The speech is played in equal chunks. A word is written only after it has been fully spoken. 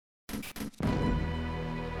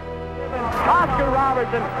Oscar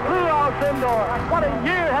Robertson, Leo Sindor. What a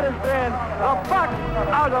year it has been. The Bucks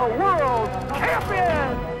are the world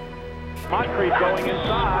champions. Moncrief going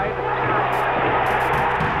inside.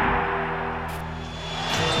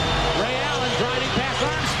 Ray Allen driving past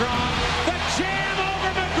Armstrong. The jam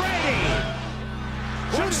over McGrady.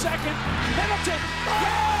 2 seconds. Middleton.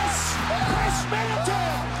 Yes! Khris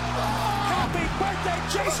Middleton! Happy birthday,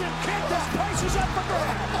 Jason Kidd. This place is up for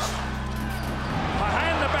grabs.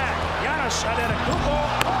 Behind the back. Giannis Antetokounmpo.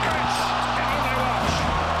 Chris. And on they watch.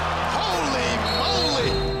 Holy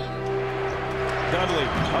moly! Dudley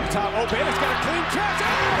up top, open. It's got a clean catch.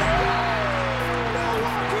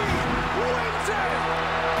 Milwaukee wins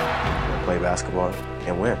it. Play basketball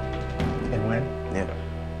and win. And win? Yeah.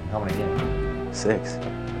 How many games? 6.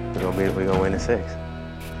 We're gonna win in 6.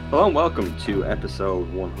 Hello and welcome to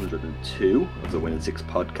episode 102 of the Win in 6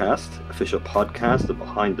 podcast, official podcast of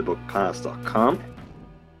BehindTheBookCast.com.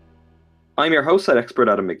 I'm your host, site expert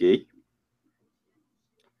Adam McGee,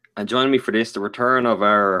 and joining me for this, the return of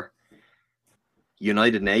our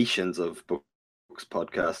United Nations of books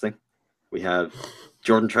podcasting. We have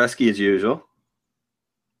Jordan Treske as usual,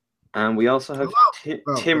 and we also have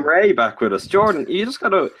Tim Wray back with us. Jordan,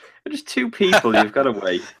 just two people you've got to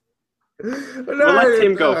wait. We'll let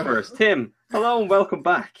Tim go first. Tim, hello and welcome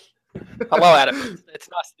back. Hello, Adam. It's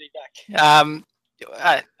nice to be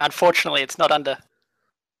back. Unfortunately, it's not under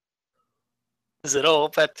at all,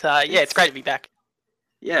 but yeah, it's great to be back.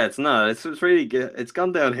 Yeah, it's not. It's really good. It's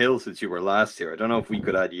gone downhill since you were last year. I don't know if we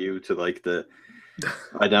could add you to like the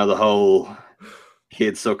whole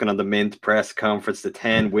kids sucking on the mint press conference, the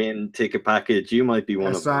 10-win ticket package. You might be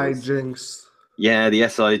one of those. SI Jinx. Yeah, the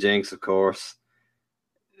SI Jinx, of course.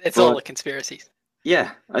 It's all the conspiracies.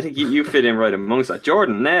 Yeah, I think you fit in right amongst that.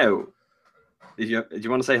 Jordan, now, did you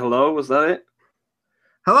want to say hello? Was that it?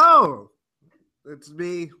 Hello, it's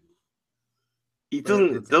me. He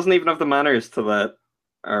doesn't even have the manners to let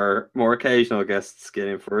our more occasional guests get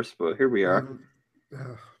in first, but here we are.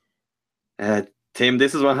 Tim,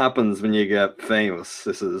 this is what happens when you get famous.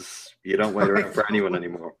 You don't wait around for anyone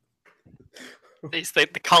anymore. He's the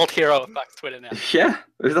cult hero of Bucks Twitter now. Yeah,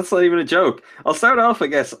 that's not even a joke. I'll start off, I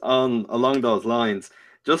guess, along those lines.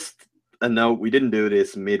 Just a note, we didn't do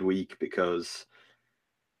this midweek because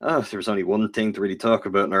there was only one thing to really talk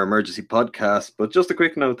about in our emergency podcast. But just a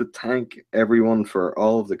quick note to thank everyone for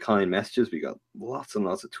all of the kind messages. We got lots and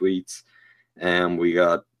lots of tweets. And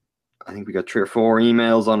I think we got 3 or 4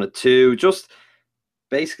 emails on it too. Just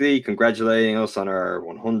basically congratulating us on our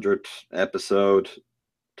 100th episode.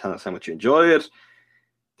 Tell us how much you enjoy it,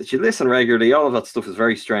 that you listen regularly. All of that stuff is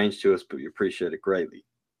very strange to us, but we appreciate it greatly.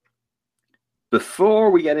 Before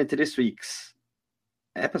we get into this week's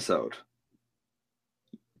episode,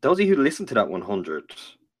 those of you who listened to that 100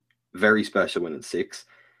 very special Win in 6,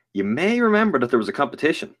 you may remember that there was a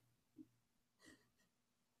competition.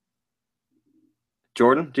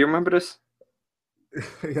 Jordan, do you remember this?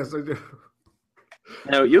 Yes, I do.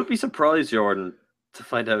 Now, you'll be surprised, Jordan, to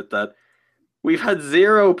find out that we've had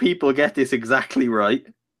 0 people get this exactly right,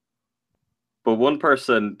 but one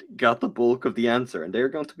person got the bulk of the answer, and they're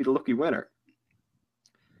going to be the lucky winner.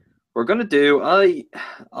 We're going to do, I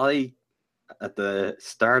at the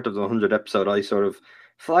start of the 100th episode, I sort of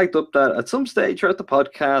flagged up that at some stage throughout the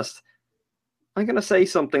podcast, I'm going to say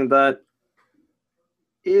something that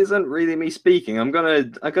isn't really me speaking. I'm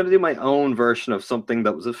going to do my own version of something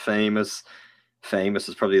that was a famous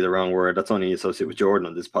is probably the wrong word. That's only associated with Jordan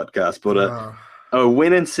on this podcast. But a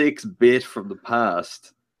Win in 6 bit from the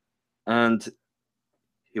past. And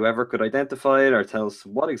whoever could identify it or tell us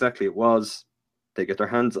what exactly it was, they get their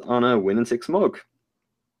hands on a Win in 6 mug.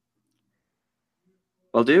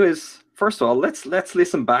 What I'll do is, first of all, let's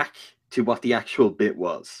listen back to what the actual bit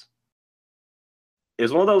was. It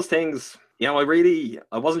was one of those things, I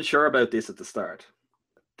wasn't sure about this at the start.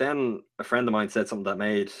 Then a friend of mine said something that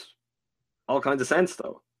made all kinds of sense,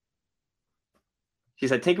 though. She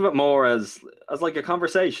said, think of it more as like a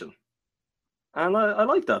conversation. And I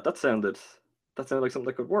like that. That sounded like something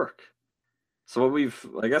that could work. So what we've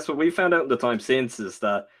found out in the time since is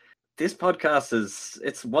that this podcast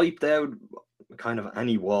it's wiped out kind of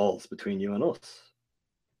any walls between you and us.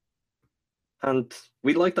 And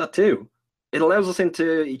we like that too. It allows us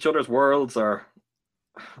into each other's worlds, or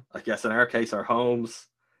I guess in our case, our homes.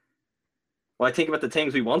 When I think about the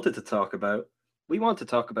things we wanted to talk about, we want to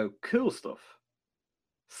talk about cool stuff,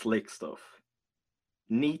 slick stuff,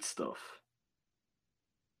 neat stuff.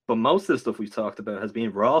 But most of the stuff we've talked about has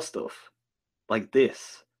been raw stuff, like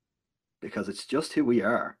this, because it's just who we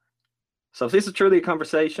are. So if this is truly a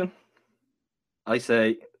conversation, I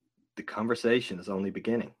say the conversation is only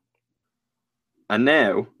beginning. And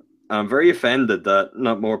now I'm very offended that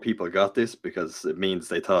not more people got this because it means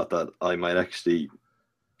they thought that I might actually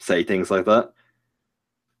say things like that.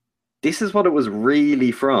 This is what it was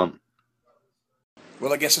really from.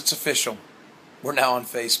 Well, I guess it's official. We're now on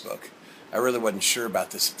Facebook. I really wasn't sure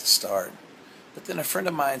about this at the start. But then a friend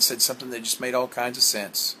of mine said something that just made all kinds of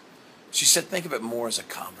sense. She said, think of it more as a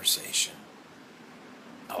conversation.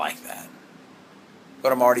 I like that.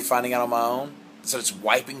 But I'm already finding out on my own. So it's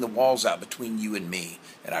wiping the walls out between you and me.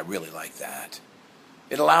 And I really like that.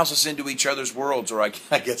 It allows us into each other's worlds, or I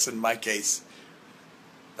guess in my case,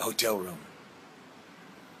 the hotel room.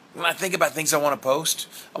 When I think about things I want to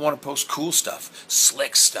post cool stuff,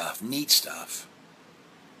 slick stuff, neat stuff.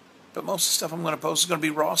 But most of the stuff I'm going to post is going to be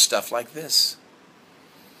raw stuff like this.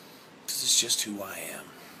 This is just who I am.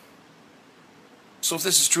 So if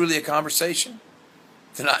this is truly a conversation,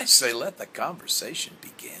 then I say let the conversation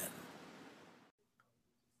begin.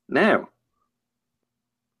 Now,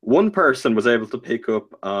 one person was able to pick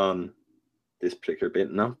up on this particular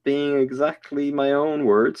bit not being exactly my own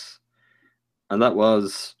words, and that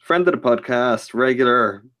was friend of the podcast,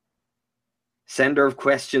 regular sender of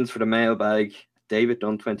questions for the mailbag, David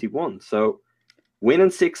Dunn 21. So, win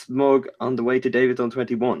and 6 mug on the way to David Dunn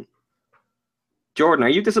 21. Jordan, are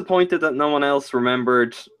you disappointed that no one else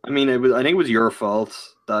remembered? I mean, I think it was your fault,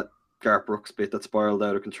 that Garth Brooks bit that spiraled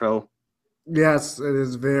out of control. Yes, it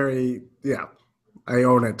is very. Yeah, I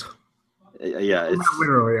own it. Yeah, it's not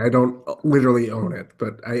literally. I don't literally own it,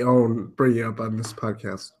 but I own bringing it up on this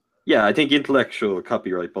podcast. Yeah, I think intellectual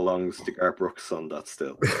copyright belongs to Garth Brooks on that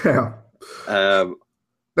still. Yeah,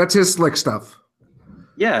 that's his slick stuff.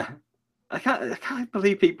 Yeah, I can't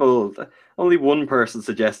believe people. Only one person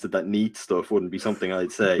suggested that neat stuff wouldn't be something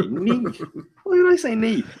I'd say. Neat? Why did I say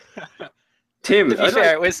neat? Tim, to be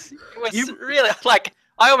fair, it was really like.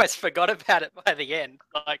 I almost forgot about it by the end.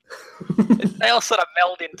 Like they all sort of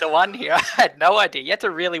meld into one here. I had no idea. You had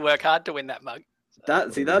to really work hard to win that mug.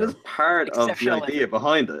 That is part of the idea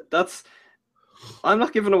behind it. I'm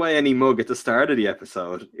not giving away any mug at the start of the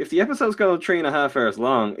episode. If the episode's going 3.5 hours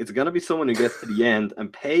long, it's going to be someone who gets to the end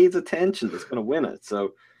and pays attention that's going to win it.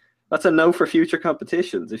 So that's a no for future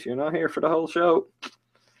competitions. If you're not here for the whole show,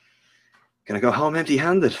 gonna go home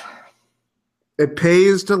empty-handed. It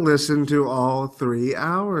pays to listen to all 3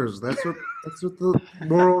 hours. That's what the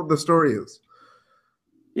moral of the story is.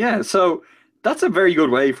 Yeah, so that's a very good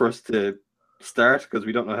way for us to start because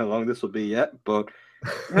we don't know how long this will be yet. But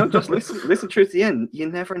just listen through to the end. You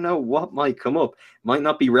never know what might come up. Might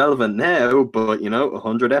not be relevant now, but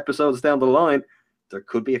 100 episodes down the line, there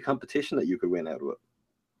could be a competition that you could win out of it.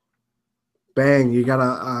 Bang! You got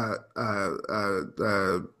I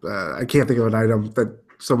can't think of an item that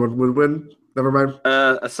someone would win. Never mind.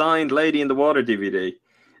 A signed Lady in the Water DVD.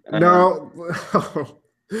 No.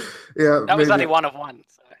 Yeah. That was only one of one.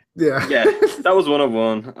 So. Yeah. Yeah, that was one of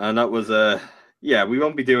one. And that was yeah, we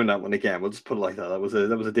won't be doing that one again. We'll just put it like that. That was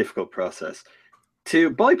a difficult process. To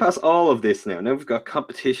bypass all of this now we've got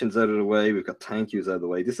competitions out of the way, we've got thank yous out of the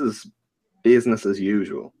way. This is business as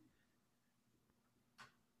usual.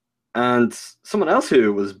 And someone else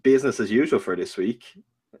who was business as usual for this week,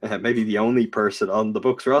 maybe the only person on the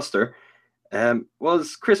Bucks roster,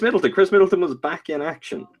 was Khris Middleton. Khris Middleton was back in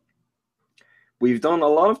action. We've done a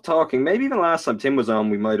lot of talking. Maybe even last time Tim was on,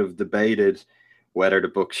 we might have debated whether the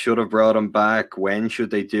Bucks should have brought him back, when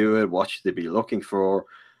should they do it, what should they be looking for.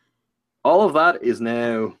 All of that is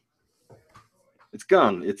now, it's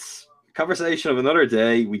gone. It's a conversation of another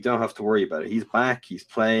day. We don't have to worry about it. He's back. He's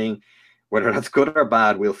playing. Whether that's good or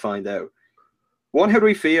bad, we'll find out. One, how do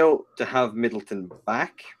we feel to have Middleton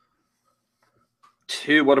back?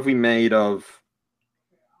 Two, what have we made of,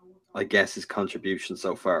 I guess, his contribution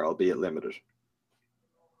so far, albeit limited?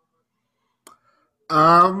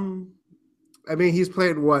 I mean, he's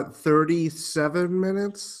played, 37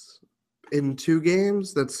 minutes in 2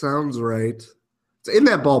 games? That sounds right. It's in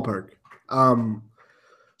that ballpark.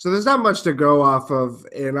 So there's not much to go off of,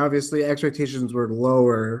 and obviously expectations were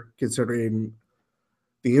lower considering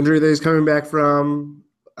the injury that he's coming back from,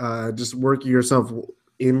 just working yourself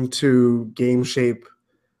into game shape.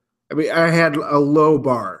 I mean, I had a low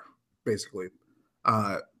bar, basically.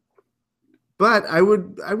 But I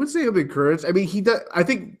would say I'm encouraged. I mean, he does. I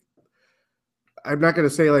think I'm not going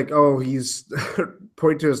to say like, oh, he's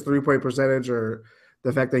point to his 3-point percentage or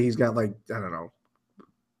the fact that he's got like, I don't know.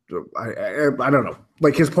 I don't know,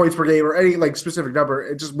 like his points per game or any like specific number.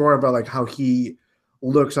 It's just more about like how he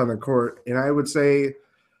looks on the court. And I would say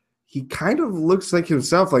he kind of looks like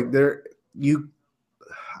himself. Like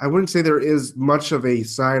I wouldn't say there is much of a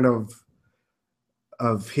sign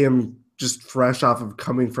of him just fresh off of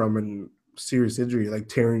coming from a serious injury, like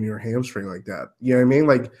tearing your hamstring like that. You know what I mean?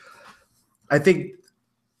 Like, I think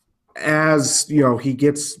as, he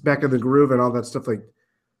gets back in the groove and all that stuff, like,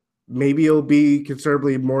 maybe it'll be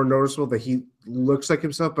considerably more noticeable that he looks like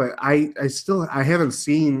himself, but I haven't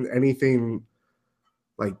seen anything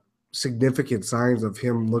like significant signs of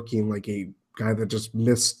him looking like a guy that just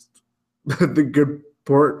missed the good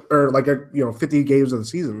port or 50 games of the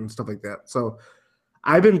season and stuff like that. So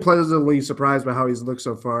I've been pleasantly surprised by how he's looked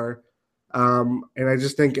so far. And I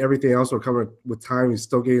just think everything else will come with time. He's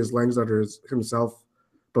still getting his legs under himself,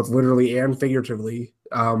 both literally and figuratively.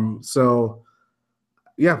 So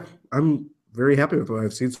yeah, I'm very happy with what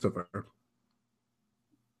I've seen so far.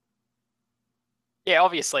 Yeah,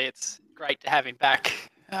 obviously it's great to have him back.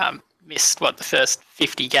 Missed the first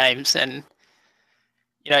 50 games, and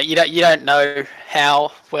you don't know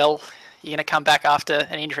how well you're going to come back after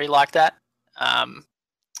an injury like that.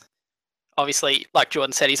 Obviously, like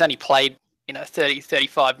Jordan said, he's only played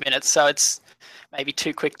 30-35 minutes, so it's maybe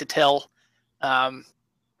too quick to tell.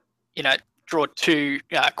 Draw too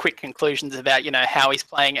quick conclusions about how he's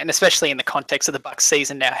playing, and especially in the context of the Bucks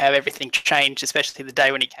season now, how everything changed, especially the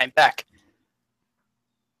day when he came back.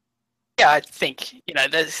 Yeah, I think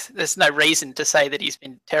there's no reason to say that he's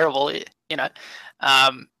been terrible.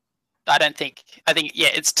 I think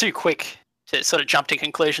it's too quick to sort of jump to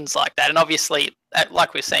conclusions like that. And obviously,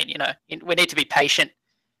 like we've seen, we need to be patient.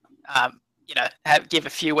 Give a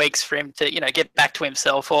few weeks for him to get back to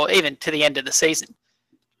himself, or even to the end of the season,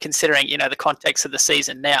 considering the context of the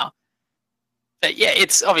season now. But yeah,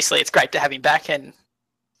 it's great to have him back. And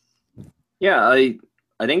yeah, I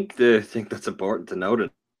think the thing that's important to note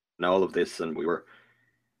in all of this, and we were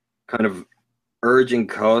kind of urging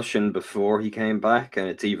caution before he came back, and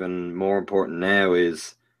it's even more important now,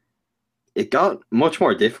 is it got much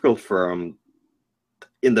more difficult for him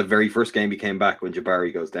in the very first game he came back when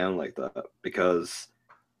Jabari goes down like that, because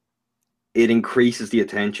it increases the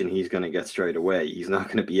attention he's going to get straight away. He's not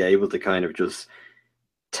going to be able to kind of just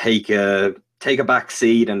take a back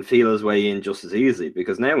seat and feel his way in just as easily,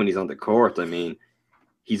 because now when he's on the court, I mean,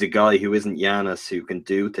 he's a guy who isn't Giannis, who can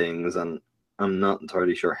do things, and I'm not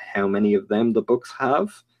entirely sure how many of them the Bucks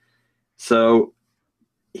have. So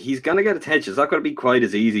he's going to get attention. It's not going to be quite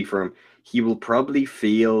as easy for him. He will probably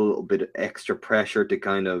feel a bit of extra pressure to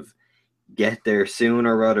kind of get there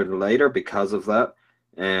sooner rather than later because of that.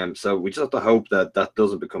 So we just have to hope that that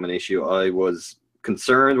doesn't become an issue. I was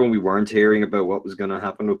concerned when we weren't hearing about what was going to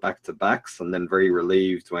happen with back-to-backs, and then very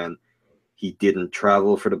relieved when he didn't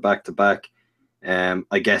travel for the back-to-back.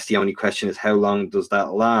 I guess the only question is, how long does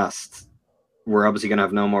that last? We're obviously going to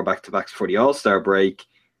have no more back-to-backs for the All-Star break.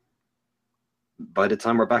 By the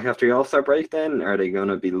time we're back after the All-Star break, then, are they going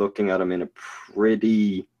to be looking at him in a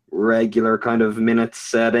pretty regular kind of minute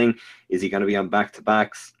setting? Is he going to be on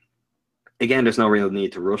back-to-backs? Again, there's no real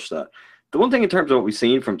need to rush that. The one thing in terms of what we've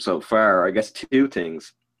seen from so far, I guess two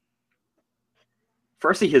things.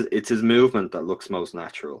 Firstly, it's his movement that looks most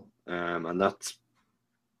natural. And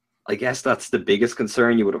I guess that's the biggest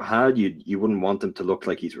concern you would have had. You wouldn't want him to look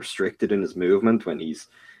like he's restricted in his movement when he's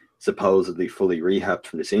supposedly fully rehabbed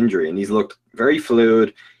from this injury. And he's looked very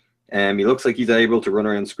fluid. He looks like he's able to run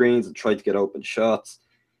around screens and try to get open shots.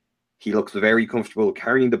 He looks very comfortable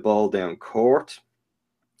carrying the ball down court.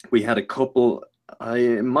 We had a couple,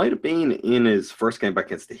 it might have been in his first game back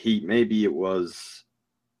against the Heat. Maybe it was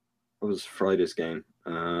Friday's game,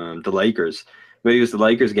 the Lakers. Maybe it was the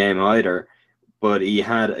Lakers game either. But he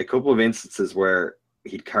had a couple of instances where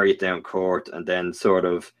he'd carry it down court and then sort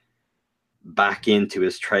of back into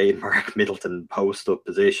his trademark Middleton post-up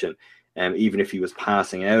position, even if he was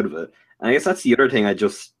passing out of it. And I guess that's the other thing I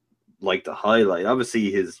just like to highlight. Obviously,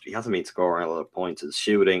 he hasn't been scoring a lot of points. His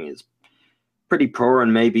shooting is pretty poor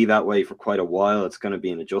and may be that way for quite a while. It's going to be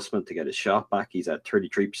an adjustment to get his shot back. He's at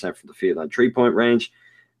 33% from the field on three-point range.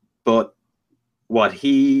 But what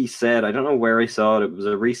he said, I don't know where I saw it. It was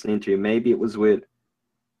a recent interview. Maybe it was with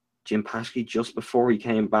Jim Paschke just before he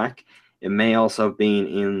came back. It may also have been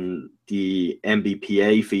in the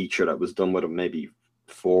MBPA feature that was done with him maybe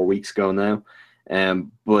 4 weeks ago now.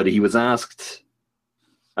 But he was asked,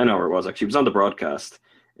 I know where it was actually, it was on the broadcast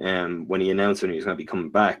when he announced when he was going to be coming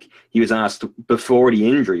back. He was asked before the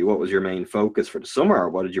injury, what was your main focus for the summer, or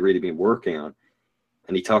what had you really been working on?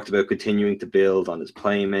 And he talked about continuing to build on his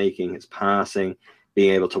playmaking, his passing,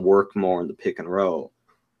 being able to work more in the pick and roll.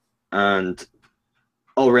 And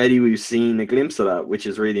already we've seen a glimpse of that, which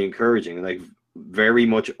is really encouraging. Like, very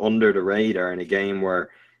much under the radar in a game where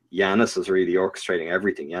Giannis was really orchestrating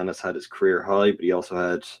everything. Giannis had his career high, but he also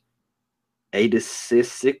had 8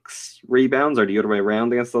 assists, 6 rebounds, or the other way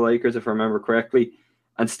around against the Lakers, if I remember correctly.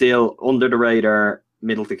 And still under the radar,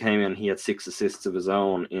 Middleton came in, he had 6 assists of his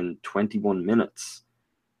own in 21 minutes.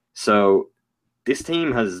 So this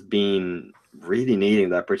team has been really needing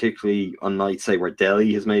that, particularly on nights, say, where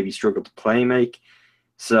Delhi has maybe struggled to play make.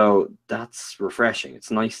 So that's refreshing.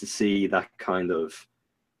 It's nice to see that kind of,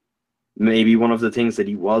 maybe one of the things that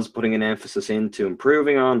he was putting an emphasis into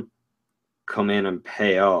improving on, come in and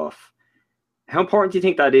pay off. How important do you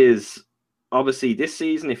think that is? Obviously, this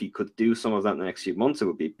season, if he could do some of that in the next few months, it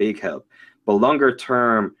would be a big help. But longer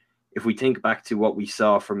term, if we think back to what we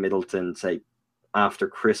saw from Middleton, say, after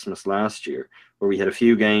Christmas last year, where we had a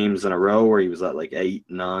few games in a row where he was at like 8,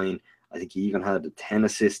 9. I think he even had a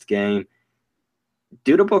 10-assist game.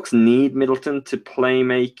 Do the Bucks need Middleton to play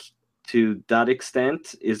make to that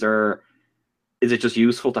extent? Is it just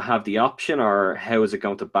useful to have the option, or how is it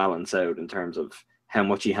going to balance out in terms of how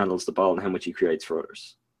much he handles the ball and how much he creates for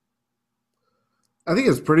others? I think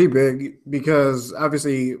it's pretty big because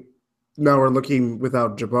obviously now we're looking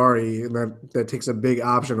without Jabari, and that takes a big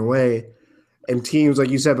option away. And teams, like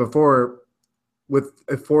you said before, with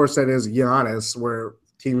a force that is Giannis, where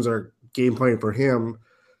teams are game playing for him,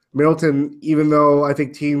 Middleton, even though I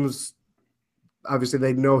think teams, obviously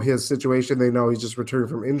they know his situation, they know he's just returning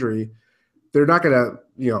from injury, they're not going to,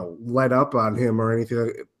 let up on him or anything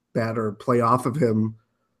like that or play off of him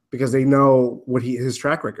because they know what his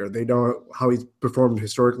track record. They know how he's performed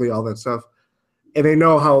historically, all that stuff. And they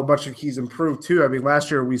know how much he's improved too. I mean,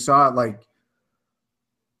 last year we saw it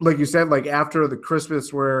like you said, like after the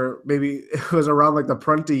Christmas where maybe it was around like the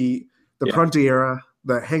Prunty era,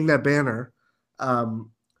 the hang that banner.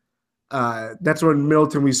 That's when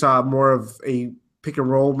Middleton, we saw more of a pick and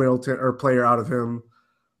roll Middleton or player out of him,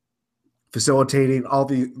 facilitating all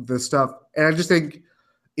the stuff. And I just think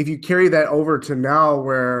if you carry that over to now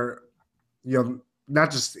where, not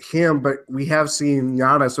just him, but we have seen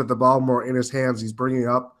Giannis with the ball more in his hands. He's bringing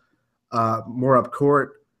up more up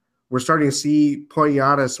court. We're starting to see point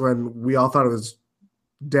Giannis when we all thought it was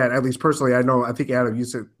dead. At least personally, I think Adam,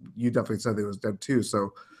 you definitely said it was dead too.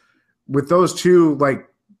 So with those two like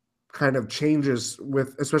kind of changes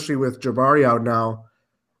especially with Jabari out now,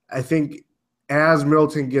 I think as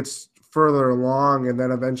Middleton gets further along and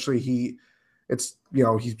then eventually he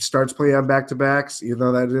starts playing on back-to-backs, even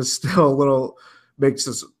though that is still a little makes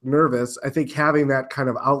us nervous. I think having that kind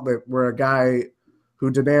of outlet where a guy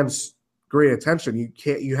who demands great attention,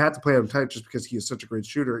 you have to play him tight just because he is such a great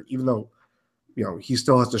shooter, even though, he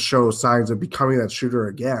still has to show signs of becoming that shooter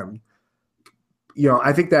again.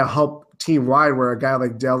 I think that helped team-wide where a guy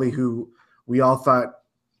like Delhi, who we all thought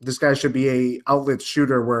this guy should be a outlet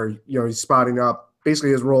shooter where, he's spotting up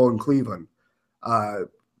basically his role in Cleveland.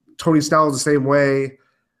 Tony Snell is the same way.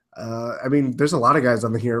 There's a lot of guys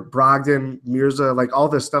on here. Brogdon, Mirza, like all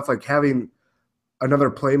this stuff, like having another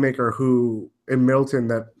playmaker who in Middleton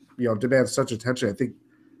that, demands such attention. I think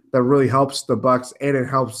that really helps the Bucks and it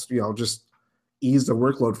helps, just ease the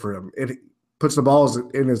workload for him. It puts the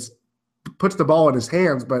ball in his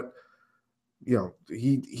hands, but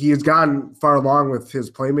he has gone far along with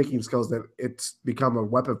his playmaking skills that it's become a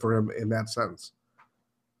weapon for him in that sense.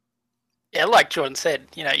 Yeah, like Jordan said,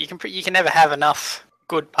 you can never have enough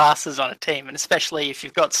good passes on a team, and especially if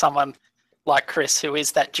you've got someone like Khris who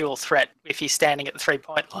is that dual threat. If he's standing at the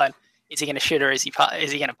 3-point line, is he going to shoot or is he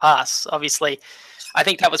going to pass? Obviously, I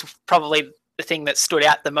think that was probably the thing that stood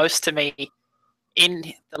out the most to me in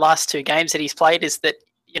the last 2 games that he's played is that,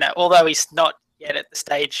 although he's not yet at the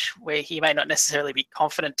stage where he may not necessarily be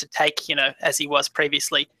confident to take, as he was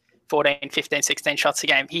previously, 14, 15, 16 shots a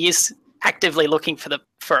game, he is actively looking for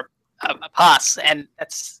a pass, and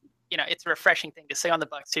that's it's a refreshing thing to see on the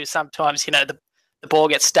Bucks too. Sometimes the ball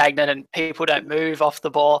gets stagnant and people don't move off the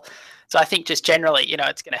ball, so I think just generally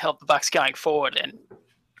it's going to help the Bucks going forward. And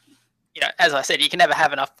as I said, you can never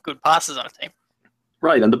have enough good passes on a team.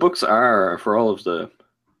 Right, and the Bucks are for all of the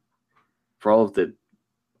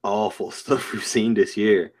awful stuff we've seen this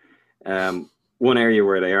year. One area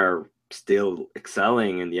where they are still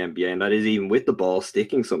excelling in the NBA, and that is even with the ball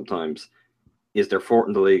sticking sometimes, is they're 4th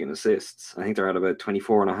in the league in assists. I think they're at about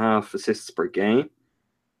 24.5 assists per game.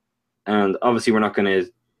 And obviously we're not going to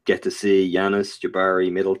get to see Giannis, Jabari,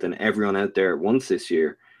 Middleton, everyone out there at once this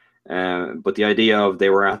year. But the idea of they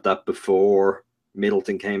were at that before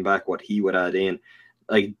Middleton came back, what he would add in,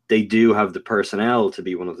 like they do have the personnel to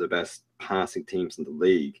be one of the best passing teams in the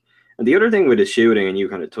league. And the other thing with his shooting, and you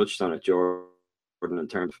kind of touched on it, Jordan, in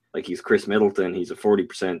terms of like he's Khris Middleton, he's a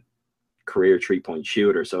 40% career 3-point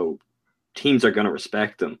shooter. So teams are going to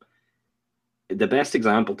respect him. The best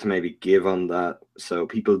example to maybe give on that, so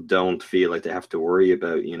people don't feel like they have to worry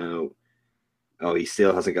about, he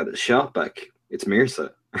still hasn't got his shot back. It's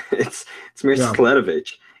Mirza. It's Mirza Sletovic.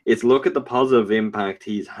 It's look at the positive impact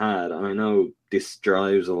he's had. And I know this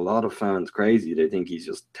drives a lot of fans crazy. They think he's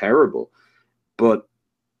just terrible. But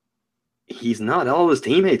he's not. All his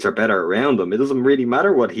teammates are better around him. It doesn't really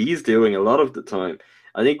matter what he's doing a lot of the time.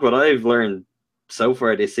 I think what I've learned so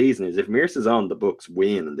far this season is if Mears is on, the Bucks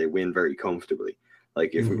win, and they win very comfortably.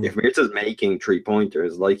 Like if Mears is making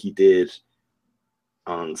 3-pointers like he did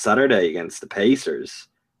on Saturday against the Pacers,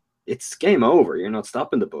 it's game over. You're not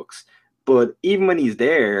stopping the Bucks. But even when he's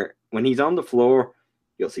there, when he's on the floor,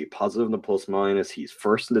 you'll see positive in the plus minus. He's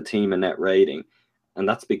first in the team in net rating. And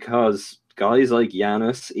that's because guys like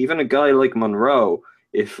Giannis, even a guy like Monroe,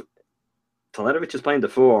 if Teletovic is playing the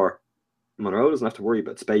 4, Monroe doesn't have to worry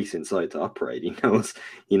about space inside to operate.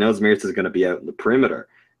 He knows Mears is going to be out in the perimeter.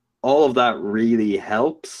 All of that really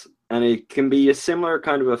helps. And it can be a similar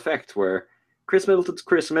kind of effect where Khris Middleton's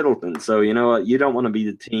Khris Middleton. So, you know what? You don't want to be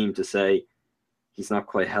the team to say he's not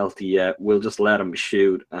quite healthy yet. We'll just let him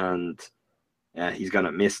shoot and he's going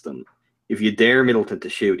to miss them. If you dare Middleton to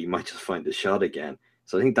shoot, he might just find the shot again.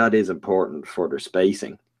 So I think that is important for their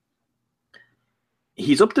spacing.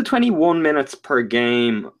 He's up to 21 minutes per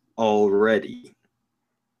game already.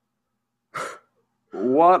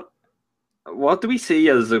 What do we see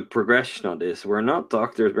as a progression on this? We're not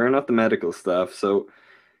doctors. We're not the medical staff. So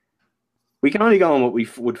we can only go on what we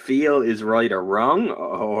would feel is right or wrong.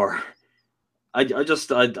 Or I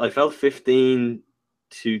felt 15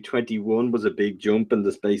 to 21 was a big jump in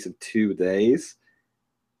the space of 2 days.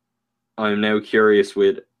 I'm now curious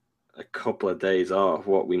with a couple of days off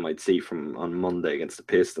what we might see from on Monday against the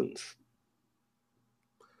Pistons.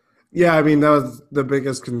 Yeah, I mean, that was the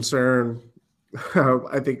biggest concern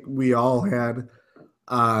I think we all had.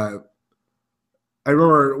 I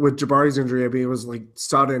remember with Jabari's injury, I mean, it was like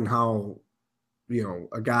sudden how,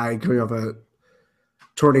 a guy coming off a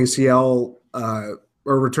torn ACL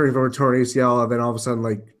or returning from a torn ACL, and then all of a sudden,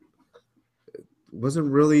 like,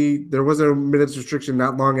 there wasn't a minutes restriction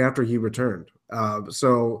not long after he returned.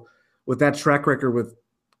 So with that track record with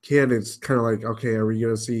Kidd, it's kind of like, okay, are we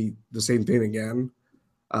going to see the same thing again?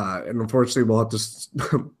 And unfortunately, we'll have to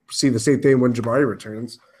see the same thing when Jabari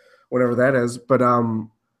returns, whatever that is. But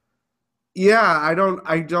yeah, I don't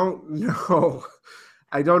know.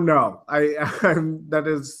 I don't know.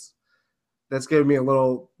 That's giving me a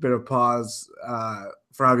little bit of pause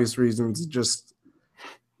for obvious reasons. Just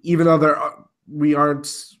even though we aren't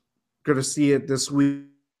going to see it this week,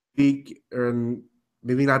 and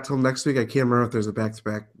maybe not till next week. I can't remember if there's a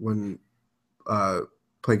back-to-back when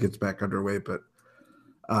play gets back underway, but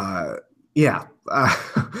yeah.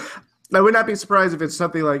 I would not be surprised if it's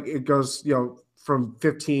something like it goes, from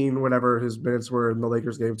 15, whatever his minutes were in the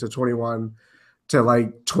Lakers game, to 21 to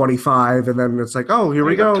like 25, and then it's like, oh, here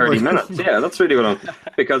we go. 30 minutes. Yeah, that's really what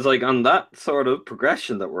because like on that sort of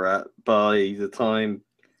progression that we're at, by the time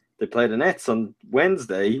they play the Nets on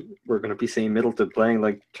Wednesday, we're going to be seeing Middleton playing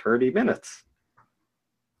like 30 minutes.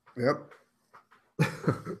 Yep.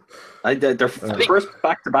 Their first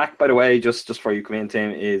back-to-back, by the way, just for you come in,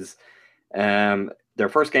 Tim, is their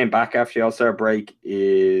first game back after the All-Star break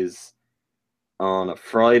is on a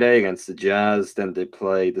Friday against the Jazz. Then they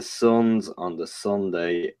play the Suns on the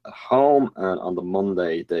Sunday at home, and on the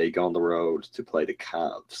Monday they go on the road to play the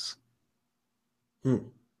Cavs.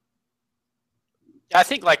 I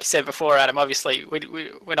think, like you said before, Adam, obviously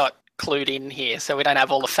we're not clued in here, so we don't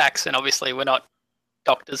have all the facts, and obviously we're not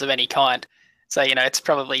doctors of any kind. So, it's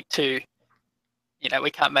probably too, we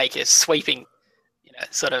can't make a sweeping,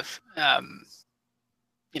 sort of,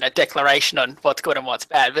 declaration on what's good and what's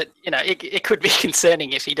bad. But, it could be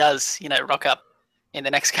concerning if he does, rock up in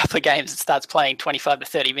the next couple of games and starts playing 25 to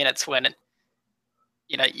 30 minutes when,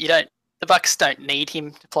 the Bucks don't need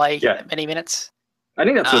him to play that many minutes. I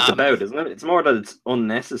think that's what it's about, isn't it? It's more that it's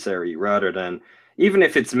unnecessary rather than, even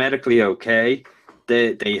if it's medically okay,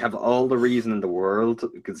 they have all the reason in the world,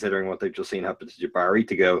 considering what they've just seen happen to Jabari,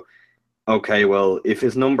 to go, okay, well, if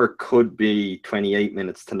his number could be 28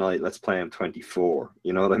 minutes tonight, let's play him 24.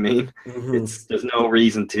 You know what I mean? Mm-hmm. There's no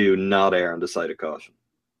reason to not err on the side of caution.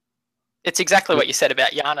 It's exactly what you said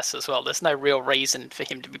about Giannis as well. There's no real reason for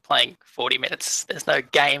him to be playing 40 minutes. There's no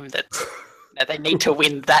game that they need to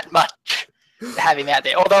win that much to have him out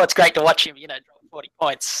there. Although it's great to watch him, drop 40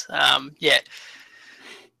 points. Yeah.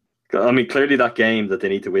 I mean, clearly that game that they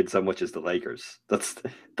need to win so much is the Lakers. That's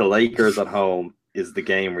the Lakers at home is the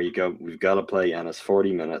game where you go, we've got to play Giannis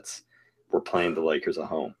 40 minutes. We're playing the Lakers at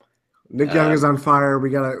home. Nick Young is on fire. We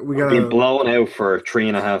gotta been blown out for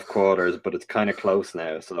 3.5 quarters, but it's kind of close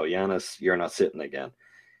now. So Giannis, you're not sitting again.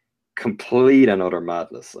 Complete and utter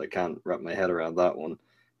madness. I can't wrap my head around that one.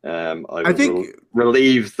 I think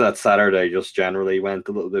relieved that Saturday just generally went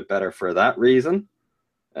a little bit better for that reason.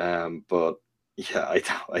 But yeah,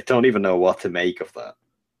 I don't even know what to make of that.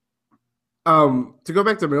 To go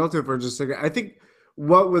back to Middleton for just a second, I think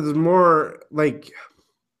what was more like,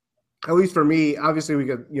 at least for me, obviously we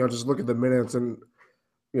could, just look at the minutes and,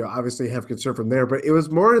 obviously have concern from there, but it was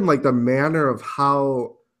more in like the manner of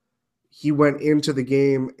how he went into the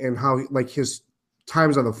game and how like his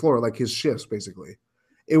times on the floor, like his shifts, basically.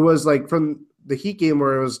 It was like from the Heat game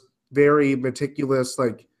where it was very meticulous,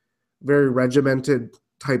 like very regimented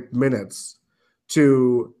type minutes,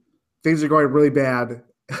 to things are going really bad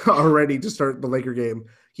already to start the Laker game.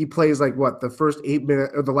 He plays like what, the first 8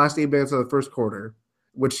 minutes or the last 8 minutes of the first quarter,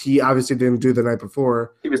 which he obviously didn't do the night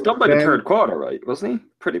before. He was done by the third quarter, right? Wasn't he?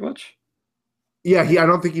 Pretty much. Yeah, I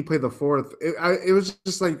don't think he played the fourth. It was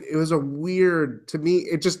just like, it was a weird, to me,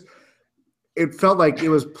 it felt like it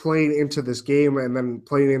was playing into this game and then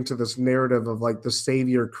playing into this narrative of like the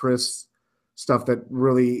savior Khris stuff that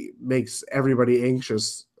really makes everybody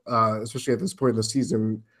anxious, especially at this point in the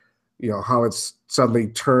season, how it's suddenly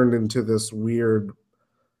turned into this weird,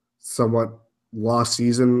 somewhat lost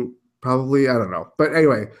season, probably. I don't know. But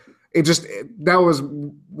anyway, that was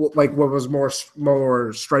like what was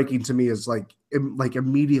more striking to me is like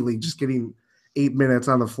immediately just getting 8 minutes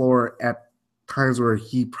on the floor at times where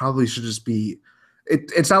he probably should just be.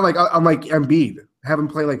 It's not like I'm like Embiid, have him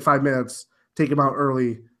play like 5 minutes, take him out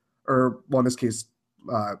early, or well, in this case,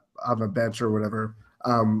 on the bench or whatever.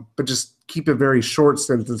 But just keep it very short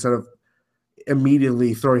stint instead of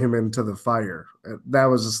immediately throwing him into the fire. That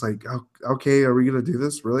was just like, okay, are we gonna do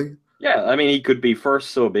this really? Yeah, I mean, he could be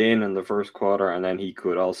first sub in the first quarter, and then he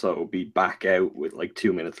could also be back out with like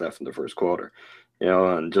 2 minutes left in the first quarter,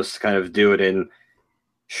 and just kind of do it in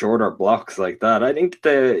shorter blocks like that. I think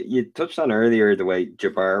you touched on earlier the way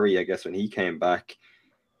Jabari, I guess when he came back,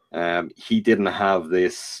 he didn't have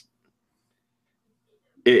this.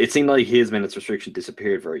 It seemed like his minutes restriction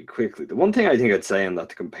disappeared very quickly. The one thing I think I'd say on that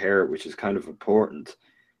to compare, which is kind of important,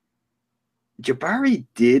 Jabari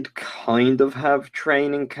did kind of have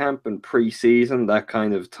training camp and preseason, that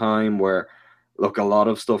kind of time where, look, a lot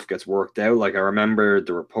of stuff gets worked out. Like I remember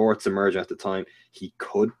the reports emerging at the time, he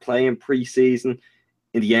could play in preseason.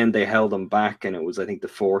 In the end, they held him back, and it was, I think, the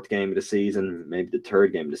fourth game of the season, maybe the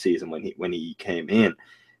third game of the season when he came in.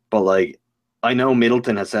 But like, I know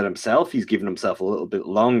Middleton has said himself he's given himself a little bit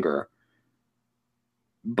longer,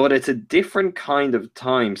 but it's a different kind of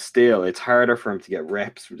time still. It's harder for him to get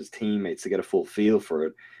reps with his teammates, to get a full feel for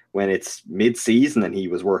it when it's mid-season and he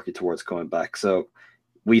was working towards coming back. So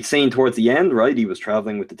we'd seen towards the end, right, he was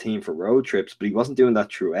traveling with the team for road trips, but he wasn't doing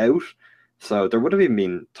that throughout. So there would have even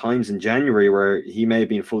been times in January where he may have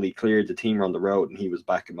been fully cleared, the team were on the road, and he was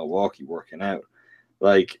back in Milwaukee working out.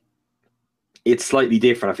 Like, it's slightly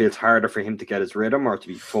different. I feel it's harder for him to get his rhythm or to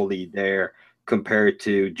be fully there compared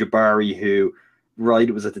to Jabari, who, right,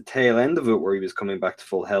 it was at the tail end of it where he was coming back to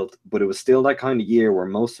full health, but it was still that kind of year where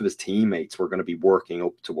most of his teammates were going to be working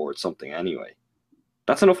up towards something anyway.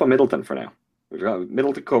 That's enough on Middleton for now. We've got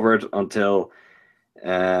Middleton covered until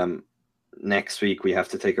next week. We have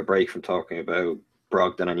to take a break from talking about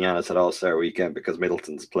Brogdon and Giannis at All-Star Weekend because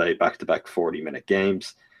Middleton's played back-to-back 40-minute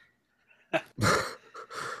games.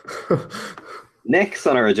 Next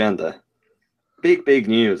on our agenda, big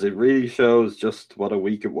news. It really shows just what a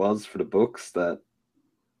week it was for the Bucks that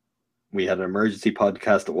we had an emergency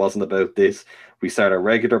podcast that wasn't about this. We start a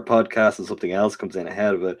regular podcast and something else comes in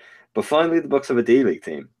ahead of it. But finally, the Bucks have a D-League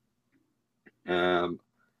team.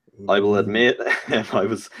 I will admit, I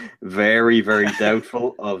was very, very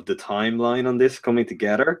doubtful of the timeline on this coming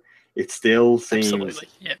together. It still seems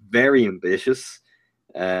very ambitious.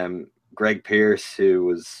 Greg Pierce, who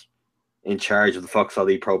was in charge of the Fox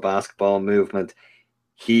Valley Pro Basketball movement,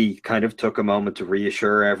 he kind of took a moment to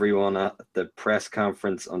reassure everyone at the press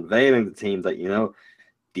conference unveiling the team that,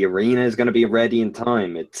 the arena is going to be ready in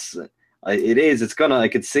time. I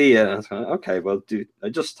could see it. And I was going, okay, well, dude, I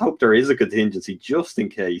just hope there is a contingency just in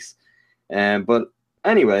case. But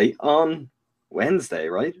anyway, on Wednesday,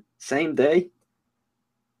 right? Same day.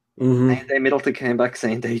 Mm-hmm. Same day Middleton came back,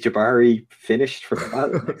 same day Jabari finished for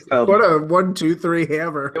the next 12 What a 1-2-3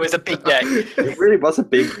 hammer. It was a big day. It really was a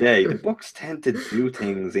big day. The Bucks tend to do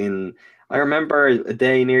things I remember a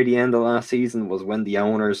day near the end of last season was when the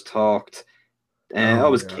owners talked.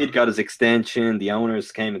 Kid got his extension. The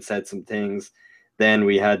owners came and said some things. Then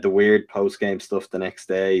we had the weird post-game stuff the next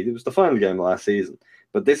day. It was the final game of last season.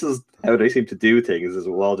 But this is how they seem to do things, is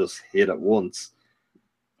we'll all just hit at once.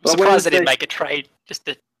 I'm surprised they didn't make a trade just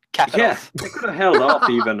to cap it off. They could have held off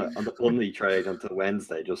even on the Plumlee trade until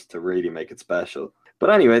Wednesday just to really make it special. But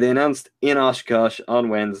anyway, they announced in Oshkosh on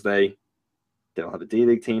Wednesday they'll have a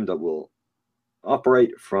D-League team that will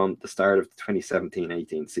operate from the start of the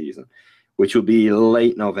 2017-18 season, which will be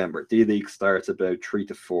late November. D-League starts about 3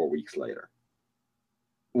 to 4 weeks later.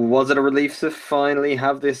 Was it a relief to finally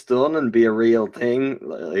have this done and be a real thing?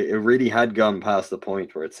 It really had gone past the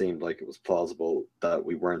point where it seemed like it was plausible that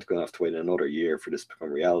we weren't going to have to wait another year for this to become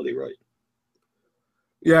reality, right?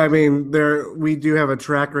 Yeah, I mean, we do have a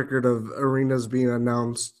track record of arenas being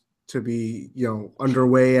announced to be,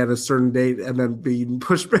 underway at a certain date and then being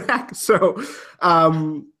pushed back. So,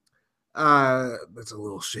 that's a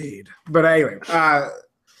little shade. But anyway, yeah,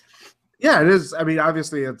 it is. I mean,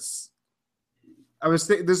 obviously, I was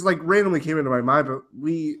thinking this randomly came into my mind, but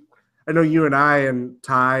I know you and I and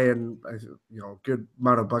Ty and a good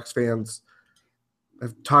amount of Bucks fans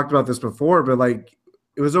have talked about this before, but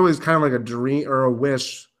it was always kind of like a dream or a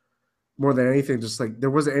wish more than anything. Just there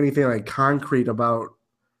wasn't anything concrete about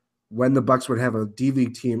when the Bucks would have a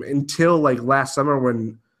D-League team until last summer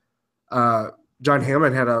when John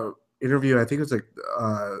Hammond had a interview. I think it was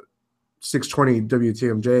 620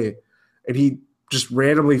 WTMJ, and he just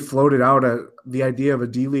randomly floated out the idea of a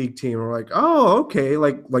D-League team. We're like, oh, okay.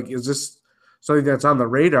 Is this something that's on the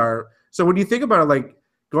radar? So when you think about it,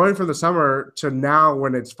 going from the summer to now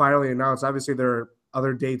when it's finally announced, obviously there are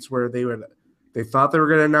other dates where they thought they were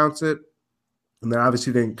going to announce it, and then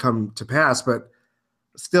obviously didn't come to pass. But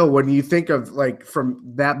still, when you think of from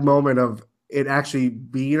that moment of it actually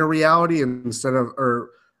being a reality or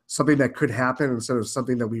something that could happen instead of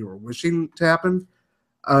something that we were wishing to happen,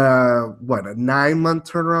 a 9-month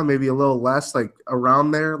turnaround, maybe a little less,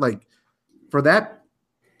 around there, for that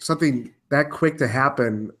something that quick to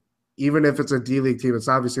happen, even if it's a D-League team, it's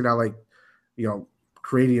obviously not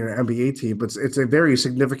creating an NBA team, but it's a very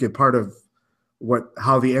significant part of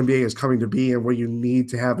how the NBA is coming to be and what you need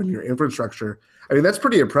to have in your infrastructure. I mean, that's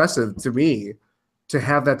pretty impressive to me to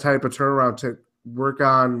have that type of turnaround to work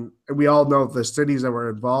on. And we all know the cities that were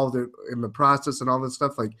involved in the process and all this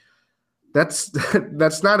stuff.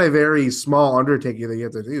 That's not a very small undertaking that you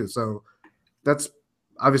have to do. So that's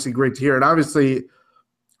obviously great to hear. And obviously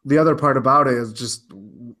the other part about it is just,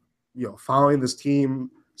 following this team,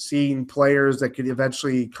 seeing players that could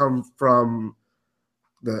eventually come from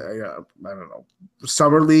the,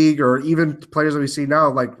 summer league, or even players that we see now,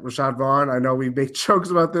 like Rashad Vaughn. I know we make jokes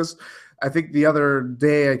about this. I think the other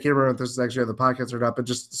day, I can't remember if this is actually on the podcast or not, but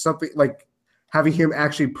just something like having him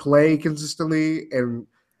actually play consistently and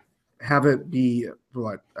have it be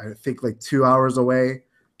I think 2 hours away,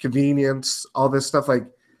 convenience, all this stuff,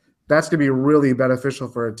 that's going to be really beneficial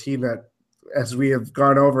for a team that, as we have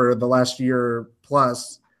gone over the last year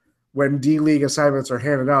plus, when D-League assignments are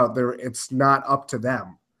handed out, it's not up to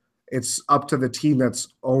them. It's up to the team that's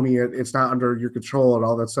owning it. It's not under your control and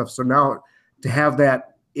all that stuff. So now to have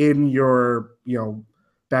that in your,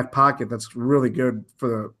 back pocket, that's really good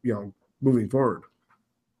for the, moving forward.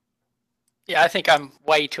 Yeah, I think I'm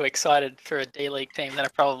way too excited for a D-League team than I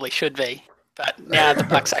probably should be. But now the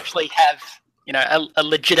Bucks actually have, a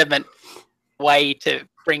legitimate way to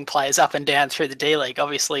bring players up and down through the D-League.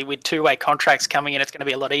 Obviously, with two-way contracts coming in, it's going to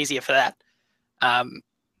be a lot easier for that.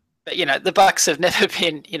 But, the Bucks have never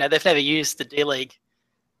been, they've never used the D-League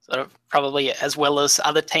sort of probably as well as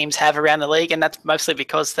other teams have around the league, and that's mostly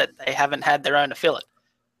because that they haven't had their own affiliate.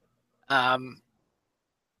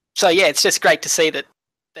 So, yeah, it's just great to see that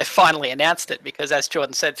they finally announced it, because as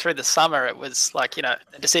Jordan said, through the summer, it was the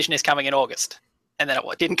decision is coming in August. And then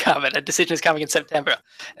it didn't come, and a decision is coming in September,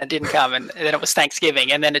 and didn't come, and then it was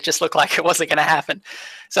Thanksgiving, and then it just looked like it wasn't going to happen.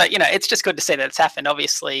 So, it's just good to see that it's happened.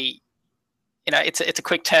 Obviously, it's a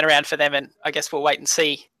quick turnaround for them, and I guess we'll wait and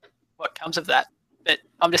see what comes of that. But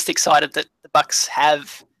I'm just excited that the Bucks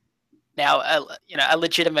have now a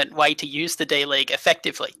legitimate way to use the D-League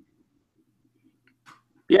effectively.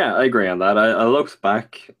 Yeah, I agree on that. I looked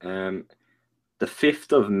back. The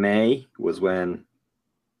 5th of May was when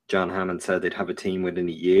John Hammond said they'd have a team within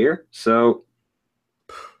a year. So,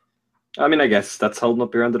 I mean, I guess that's holding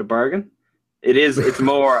up your end of the bargain. It's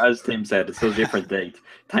more, as Tim said, it's a different date.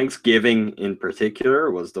 Thanksgiving in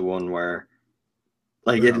particular was the one where,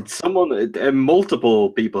 multiple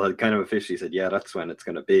people had kind of officially said, yeah, that's when it's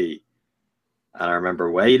going to be. And I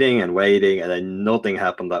remember waiting, and then nothing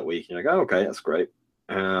happened that week. You're like, oh, okay, that's great.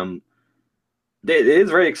 It is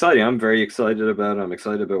very exciting. I'm very excited about it. I'm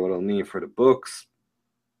excited about what it'll mean for the Bucks.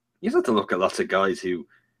 You just have to look at lots of guys who,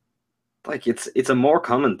 it's a more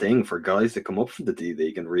common thing for guys to come up from the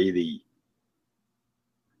D-League and really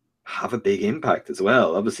have a big impact as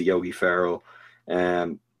well. Obviously, Yogi Ferrell,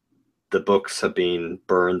 the Bucks have been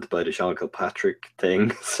burned by the Sean Kilpatrick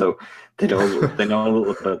thing, so they know a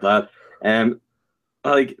little about that.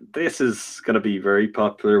 This is going to be very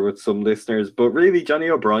popular with some listeners, but really, Johnny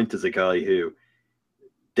O'Bryant is a guy who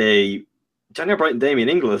Johnny Bright and Damien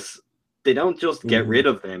Inglis, they don't just get rid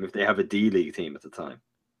of them if they have a D-League team at the time.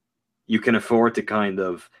 You can afford to kind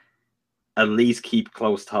of at least keep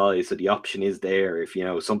close ties, so the option is there if,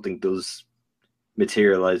 something does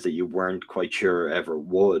materialize that you weren't quite sure ever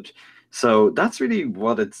would. So that's really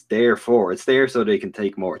what it's there for. It's there so they can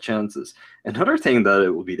take more chances. Another thing that it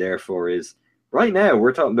will be there for is, right now,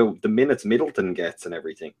 we're talking about the minutes Middleton gets and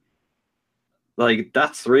everything. Like,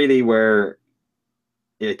 that's really where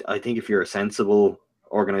I think if you're a sensible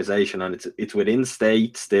organization and it's within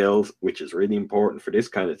state still, which is really important for this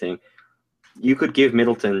kind of thing, you could give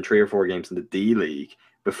Middleton 3 or 4 games in the D-League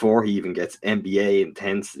before he even gets NBA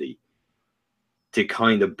intensity to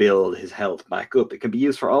kind of build his health back up. It can be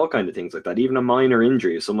used for all kind of things like that. Even a minor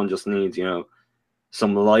injury, if someone just needs,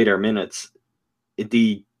 some lighter minutes,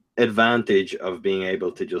 the advantage of being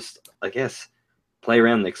able to just, I guess, play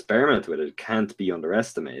around and experiment with it can't be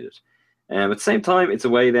underestimated. At the same time, it's a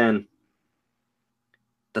way then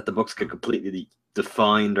that the Bucks can completely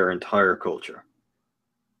define their entire culture.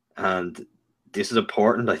 And this is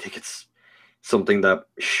important. I think it's something that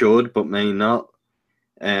should, but may not,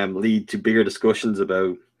 lead to bigger discussions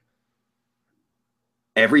about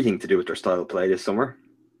everything to do with their style of play this summer.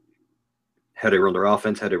 How they run their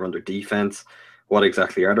offense, how they run their defense, what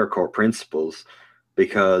exactly are their core principles.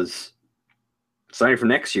 Because starting from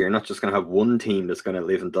next year, you're not just going to have one team that's going to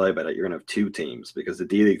live and die by that. You're going to have 2 teams, because the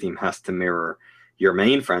D-League team has to mirror your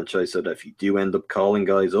main franchise, so that if you do end up calling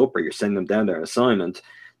guys up or you're sending them down there on assignment,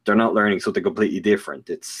 they're not learning something completely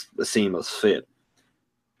different. It's a seamless fit.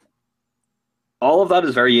 All of that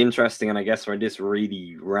is very interesting, and I guess where this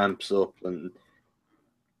really ramps up and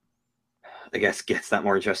I guess gets that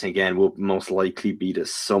more interesting again will most likely be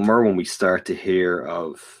this summer, when we start to hear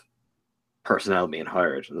of personnel being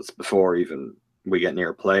hired. And that's before even we get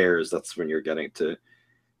near players. That's when you're getting to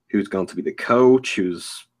who's going to be the coach,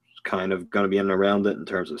 who's kind of going to be in and around it in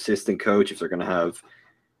terms of assistant coach, if they're going to have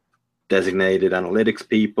designated analytics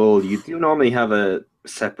people. You do normally have a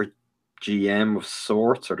separate GM of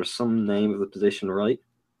sorts, or there's some name of the position, right?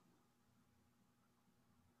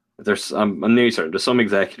 I'm nearly certain there's some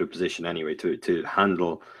executive position anyway to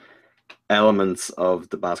handle elements of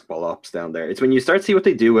the basketball ops down there. It's when you start to see what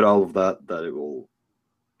they do with all of that it will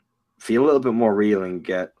feel a little bit more real and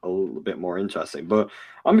get a little bit more interesting. But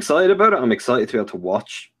I'm excited about it. I'm excited to be able to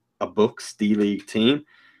watch a Bucks D-League team.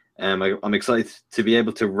 I'm excited to be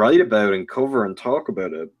able to write about and cover and talk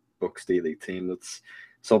about a Bucks D-League team. That's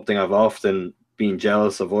something I've often been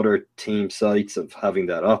jealous of other team sites of having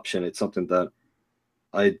that option. It's something that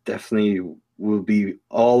I definitely will be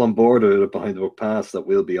all on board with it behind the book pass, that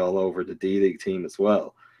will be all over the D-League team as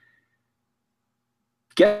well.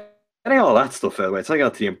 Getting all that stuff out of the way, it's like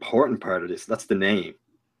out to the important part of this. That's the name.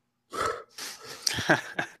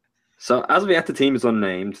 So as we have, the team is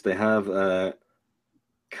unnamed. They have a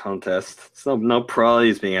contest. It's no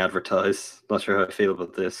prize being advertised. Not sure how I feel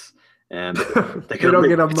about this. They don't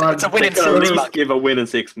get a mug. It's a win in 6 at least mug. give a win in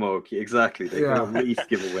 6 mug. Exactly. They can at least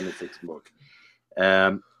give a win in 6 mug.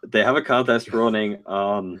 They have a contest running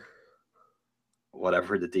on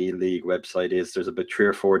whatever the D-League website is. There's about 3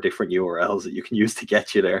 or 4 different URLs that you can use to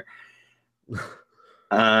get you there.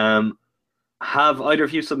 Have either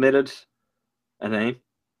of you submitted a name?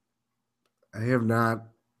 I have not.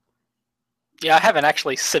 Yeah, I haven't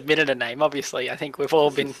actually submitted a name, obviously. I think we've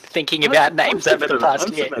all been thinking about names over the past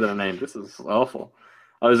year. I've submitted a name. This is awful.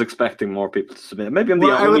 I was expecting more people to submit. Maybe I'm the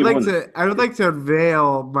Well, only one. I would like to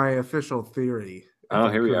unveil my official theory. Oh,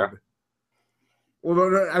 here we are.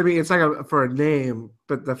 Well, I mean, it's like for a name,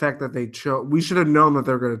 but the fact that they chose, we should have known that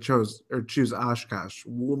they're going to choose Oshkosh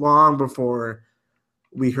long before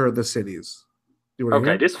we heard the cities.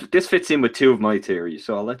 Okay, this fits in with 2 of my theories,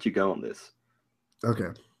 so I'll let you go on this. Okay.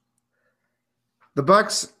 The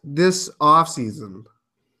Bucks this offseason,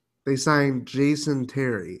 they signed Jason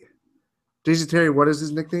Terry. Jason Terry, what is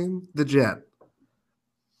his nickname? The Jet.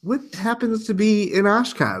 What happens to be in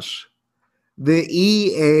Oshkosh? The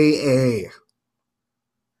EAA.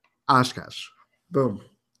 Oshkosh. Boom.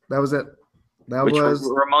 That was it.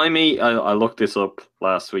 Remind me, I looked this up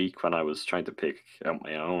last week when I was trying to pick out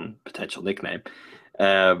my own potential nickname.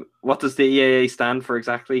 What does the EAA stand for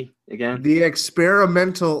exactly again? The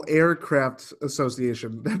Experimental Aircraft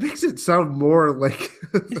Association. That makes it sound more like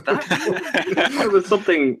it was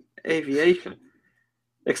something aviation.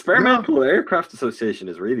 Experimental Aircraft Association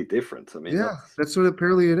is really different. I mean, yeah, that's what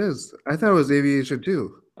apparently it is. I thought it was aviation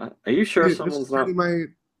too. Are you sure someone's not?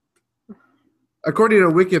 According to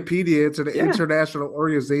Wikipedia, it's an international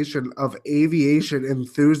organization of aviation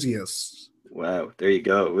enthusiasts. Wow, there you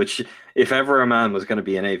go. Which, if ever a man was going to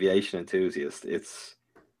be an aviation enthusiast, it's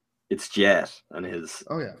It's Jet and his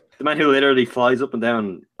Oh yeah. the man who literally flies up and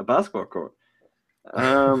down a basketball court.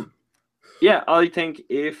 Yeah, I think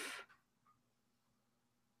if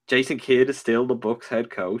Jason Kidd is still the Bucks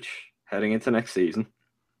head coach heading into next season,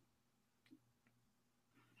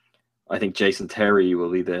 I think Jason Terry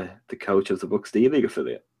will be the coach of the Bucks D-League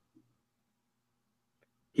affiliate.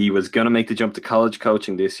 He was going to make the jump to college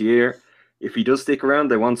coaching this year. If he does stick around,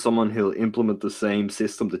 they want someone who'll implement the same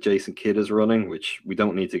system that Jason Kidd is running, which we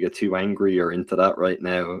don't need to get too angry or into that right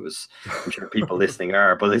now. I'm sure people listening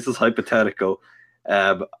are, but this is hypothetical.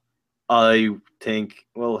 I think,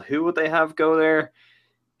 well, who would they have go there?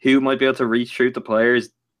 Who might be able to recruit the players?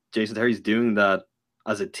 Jason Terry's doing that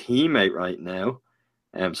as a teammate right now.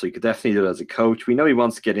 So he could definitely do it as a coach. We know he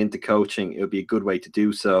wants to get into coaching. It would be a good way to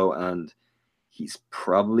do so. And he's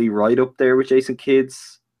probably right up there with Jason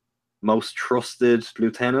Kidd's most trusted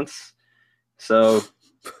lieutenants. So,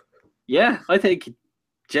 yeah, I think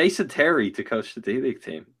Jason Terry to coach the D-League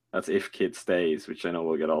team. That's if Kidd stays, which I know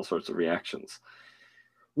will get all sorts of reactions.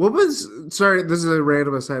 Sorry, this is a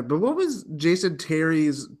random aside, but what was Jason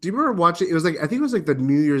Terry's, do you remember watching, it was like, I think it was like the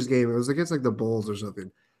New Year's game. It was against like the Bulls or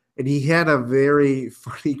something. And he had a very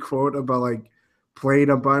funny quote about like playing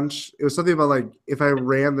a bunch. It was something about like, if I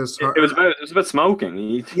ran this hard. It was about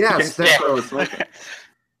smoking. Yes, that's what it was smoking.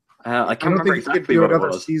 I can't I don't remember think he could exactly do what it another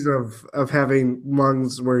was. season of having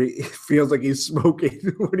lungs where he feels like he's smoking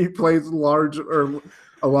when he plays large or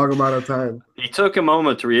a long amount of time. He took a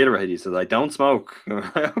moment to reiterate. He said, "I don't smoke."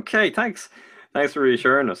 Okay, thanks for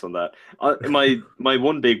reassuring us on that. My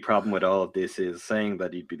one big problem with all of this is saying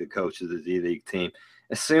that he'd be the coach of the D-League team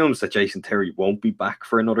assumes that Jason Terry won't be back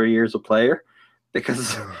for another year as a player,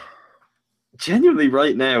 because genuinely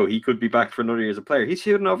right now he could be back for another year as a player. He's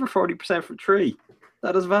shooting over 40% from three.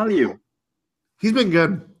 That is value. He's been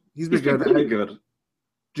good. He's been good. Really good.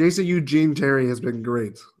 Jason Eugene Terry has been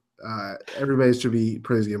great. Everybody should be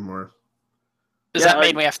praising him more. Does that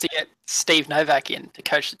mean we have to get Steve Novak in to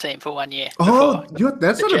coach the team for 1 year? Oh,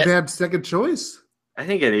 that's not a bad second choice. I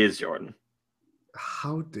think it is, Jordan.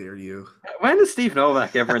 How dare you? When has Steve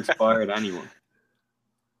Novak ever inspired anyone?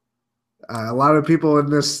 A lot of people in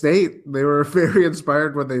this state, they were very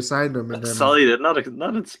inspired when they signed him. And Solid,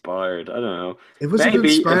 not inspired. I don't know. It was an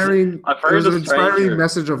inspiring. It was an inspiring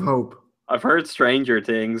message of hope. I've heard Stranger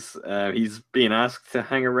Things. He's being asked to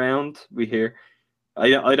hang around. We hear.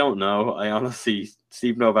 I don't know. I honestly,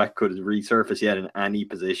 Steve Novak could resurface yet in any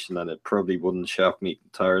position, and it probably wouldn't shock me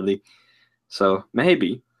entirely. So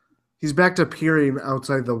maybe he's back to peering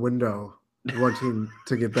outside the window, wanting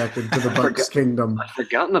to get back into the Bucks kingdom. I've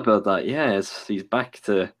forgotten about that. Yeah, he's back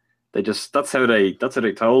to. That's how they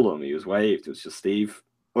told him. He was waved. It was just Steve,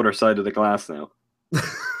 other side of the glass now.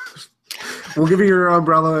 We'll give you your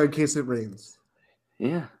umbrella in case it rains.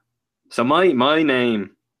 Yeah. So my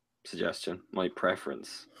name suggestion, my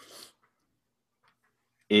preference,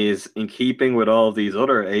 is in keeping with all these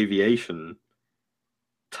other aviation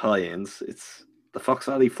tie-ins. It's the Fox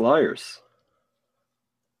Valley Flyers.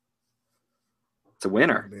 It's a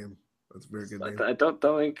winner. Name. That's a very good name. I don't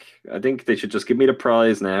think. I think they should just give me the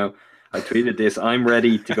prize now. I tweeted this. I'm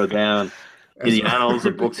ready to go down in the annals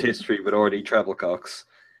of Bucks history with R.D. Treblecocks,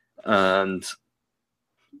 and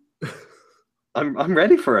I'm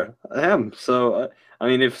ready for it. I am. So I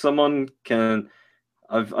mean, if someone can,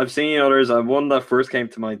 I've seen others. One that first came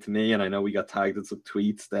to mind to me, and I know we got tagged in some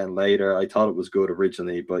tweets then later. I thought it was good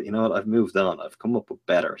originally, but you know what? I've moved on. I've come up with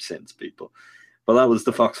better since, people. But that was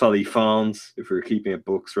the Fox Valley Fawns, if we were keeping it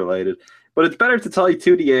Bucks related. But it's better to tie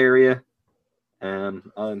to the area.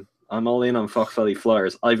 I'm all in on Fox Valley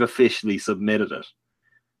Flyers. I've officially submitted it.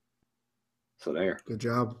 So there. Good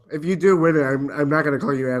job. If you do win it, I'm not going to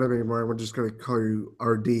call you Adam anymore. I'm just going to call you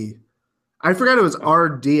RD. I forgot it was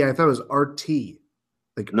RD. I thought it was RT.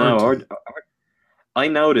 Like no, RT. I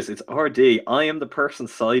noticed it's RD. I am the person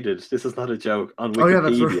cited. This is not a joke on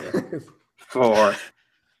Wikipedia that's right. for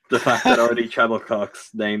the fact that R.D.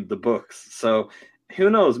 Treblecocks named the Bucks. So who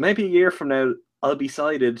knows? Maybe a year from now, I'll be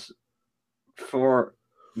cited for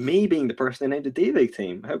me being the person who named the D-League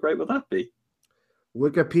team. How great would that be?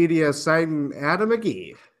 Wikipedia citing Adam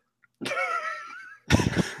McGee.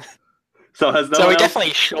 So we're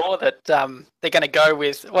definitely sure that they're going to go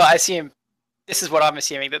with. Well, I assume this is what I'm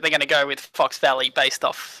assuming, that they're going to go with Fox Valley based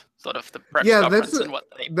off sort of the press conference and what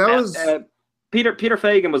they. That was Peter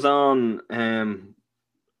Fagan was on.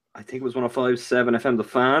 I think it was 105.7 FM The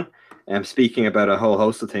Fan, speaking about a whole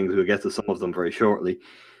host of things. We'll get to some of them very shortly.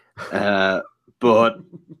 But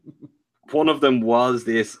one of them was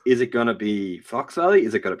this: is it going to be Fox Valley?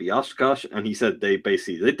 Is it going to be Oshkosh? And he said they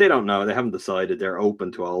don't know. They haven't decided. They're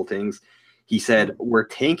open to all things. He said, we're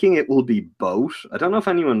thinking it will be boat. I don't know if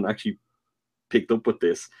anyone actually picked up with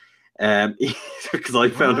this, because I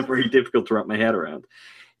found it very difficult to wrap my head around.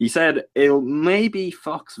 He said it'll maybe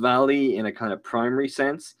Fox Valley in a kind of primary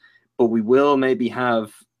sense, but we will maybe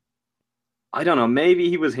have, I don't know, maybe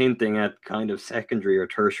he was hinting at kind of secondary or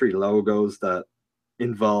tertiary logos that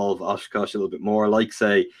involve Oshkosh a little bit more. Like,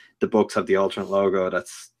 say, the Bucks have the alternate logo,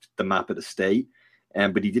 that's the map of the state.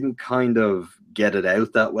 But he didn't kind of get it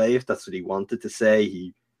out that way, if that's what he wanted to say.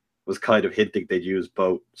 He was kind of hinting they'd use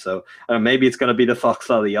both. So I don't know, maybe it's going to be the Fox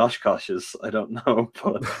Valley Oshkoshes. I don't know.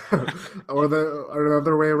 But or the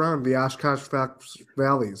other way around, the Oshkosh Fox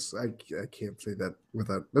Valleys. I can't say that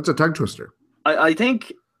without. That's a tongue twister. I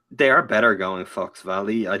think they are better going Fox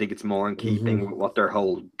Valley. I think it's more in keeping with what their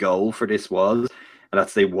whole goal for this was. And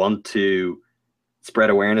that's they want to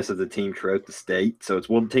spread awareness of the team throughout the state. So it's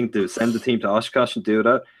one thing to send the team to Oshkosh and do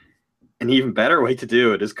that. An even better way to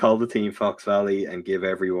do it is call the team Fox Valley and give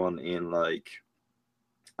everyone in like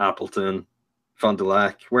Appleton, Fond du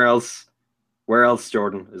Lac. Where else,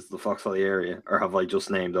 Jordan, is the Fox Valley area? Or have I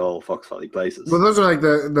just named all Fox Valley places? Well, those are like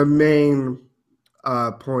the main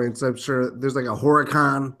points. I'm sure there's like a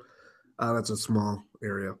Horicon. That's a small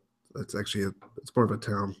area. That's actually it's more of a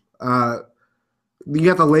town. You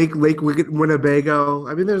got the Lake Winnebago.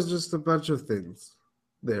 I mean, there's just a bunch of things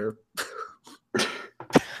there.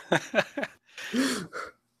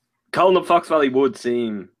 Calling up Fox Valley would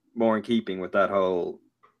seem more in keeping with that whole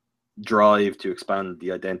drive to expand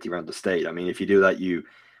the identity around the state. I mean, if you do that, you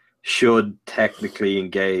should technically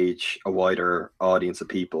engage a wider audience of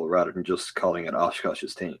people rather than just calling it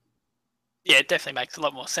Oshkosh's team. Yeah, it definitely makes a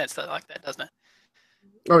lot more sense like that, doesn't it?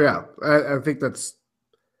 Oh yeah, I think that's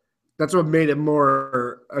what made it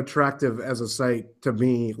more attractive as a site to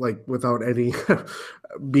me, like without any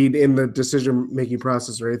being in the decision-making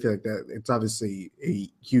process or anything like that. It's obviously a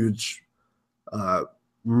huge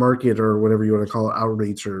market or whatever you want to call it,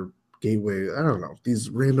 outreach or gateway. I don't know, these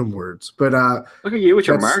random words. But look at you with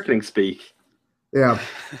your marketing speak. Yeah,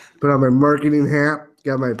 put on my marketing hat,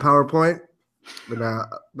 got my PowerPoint,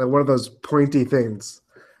 but one of those pointy things.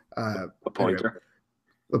 A pointer? Anyway.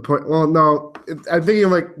 The point. Well, no, I'm thinking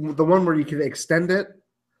like the one where you can extend it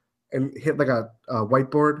and hit like a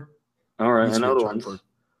whiteboard. All right, another one.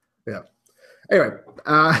 Yeah. Anyway,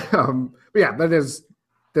 but yeah, that is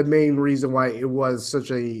the main reason why it was such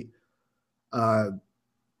a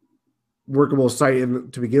workable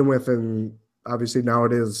site to begin with, and obviously now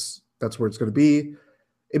it is. That's where it's going to be.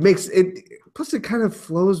 It makes it. Plus, it kind of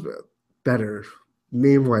flows better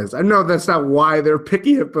name-wise. I know that's not why they're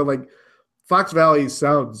picking it, but like. Fox Valley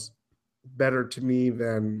sounds better to me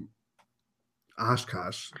than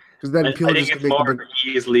Oshkosh because then people I think it's more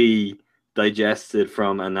easily digested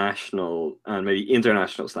from a national and maybe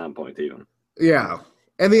international standpoint, even. Yeah,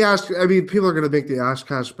 and people are going to make the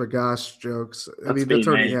Oshkosh Bagosh jokes. That's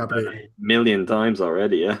already happening a million times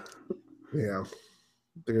already. Yeah. Yeah,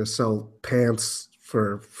 they're going to sell pants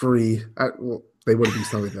for free. Well, they wouldn't be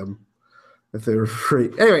selling them if they were free.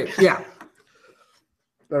 Anyway, yeah.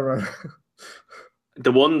 All right.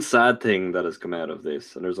 The one sad thing that has come out of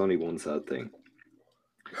this, and there's only one sad thing,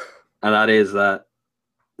 and that is that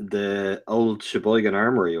the old Sheboygan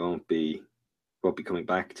Armory won't be coming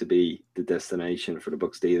back to be the destination for the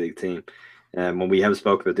Bucks D-League team. When we have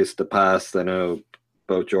spoken about this in the past, I know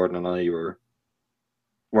both Jordan and I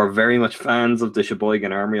were very much fans of the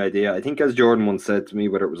Sheboygan Armory idea. I think, as Jordan once said to me,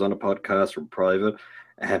 whether it was on a podcast or private,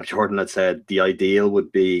 Jordan had said the ideal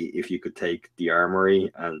would be if you could take the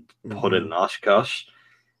Armory and put it in Oshkosh.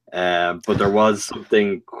 But there was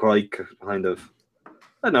something quite kind of,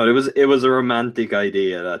 I don't know, it was a romantic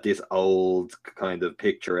idea that this old kind of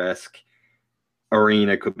picturesque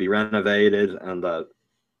arena could be renovated and that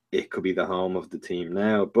it could be the home of the team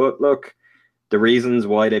now. But look, the reasons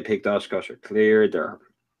why they picked Oshkosh are clear. They're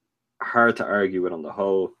hard to argue with on the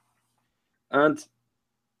whole. And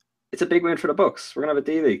it's a big win for the Bucks. We're going to have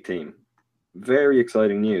a D-League team. Very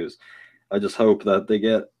exciting news. I just hope that they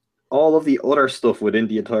get all of the other stuff within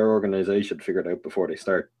the entire organization figured out before they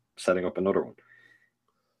start setting up another one.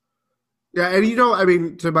 Yeah, and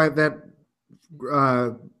to that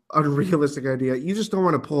unrealistic idea, you just don't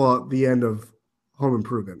want to pull out the end of Home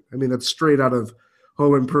Improvement. I mean, that's straight out of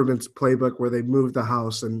Home Improvement's playbook where they move the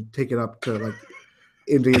house and take it up to like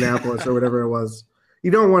Indianapolis or whatever it was.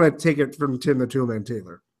 You don't want to take it from Tim the Toolman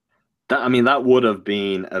Taylor. That would have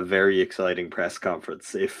been a very exciting press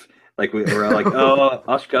conference if like we were like, oh,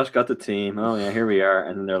 Oshkosh got the team. Oh yeah, here we are.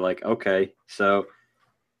 And then they're like, okay, so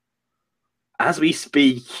as we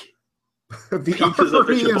speak, the pieces of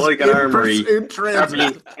the Sheboygan Armory have been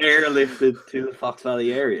transit. airlifted to the Fox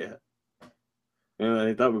Valley area. I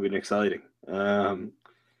think that would have been exciting.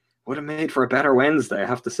 Would have made for a better Wednesday, I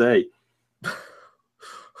have to say.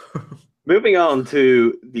 Moving on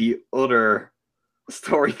to the other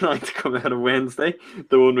storyline to come out of Wednesday,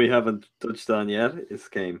 the one we haven't touched on yet. This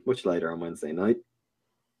came much later on Wednesday night.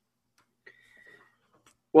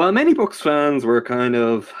 While many Bucks fans were kind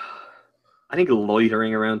of, I think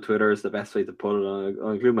loitering around Twitter is the best way to put it.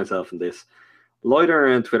 I'll include myself in this.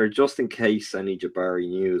 Loitering around Twitter just in case any Jabari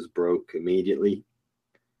news broke immediately.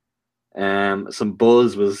 Some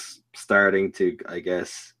buzz was starting to, I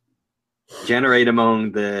guess, generate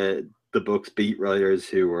among the Bucks beat writers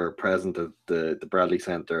who were present at the Bradley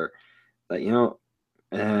Center that, you know,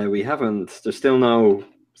 we haven't, there's still no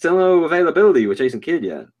availability with Jason Kidd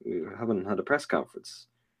yet. We haven't had a press conference.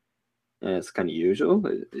 It's kind of usual.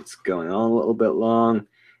 It's going on a little bit long.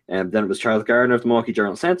 And then it was Charles Gardner of the Milwaukee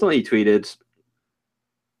Journal Sentinel. He tweeted,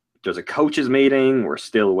 "There's a coaches meeting. We're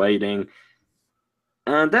still waiting."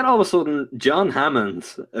 And then all of a sudden, John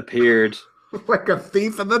Hammond appeared like a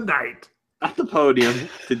thief in the night at the podium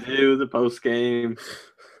to do the post-game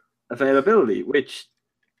availability, which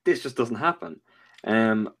this just doesn't happen.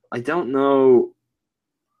 I don't know.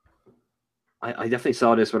 I definitely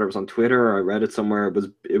saw this, whether it was on Twitter or I read it somewhere.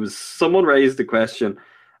 It was someone raised the question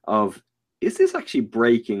of, is this actually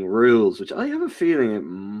breaking rules? Which I have a feeling it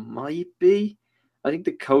might be. I think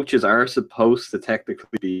the coaches are supposed to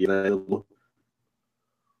technically be available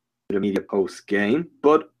to the media post game,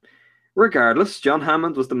 but regardless, John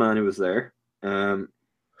Hammond was the man who was there.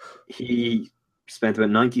 He spent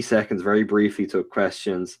about 90 seconds, very briefly took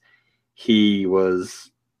questions. He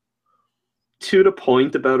was to the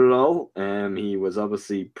point about it all. He was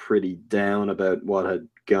obviously pretty down about what had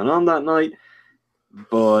gone on that night,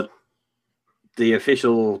 but the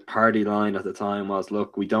official party line at the time was,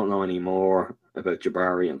 look, we don't know any more about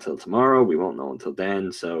Jabari until tomorrow. We won't know until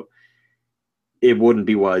then, so it wouldn't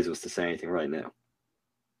be wise of us to say anything right now.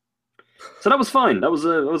 So that was fine. That was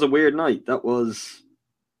a weird night. That was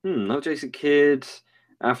no Jason Kidd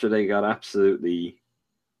after they got absolutely,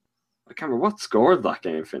 I can't remember what score that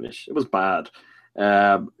game finished. It was bad.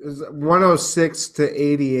 It was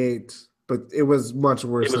 106-88, but it was much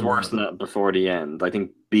worse. It was worse than that before the end. I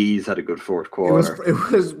think Bees had a good fourth quarter.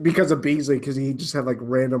 It was because of Beasley, because he just had like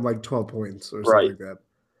random 12 points or something like that.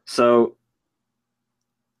 So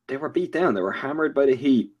they were beat down. They were hammered by the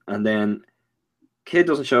Heat, and then Kidd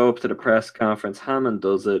doesn't show up to the press conference. Hammond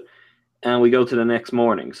does it, and we go to the next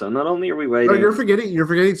morning. So not only are we waiting. Oh, you're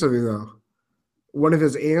forgetting something though. One of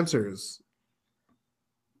his answers.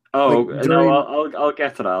 Oh no, I'll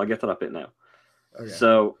get to that. I'll get to that bit now. Okay.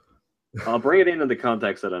 So I'll bring it in the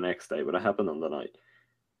context of the next day, but it happened on the night.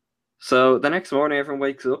 So the next morning, everyone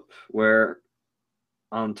wakes up where,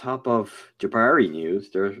 on top of Jabari news,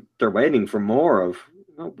 they're waiting for more of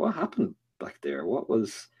what happened back there. What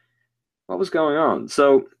was going on?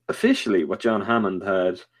 So officially, what John Hammond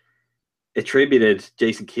had attributed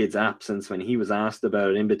Jason Kidd's absence when he was asked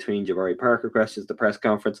about it in between Jabari Parker questions, the press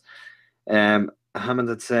conference. Hammond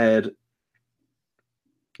had said,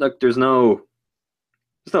 "Look, there's no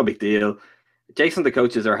big deal. Jason and the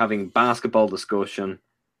coaches are having basketball discussion.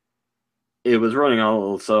 It was running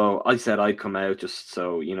all, so I said I'd come out just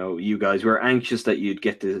so you guys were anxious that you'd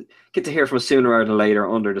get to hear from us sooner rather than later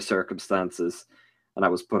under the circumstances." And I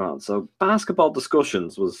was put on. So basketball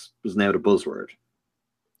discussions was now the buzzword.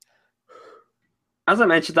 As I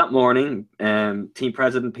mentioned that morning, team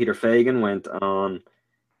president Peter Fagan went on.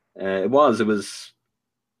 I'm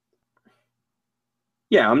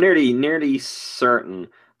nearly certain. I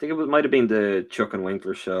think it might have been the Chuck and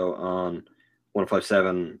Winkler show on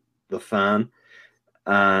 105.7 The Fan,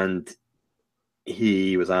 and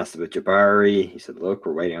he was asked about Jabari. He said, "Look,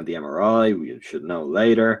 we're waiting on the MRI. We should know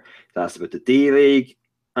later." He was asked about the D-League,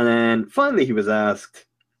 and then finally he was asked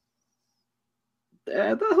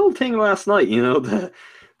the whole thing last night.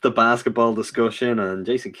 The basketball discussion and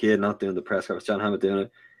Jason Kidd not doing the press conference, John Hammond doing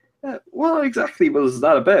it. What exactly was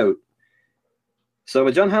that about? So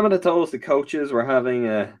John Hammond had told us the coaches were having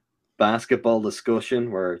a basketball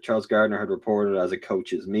discussion where Charles Gardner had reported as a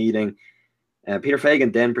coaches meeting. Peter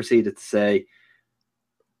Fagan then proceeded to say,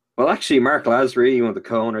 well, actually, Mark Lasry, one of the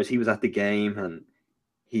co-owners, he was at the game and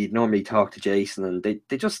he'd normally talk to Jason, and they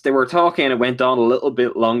were talking and it went on a little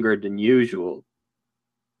bit longer than usual.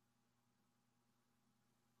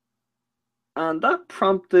 And that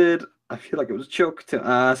prompted, I feel like it was Chuck, to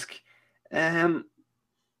ask,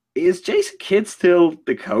 is Jason Kidd still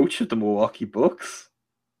the coach of the Milwaukee Bucks?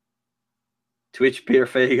 To which Peter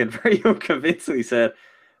Fagan very unconvincingly said,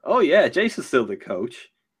 "Oh yeah, Jason's still the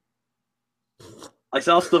coach." I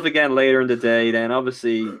saw stuff again later in the day. Then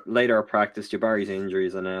obviously later at practice, Jabari's injury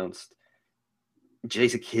is announced.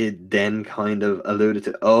 Jason Kidd then kind of alluded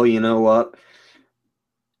to, oh, you know what?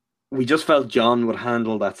 We just felt John would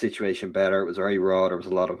handle that situation better. It was very raw. There was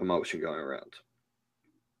a lot of emotion going around.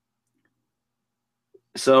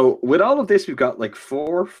 So with all of this, we've got like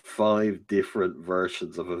 4 or 5 different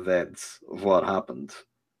versions of events of what happened.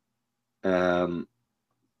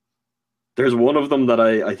 There's one of them that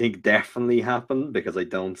I think definitely happened because I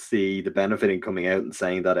don't see the benefit in coming out and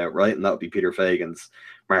saying that outright, and that would be Peter Fagan's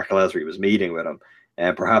Mark Leslie was meeting with him.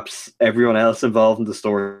 And perhaps everyone else involved in the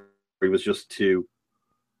story was just too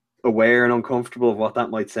aware and uncomfortable of what that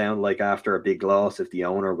might sound like after a big loss if the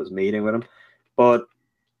owner was meeting with him. But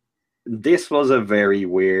this was a very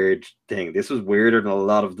weird thing. This was weirder than a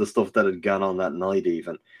lot of the stuff that had gone on that night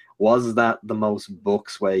even. Was that the most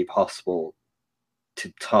Bucks way possible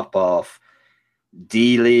to top off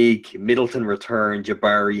D-League, Middleton return,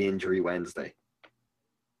 Jabari injury Wednesday?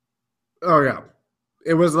 Oh, yeah.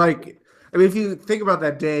 It was like, I mean, if you think about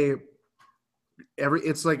that day,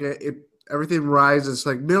 everything rises.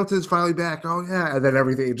 Like, Middleton's finally back. Oh, yeah. And then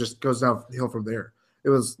everything just goes downhill from there. It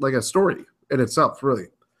was like a story in itself, really.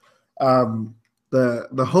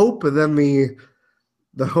 The hope and then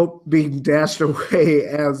the hope being dashed away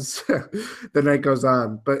as the night goes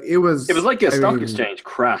on. But it was like a stock exchange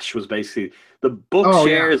crash was basically the book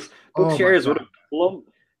shares. Yeah. Book shares would have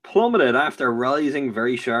plummeted after rising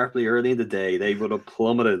very sharply early in the day. They would have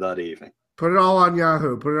plummeted that evening. Put it all on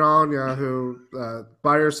Yahoo.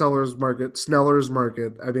 Buyer seller's market, Sneller's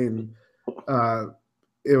market. I mean,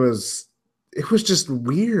 it was just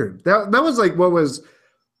weird. That was like what was.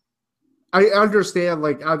 I understand,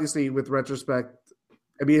 like, obviously with retrospect.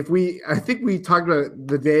 I mean, I think we talked about it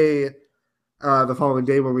the day, the following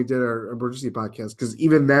day when we did our emergency podcast, because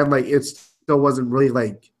even then, like, it still wasn't really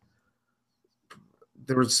like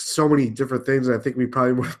there was so many different things. I think we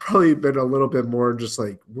probably would have probably been a little bit more just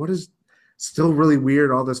like, what is still really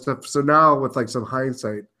weird, all this stuff. So now with like some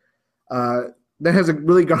hindsight, that hasn't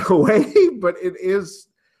really gone away, but it is.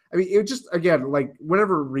 I mean, it just, again, like,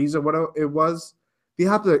 whatever reason, what it was,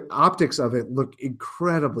 the optics of it look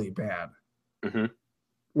incredibly bad. Mm-hmm.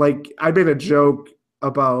 Like, I made a joke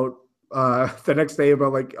about the next day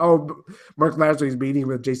about like, oh, Mark Lashley's meeting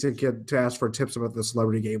with Jason Kidd to ask for tips about the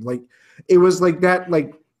celebrity game. Like, it was like that,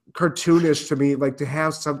 like, cartoonish to me, like, to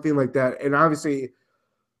have something like that. And obviously,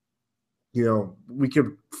 you know, we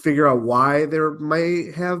could figure out why there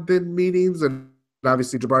might have been meetings, and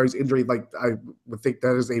obviously Jabari's injury, like, I would think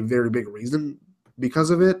that is a very big reason because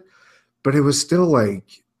of it. But it was still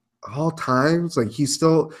like all times, like, he's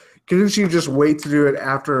still. Couldn't you just wait to do it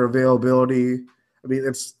after availability? I mean,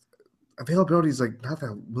 availability is like not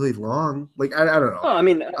that really long. Like, I don't know. Well, I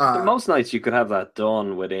mean, most nights you could have that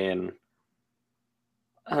done within.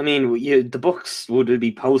 I mean, the Bucks would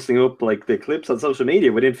be posting up like the clips on social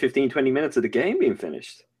media within 15, 20 minutes of the game being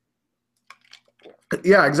finished.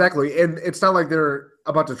 Yeah, exactly. And it's not like they're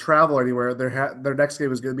about to travel anywhere. Their next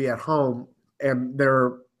game is going to be at home, and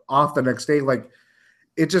they're off the next day. Like,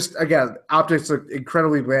 it just, again, optics look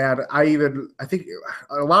incredibly bad. I think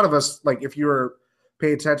a lot of us, like, if you were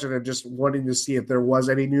paying attention and just wanting to see if there was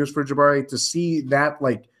any news for Jabari, to see that,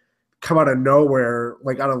 like, come out of nowhere,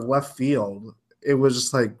 like, out of left field, it was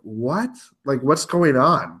just like, what? Like, what's going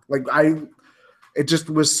on? Like, it just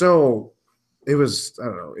was so, it was, I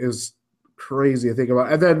don't know, it was crazy to think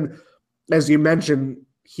about. And then, as you mentioned,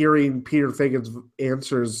 hearing Peter Fagan's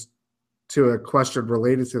answers to a question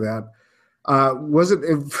related to that, wasn't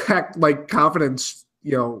in fact like confidence,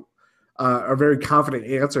 a very confident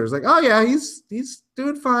answer. It's like, oh yeah, he's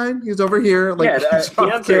doing fine. He's over here. Like, the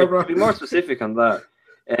answer, to be more specific on that,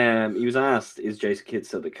 he was asked, "Is Jason Kidd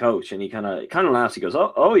still the coach?" And he kind of laughs. He goes,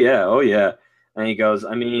 "Oh yeah," and he goes,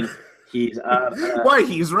 "I mean, he's at why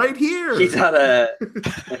he's right here. He's at a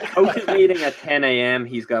coaches meeting at 10 a.m.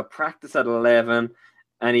 He's got practice at 11,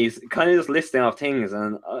 and he's kind of just listing off things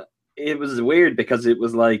and." It was weird because it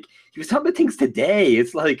was like he was talking about things today.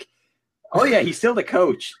 It's like, oh yeah, he's still the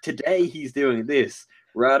coach. Today he's doing this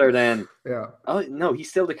rather than, oh no, he's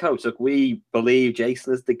still the coach. Look, we believe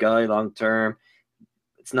Jason is the guy long term.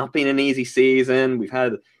 It's not been an easy season. We've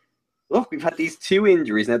had these 2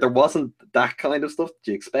 injuries. Now there wasn't that kind of stuff that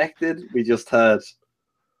you expected. We just had,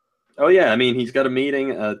 oh yeah, I mean, he's got a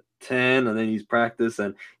meeting at 10 and then he's practice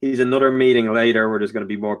and he's another meeting later where there's going to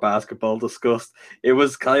be more basketball discussed. It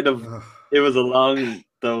was kind of it was along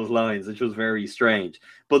those lines, which was very strange.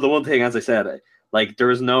 But the one thing, as I said, like,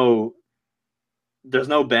 there's no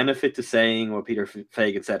benefit to saying what Peter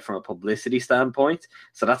Fagan said from a publicity standpoint.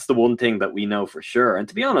 So that's the one thing that we know for sure. And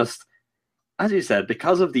to be honest, as you said,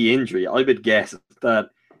 because of the injury, I would guess that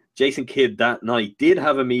Jason Kidd that night did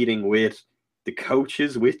have a meeting with the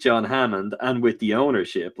coaches with John Hammond and with the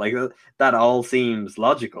ownership. Like that all seems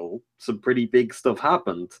logical. Some pretty big stuff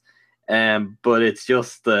happened. But it's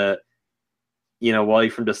just why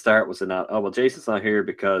from the start was it not, oh, well, Jason's not here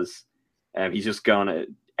because he's just gone to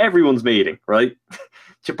everyone's meeting, right?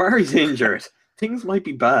 Jabari's injured. Things might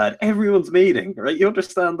be bad. Everyone's meeting, right? You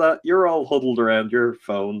understand that? You're all huddled around your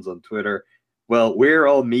phones on Twitter. Well, we're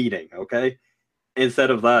all meeting, okay? Instead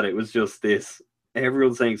of that, it was just this,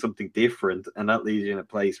 everyone's saying something different, and that leaves you in a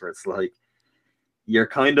place where it's like, you're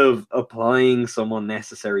kind of applying some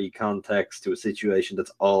unnecessary context to a situation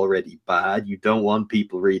that's already bad. You don't want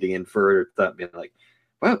people reading in further that being like,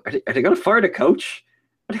 well, are they going to fire the coach?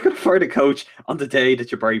 Are they going to fire the coach on the day that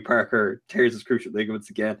Jabari Parker tears his cruciate ligaments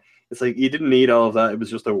again? It's like, you didn't need all of that. It was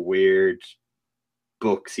just a weird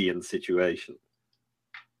Buxian situation.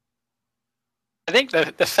 I think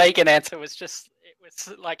the Fagan answer was just, it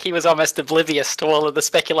was like he was almost oblivious to all of the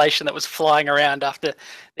speculation that was flying around after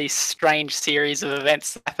these strange series of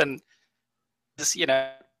events happened. Just,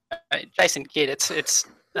 Jason Kidd, it's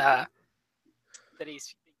that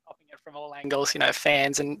he's popping it from all angles,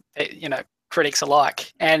 fans and, critics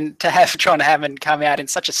alike. And to have John Hammond come out in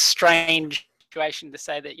such a strange situation to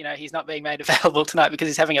say that he's not being made available tonight because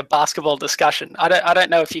he's having a basketball discussion. I don't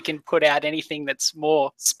know if you can put out anything that's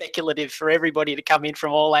more speculative for everybody to come in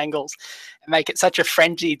from all angles and make it such a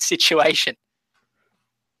frenzied situation.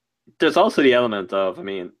 There's also the element of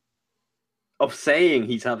saying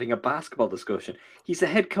he's having a basketball discussion. He's the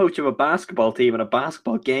head coach of a basketball team and a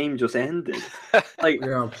basketball game just ended. Like,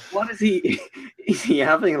 What is he? Is he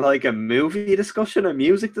having like a movie discussion, a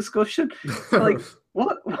music discussion? Like,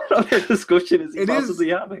 what other discussion is he possibly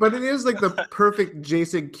having? But it is like the perfect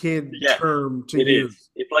Jason Kidd term to use. Is.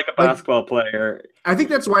 It's like a basketball player. I think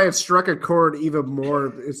that's why it struck a chord even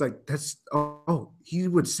more. It's like, he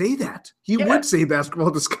would say that. He would say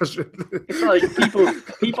basketball discussion. It's like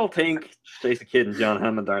people think Jason Kidd and John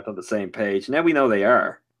Hammond aren't on the same page. Now we know they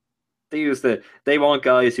are. They want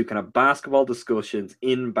guys who can have basketball discussions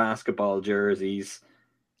in basketball jerseys.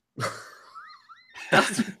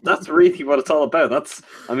 That's really what it's all about.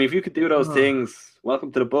 If you could do those things,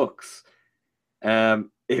 welcome to the books.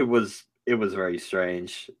 It was very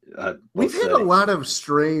strange. We've had a lot of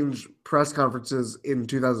strange press conferences in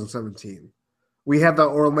 2017. We had the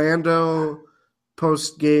Orlando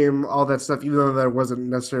post game, all that stuff, even though there wasn't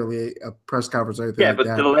necessarily a press conference or anything. Yeah,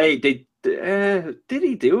 but delayed. Did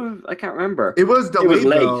he do it? I can't remember. It was delayed. It was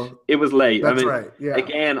late. Though. It was late. That's right. Yeah.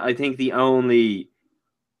 Again, I think it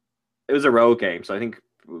was a road game, so I think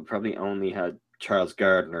we probably only had Charles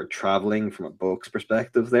Gardner traveling from a Bucks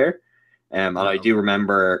perspective there. And I do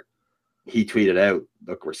remember he tweeted out,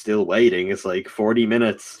 look, we're still waiting. It's like 40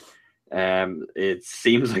 minutes. It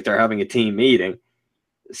seems like they're having a team meeting.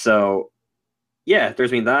 So, yeah,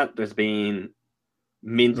 there's been that. There's been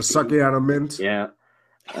mint. The sucking out of mint. Yeah.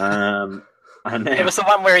 And then, it was the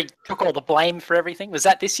one where he took all the blame for everything. Was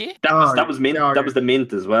that this year? That was mint. That was the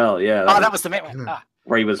mint as well. Yeah. That was the mint one.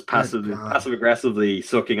 Where he was passive aggressively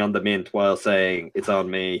sucking on the mint while saying, it's on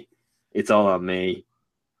me. It's all on me.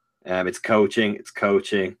 It's coaching. It's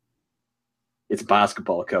coaching. It's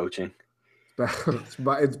basketball coaching.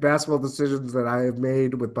 It's basketball decisions that I have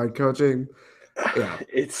made with my coaching. Yeah.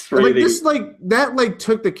 It's really that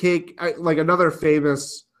took the cake. Another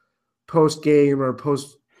famous post game or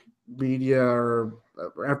post media or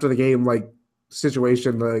after the game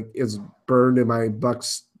situation is burned in my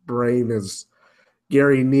Bucks brain is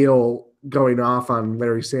Gary Neal going off on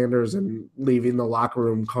Larry Sanders and leaving the locker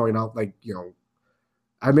room calling out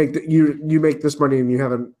I make you make this money and you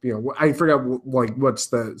haven't, I forgot what's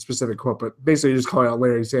the specific quote, but basically just calling out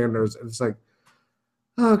Larry Sanders. And it's like,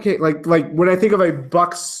 okay. Like when I think of a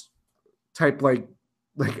Bucks type,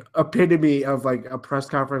 epitome of a press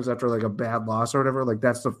conference after a bad loss or whatever,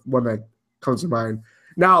 that's the one that comes to mind.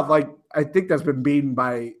 Now, I think that's been beaten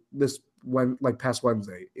by this past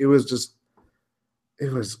Wednesday. It was just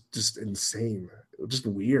insane. It was just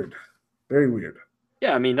weird. Very weird.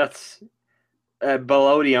 Yeah. That's,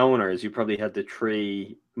 below the owners, you probably had the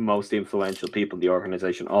three most influential people in the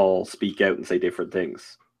organization all speak out and say different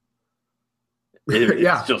things.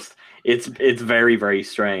 It's very, very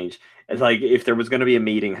strange. It's like if there was going to be a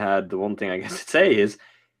meeting had, the one thing I guess I'd say is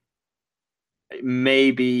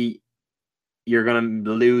maybe you're going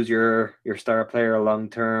to lose your star player long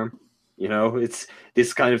term. It's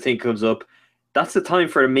this kind of thing comes up. That's the time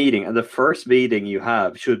for a meeting, and the first meeting you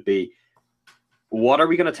have should be, what are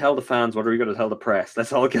we going to tell the fans? What are we going to tell the press?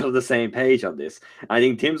 Let's all get on the same page on this. I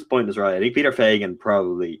think Tim's point is right. I think Peter Fagan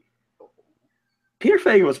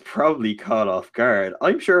was probably caught off guard.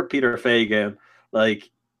 I'm sure Peter Fagan,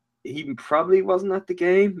 he probably wasn't at the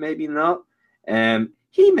game, maybe not.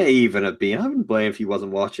 He may even have been. I wouldn't blame if he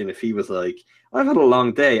wasn't watching. If he was like, I've had a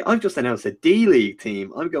long day. I've just announced a D-League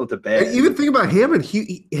team. I'm going to bed. And even think about Hammond.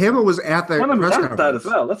 Hammond was at that Hammond was press at conference. that as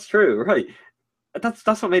well. That's true, right? That's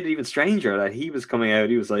what made it even stranger that he was coming out.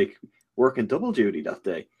 He was like working double duty that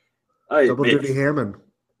day. Double duty Hammond.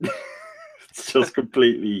 It's just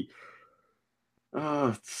completely.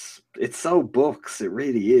 Oh, it's so Bucks. It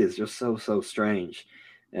really is just so strange.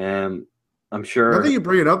 I'm sure. Now that you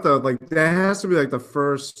bring it up, though, like that has to be like the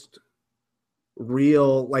first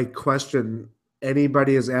real like question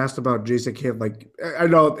anybody has asked about Jason Kidd. Like, I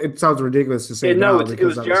know it sounds ridiculous to say. No, it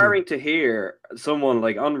was jarring to hear someone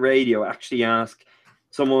like on radio actually ask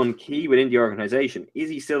someone key within the organization, "Is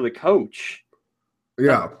he still the coach?"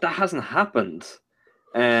 Yeah, that hasn't happened.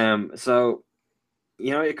 So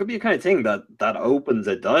it could be a kind of thing that opens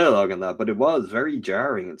a dialogue on that, but it was very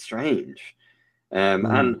jarring and strange.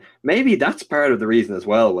 And maybe that's part of the reason as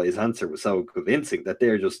well why his answer was so convincing, that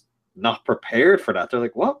they're just not prepared for that. They're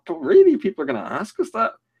like, what? But really? People are going to ask us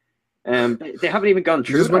that? They haven't even gone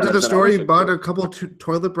through. He just went to the store, he bought a couple of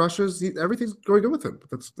toilet brushes. Everything's going good with him.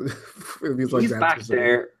 He's back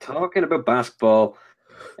there talking about basketball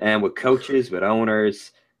and with coaches, with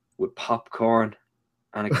owners, with popcorn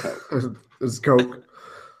and a Coke. It's Coke.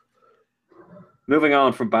 Moving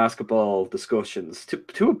on from basketball discussions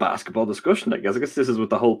to a basketball discussion, I guess. I guess this is what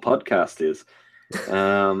the whole podcast is.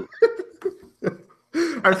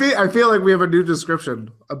 I feel like we have a new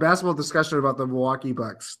description: a basketball discussion about the Milwaukee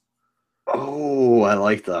Bucks. Oh, I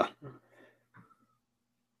like that.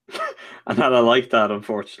 And I like that.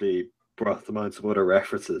 Unfortunately, brought to mind some other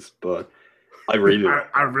references, but I really,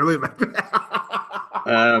 I really like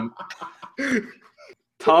that.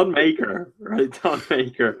 Thon Maker, right? Thon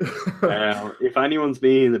Maker. If anyone's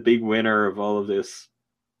been the big winner of all of this,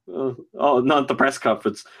 not the press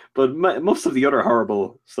conference, but most of the other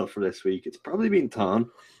horrible stuff for this week, it's probably been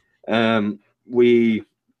Thon. We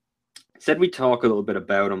said we'd talk a little bit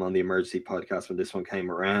about him on the Emergency podcast when this one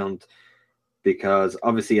came around, because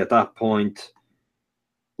obviously at that point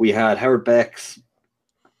we had Howard Beck's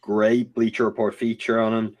great Bleacher Report feature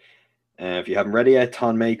on him. If you haven't read it yet,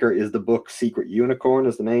 Thon Maker is the book's secret unicorn,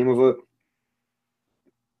 is the name of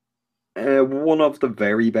it. One of the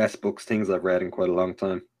very best books things I've read in quite a long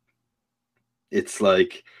time. It's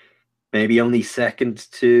like maybe only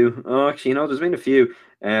second to... Oh, actually, there's been a few.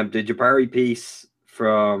 The Jabari piece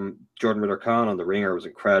from Jordan Ritter-Khan on The Ringer was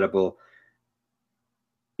incredible.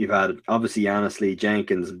 You've had, obviously, Annesley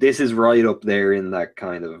Jenkins. This is right up there in that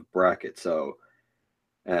kind of bracket, so...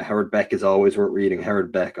 Howard Beck is always worth reading.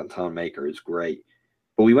 Howard Beck on Thon Maker is great.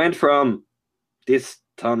 But we went from this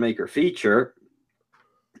Thon Maker feature,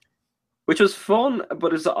 which was fun,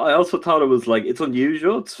 but I also thought it was like, it's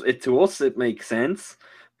unusual. To us, it makes sense.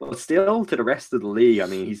 But still, to the rest of the league, I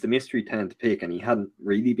mean, he's the mystery 10th pick, and he hadn't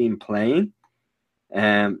really been playing.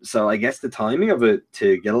 So I guess the timing of it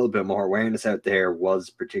to get a little bit more awareness out there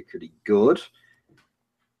was particularly good.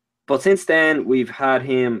 But since then, we've had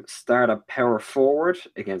him start at power forward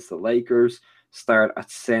against the Lakers, start at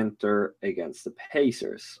center against the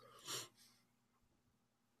Pacers.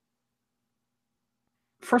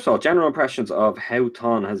 First of all, general impressions of how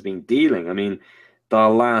Thon has been dealing. I mean, the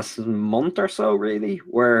last month or so, really,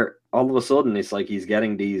 where all of a sudden it's like he's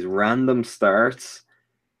getting these random starts.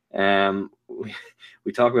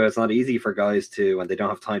 We talk about it's not easy for guys to, when they don't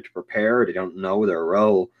have time to prepare, they don't know their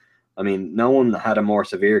role. I mean, no one had a more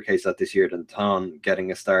severe case of this year than Thon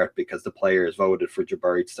getting a start because the players voted for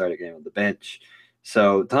Jabari to start a game on the bench.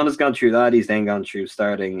 So Thon has gone through that. He's then gone through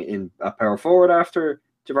starting in a power forward after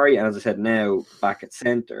Jabari, and as I said, now back at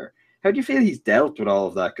center. How do you feel he's dealt with all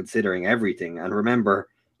of that, considering everything? And remember,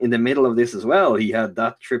 in the middle of this as well, he had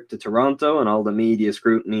that trip to Toronto and all the media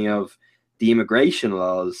scrutiny of the immigration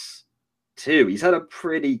laws too. He's had a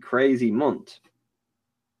pretty crazy month.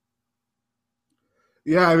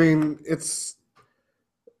 Yeah, I mean,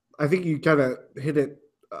 I think you kind of hit it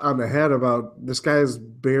on the head about this guy's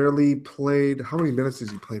barely played. How many minutes has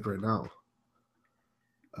he played right now?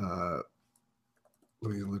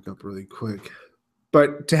 Let me look up really quick.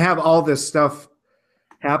 But to have all this stuff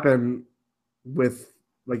happen with,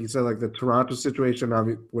 like you said, like the Toronto situation,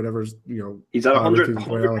 whatever's, he's at 100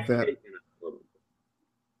 going on with that.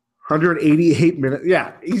 188 minutes.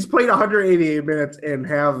 Yeah, he's played 188 minutes and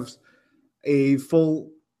has a full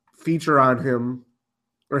feature on him,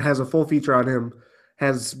 or has a full feature on him,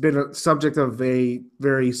 has been a subject of a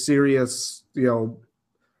very serious,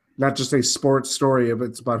 not just a sports story, but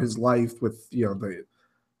it's about his life with, the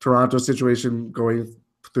Toronto situation going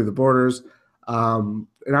through the borders. And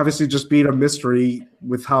obviously just being a mystery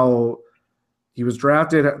with how, he was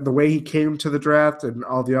drafted, the way he came to the draft and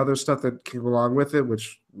all the other stuff that came along with it,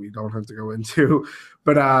 which we don't have to go into,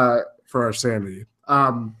 but for our sanity.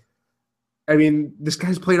 I mean, this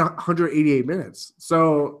guy's played 188 minutes.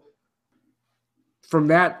 So from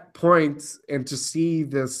that point, and to see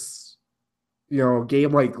this,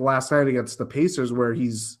 game like last night against the Pacers where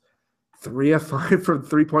he's 3 of 5 from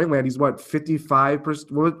 3-point land, he's what,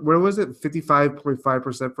 55%? Where was it?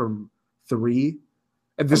 55.5% from 3?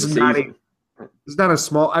 And this is not a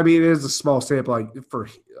small. I mean, it is a small sample, for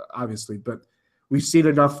obviously, but we've seen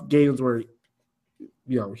enough games where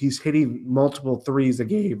he's hitting multiple threes a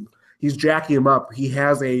game. He's jacking him up. He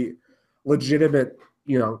has a legitimate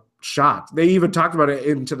shot. They even talked about it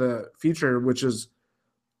into the future, which is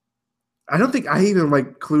I don't think I even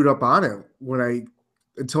clued up on it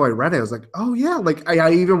until I read it. I was like, oh yeah,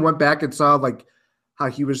 I even went back and saw how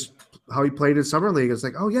he played in summer league. It's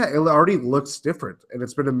like, oh yeah, it already looks different, and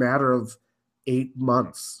it's been a matter of 8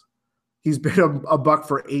 months. He's been a buck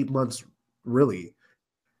for 8 months, really,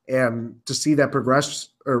 and to see that progress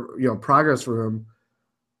from him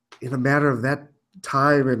in a matter of that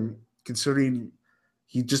time, and considering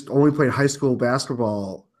he just only played high school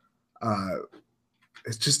basketball,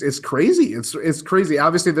 it's crazy. It's crazy.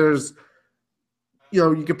 Obviously, there's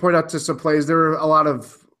you can point out to some plays. There are a lot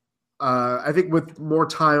of I think with more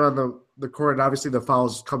time on the court, obviously the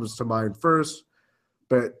fouls comes to mind first,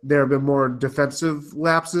 but there have been more defensive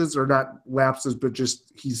lapses, or not lapses, but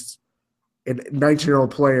just he's a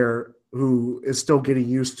 19-year-old player who is still getting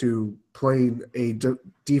used to playing a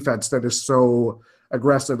defense that is so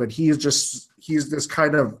aggressive, and he's this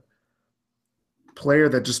kind of player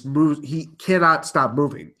that just moves. He cannot stop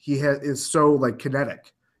moving. He is so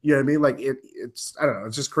kinetic. You know what I mean? It's I don't know.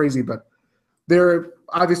 It's just crazy. But there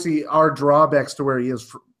obviously are drawbacks to where he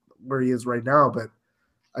is right now. But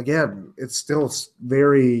again, it's still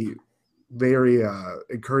very, very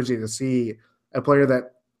encouraging to see a player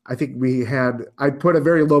that I think I put a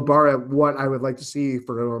very low bar at what I would like to see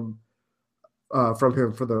from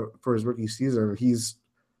him for his rookie season. He's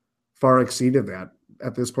far exceeded that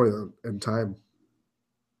at this point in time.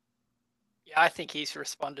 Yeah, I think he's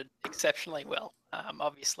responded exceptionally well.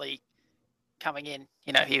 Obviously, coming in,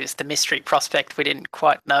 he was the mystery prospect. We didn't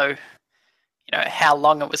quite know, how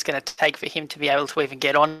long it was going to take for him to be able to even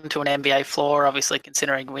get onto an NBA floor. Obviously,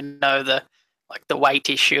 considering we know the weight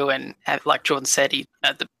issue, and like Jordan said,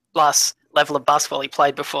 the last level of basketball he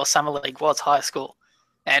played before summer league was high school,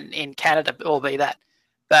 and in Canada, albeit that.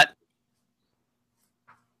 But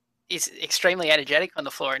he's extremely energetic on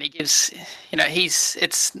the floor, and he gives,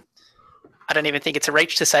 I don't even think it's a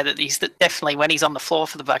reach to say that he's definitely, when he's on the floor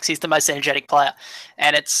for the Bucks, he's the most energetic player,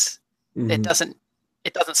 and it doesn't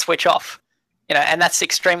switch off, and that's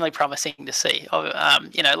extremely promising to see.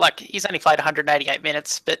 He's only played 188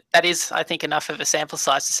 minutes, but that is, I think, enough of a sample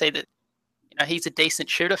size to see that, he's a decent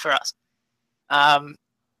shooter for us.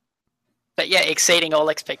 But yeah, exceeding all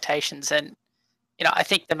expectations, and I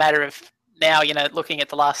think the matter of now, looking at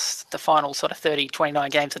the final sort of 30, 29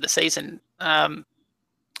 games of the season.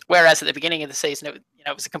 Whereas at the beginning of the season, it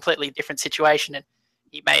was a completely different situation, and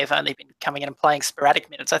he may have only been coming in and playing sporadic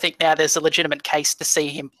minutes. I think now there's a legitimate case to see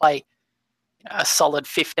him play a solid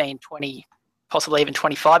 15, 20, possibly even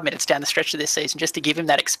 25 minutes down the stretch of this season, just to give him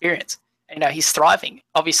that experience. And, he's thriving.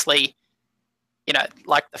 Obviously, the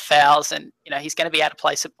fouls, and he's going to be out of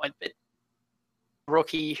place at point, but a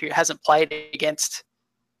rookie who hasn't played against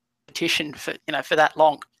competition for that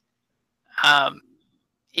long.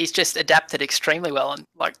 He's just adapted extremely well, and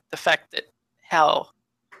the fact that how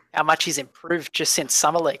much he's improved just since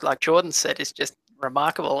summer league, like Jordan said, is just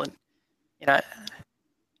remarkable, and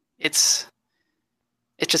it's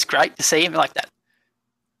just great to see him like that.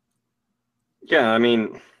 Yeah, I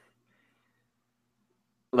mean,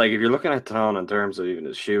 if you're looking at Thon in terms of even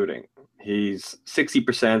his shooting, he's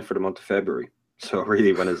 60% for the month of February. So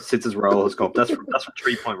really, since his role has come, that's from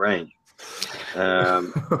 3-point range.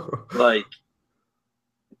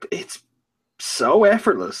 It's so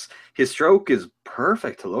effortless. His stroke is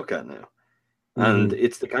perfect to look at now. And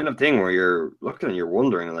it's the kind of thing where you're looking and you're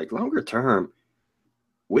wondering, longer term,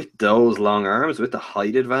 with those long arms, with the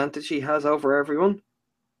height advantage he has over everyone,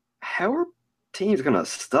 how are teams going to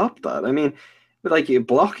stop that? I mean,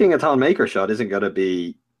 blocking a Thon Maker shot isn't going to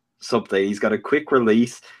be something. He's got a quick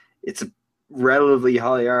release. It's a relatively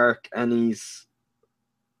high arc, and he's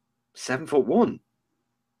 7'1".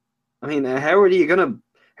 I mean, how are you going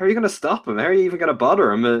to stop him? How are you even going to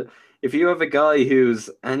bother him? If you have a guy who's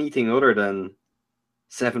anything other than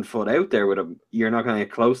 7 foot out there with him, you're not going to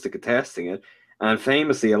get close to contesting it. And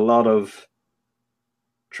famously, a lot of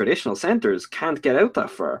traditional centers can't get out that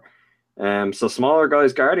far. So smaller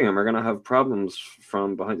guys guarding him are going to have problems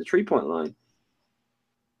from behind the 3-point line.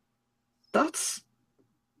 That's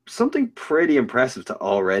something pretty impressive to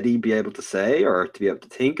already be able to say or to be able to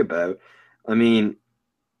think about. I mean,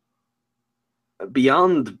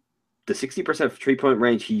 beyond the 60% 3-point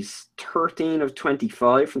range, he's 13 of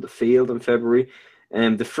 25 from the field in February.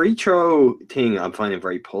 And the free throw thing I'm finding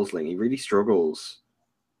very puzzling. He really struggles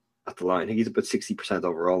at the line. I think he's about 60%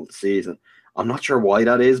 overall this season. I'm not sure why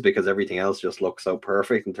that is, because everything else just looks so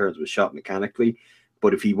perfect in terms of his shot mechanically.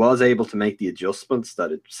 But if he was able to make the adjustments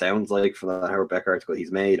that it sounds like from the Howard Beck article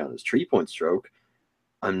he's made on his 3-point stroke,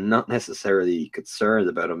 I'm not necessarily concerned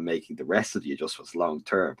about him making the rest of the adjustments long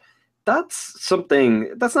term. That's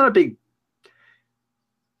something that's not a big.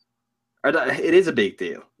 It is a big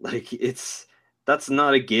deal. Like that's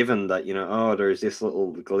not a given that there's this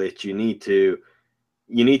little glitch. You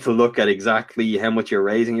need to look at exactly how much you're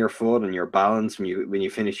raising your foot and your balance when you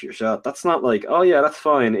finish your shot. That's not like, oh yeah, that's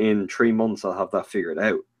fine. In 3 months, I'll have that figured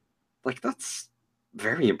out. Like, that's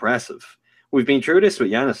very impressive. We've been through this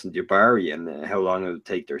with Giannis and Jabari and how long it would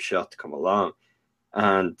take their shot to come along.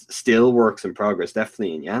 And still works in progress,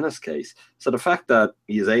 definitely in Giannis' case. So the fact that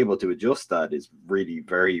he is able to adjust that is really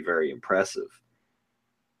very, very impressive.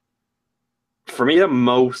 For me, the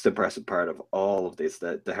most impressive part of all of this,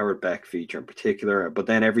 the Howard Beck feature in particular, but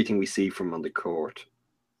then everything we see from on the court,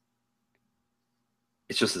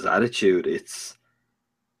 it's just his attitude, it's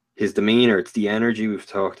his demeanor, it's the energy we've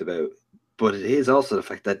talked about, but it is also the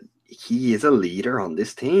fact that he is a leader on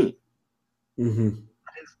this team. Mm-hmm.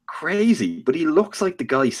 That is crazy, but he looks like the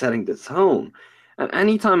guy setting the tone. And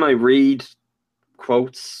anytime I read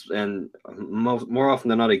quotes, and more often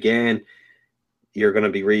than not, again, you're going to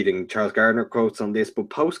be reading Charles Gardner quotes on this, but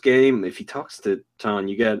post-game, if he talks to Thon,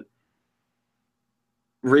 you get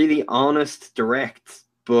really honest, direct,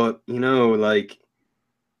 but, like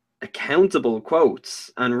accountable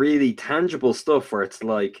quotes and really tangible stuff where it's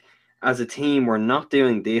like, as a team, we're not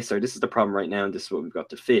doing this, or this is the problem right now, and this is what we've got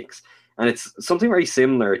to fix. And it's something very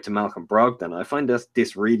similar to Malcolm Brogdon. I find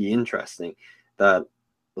this really interesting, that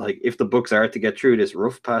like if the Bucks are to get through this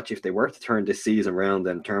rough patch, if they were to turn this season around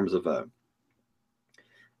in terms of a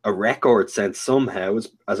record sense somehow,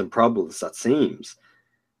 as improbable as that seems,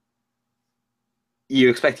 you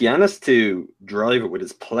expect Giannis to drive it with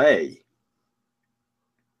his play.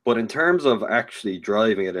 But in terms of actually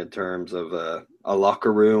driving it in terms of a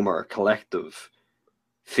locker room or a collective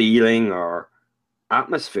feeling or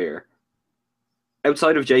atmosphere,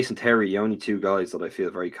 outside of Jason Terry, the only two guys that I feel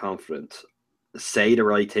very confident say the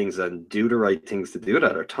right things and do the right things to do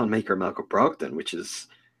that are Thon Maker and Malcolm Brogdon, which is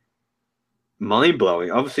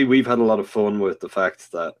mind-blowing. Obviously, we've had a lot of fun with the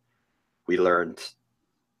fact that we learned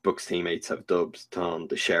Bucks teammates have dubbed Thon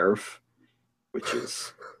the Sheriff, which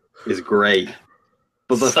is great.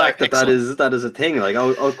 But the fact that is a thing, like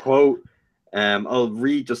I'll quote, I'll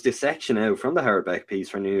read just this section out from the Howard Beck piece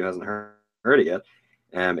for anyone who hasn't heard it yet.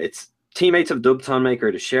 It's teammates have dubbed Thon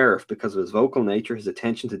Maker the Sheriff because of his vocal nature, his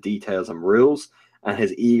attention to details and rules, and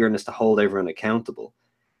his eagerness to hold everyone accountable.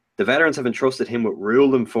 The veterans have entrusted him with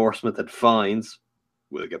rule enforcement and fines.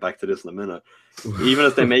 We'll get back to this in a minute. Even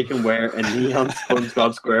as they make him wear a neon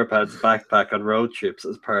SpongeBob SquarePants backpack on road trips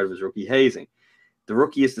as part of his rookie hazing. The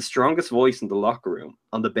rookie is the strongest voice in the locker room.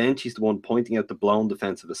 On the bench, he's the one pointing out the blown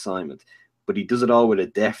defensive assignment, but he does it all with a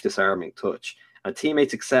deft, disarming touch. And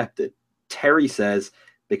teammates accept it. Terry says,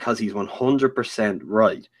 because he's 100%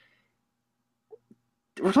 right.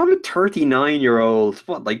 We're talking 39-year-old,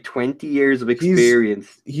 like 20 years of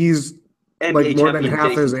experience. He's NBA like more than half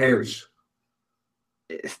Jason his Terry.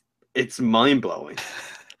 age. It's mind-blowing.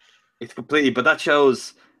 It's completely, but that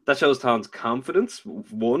shows Thon's confidence,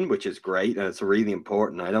 one, which is great, and it's really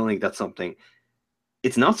important. I don't think that's something,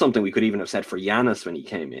 it's not something we could even have said for Giannis when he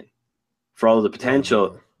came in. For all the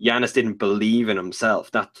potential, Giannis didn't believe in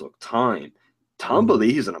himself. That took time. Thon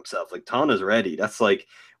believes in himself. Like, Thon is ready. That's like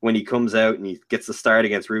when he comes out and he gets the start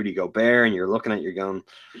against Rudy Gobert, and you're looking at, you're going,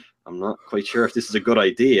 I'm not quite sure if this is a good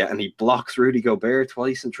idea. And he blocks Rudy Gobert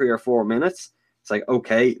twice in 3 or 4 minutes. It's like,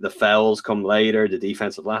 okay, the fouls come later, the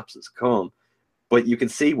defensive lapses come. But you can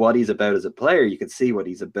see what he's about as a player. You can see what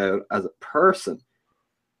he's about as a person.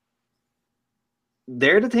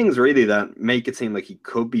 They're the things really that make it seem like he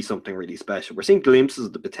could be something really special. We're seeing glimpses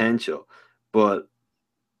of the potential, but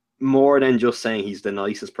more than just saying he's the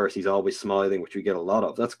nicest person, he's always smiling, which we get a lot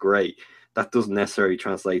of. That's great. That doesn't necessarily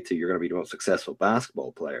translate to you're going to be the most successful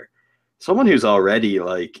basketball player. Someone who's already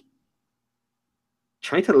like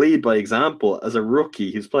trying to lead by example as a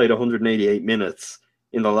rookie who's played 188 minutes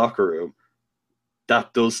in the locker room,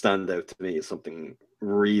 that does stand out to me as something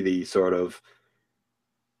really sort of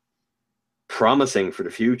promising for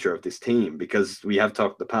the future of this team, because we have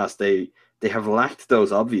talked in the past, they have lacked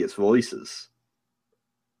those obvious voices.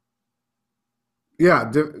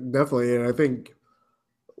 Yeah, definitely. And I think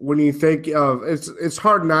when you think of it's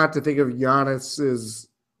hard not to think of Giannis's,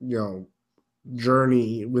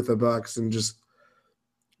 journey with the Bucks, and just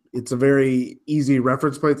it's a very easy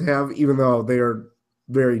reference point to have, even though they are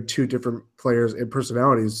very two different players and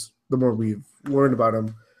personalities the more we've learned about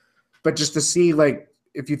him. But just to see, like,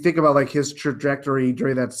 if you think about like his trajectory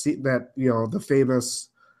during that the famous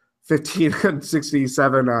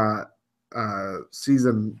 15-67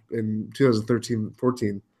 season in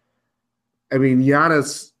 2013-14. I mean,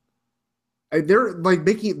 Giannis,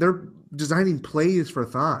 they're designing plays for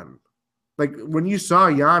Thon. Like, when you saw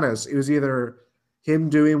Giannis, it was either him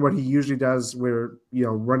doing what he usually does, where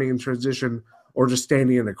running in transition, or just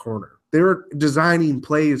standing in a corner. They were designing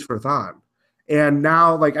plays for Thon. And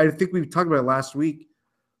now, like, I think we talked about it last week,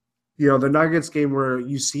 the Nuggets game where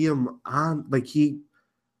you see him on, like,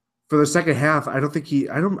 for the second half, I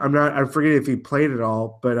forget if he played at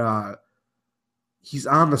all, but he's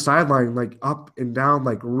on the sideline, like, up and down,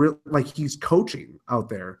 like he's coaching out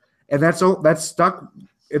there. And that's stuck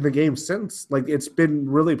in the game since. Like, it's been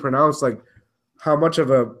really pronounced, like, how much of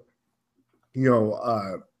a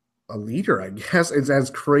leader, I guess. It's as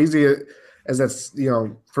crazy as that's,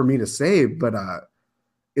 for me to say, but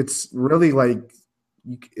it's really, like,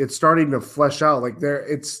 it's starting to flesh out. Like,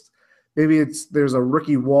 there's a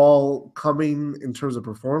rookie wall coming in terms of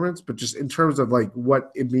performance, but just in terms of, like, what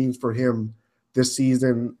it means for him this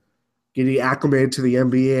season, getting acclimated to the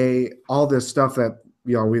NBA, all this stuff that,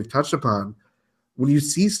 we've touched upon. When you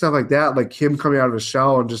see stuff like that, like him coming out of his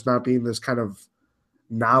shell and just not being this kind of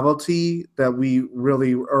novelty that we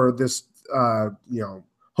really, or this,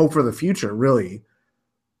 hope for the future, really,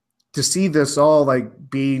 to see this all, like,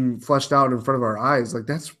 being fleshed out in front of our eyes, like,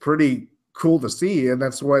 that's pretty cool to see. And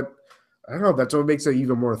that's what, I don't know, that's what makes it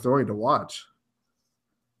even more thrilling to watch.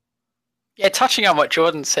 Yeah, touching on what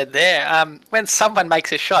Jordan said there, when someone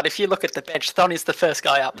makes a shot, if you look at the bench, Thon is the first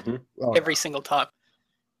guy up every single time.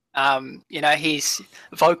 He's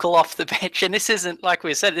vocal off the bench, and this isn't, like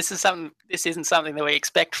we said, this isn't something that we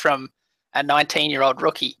expect from a 19-year-old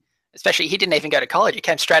rookie. Especially, he didn't even go to college; he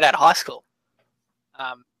came straight out of high school.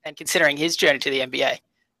 And considering his journey to the NBA,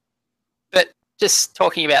 but just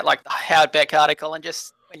talking about, like, the Howard Beck article, and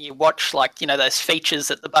just when you watch, like, those features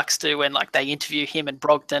that the Bucks do when, like, they interview him and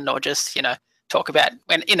Brogdon, or just talk about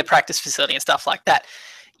when in the practice facility and stuff like that,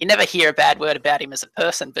 you never hear a bad word about him as a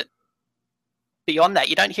person, but beyond that,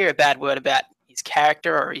 you don't hear a bad word about his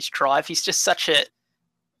character or his drive. He's just such a,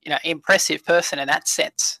 impressive person in that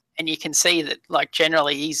sense. And you can see that, like,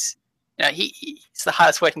 generally he's the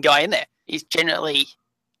hardest working guy in there. He's generally,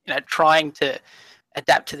 trying to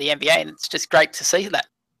adapt to the NBA, and it's just great to see that.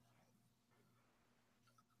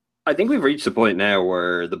 I think we've reached the point now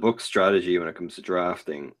where the Bucks' strategy when it comes to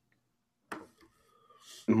drafting,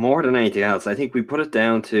 more than anything else, I think we put it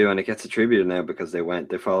down to, and it gets attributed now because they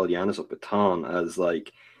followed Giannis up with Thon, as,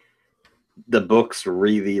 like, the Bucks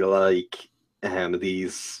really like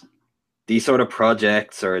these sort of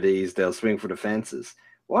projects, or they'll swing for the fences.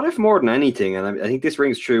 What if more than anything, and I think this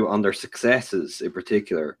rings true on their successes in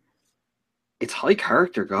particular, it's high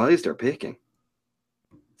character guys they're picking.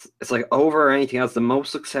 It's like, over anything else, the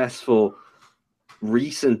most successful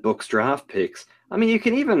recent Bucks draft picks. I mean, you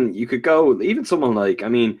could go even someone like, I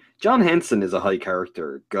mean, John Henson is a high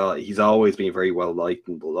character guy. He's always been very well liked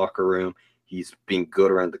in the locker room. He's been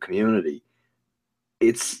good around the community.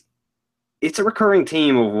 It's a recurring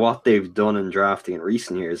theme of what they've done in drafting in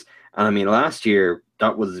recent years. And I mean, last year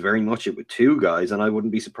that was very much it with two guys, and I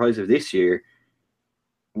wouldn't be surprised if this year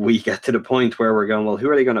we get to the point where we're going, well, who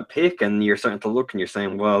are they going to pick? And you're starting to look and you're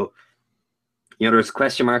saying, well, there's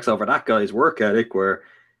question marks over that guy's work ethic, where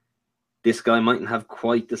this guy mightn't have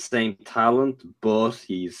quite the same talent, but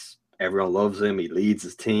everyone loves him. He leads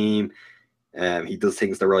his team. He does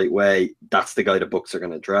things the right way. That's the guy the Bucks are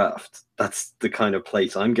going to draft. That's the kind of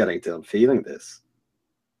place I'm getting to. I'm feeling this.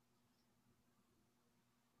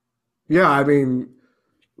 Yeah, I mean,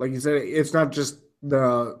 like you said, it's not just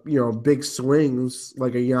the big swings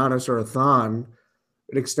like a Giannis or a Thon.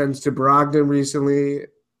 It extends to Brogdon recently.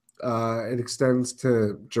 It extends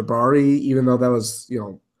to Jabari, even though that was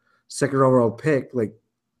second overall pick. Like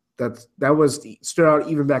that stood out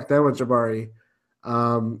even back then with Jabari.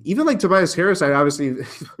 Even like Tobias Harris, obviously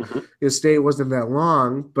his stay wasn't that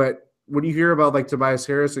long, but when you hear about like Tobias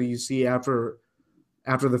Harris, and you see after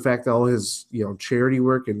the fact that all his charity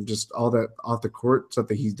work and just all that off the court stuff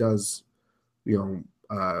that he does,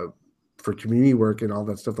 for community work and all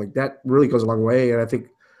that stuff, like that really goes a long way. And I think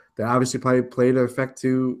that obviously probably played an effect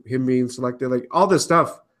to him being selected. Like all this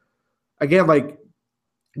stuff, again, like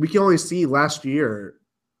we can only see last year,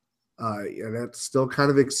 and that still kind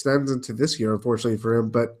of extends into this year, unfortunately for him.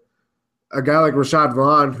 But a guy like Rashad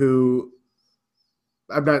Vaughn, who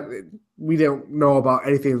we don't know about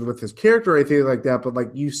anything with his character or anything like that, but like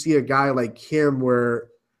you see a guy like him where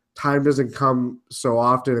time doesn't come so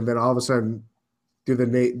often, and then all of a sudden, due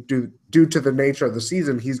to the nature of the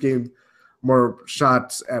season, he's getting more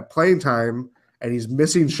shots at playing time, and he's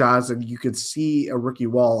missing shots, and you could see a rookie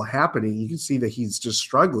wall happening. You can see that he's just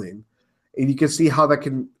struggling, and you can see how that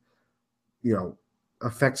can,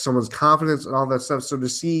 affect someone's confidence and all that stuff. So to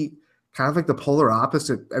see kind of like the polar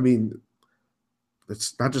opposite, I mean,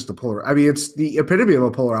 it's not just the polar. I mean, it's the epitome of a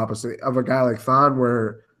polar opposite of a guy like Thon,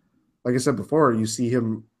 where, like I said before, you see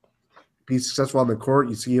him be successful on the court.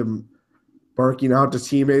 You see him barking out to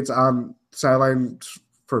teammates on sideline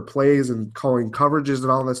for plays and calling coverages and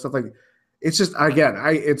all that stuff. Like, it's just, again,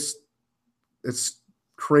 it's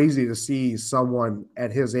crazy to see someone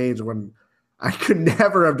at his age when I could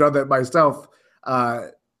never have done that myself,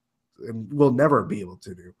 and will never be able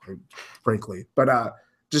to do, frankly. But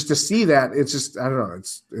just to see that, it's just, I don't know,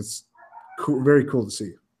 it's cool, very cool to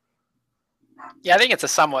see. Yeah, I think it's a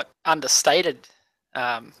somewhat understated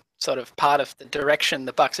sort of part of the direction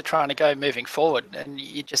the Bucks are trying to go moving forward, and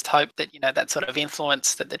you just hope that that sort of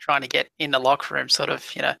influence that they're trying to get in the locker room sort of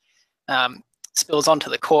spills onto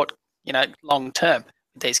the court, long term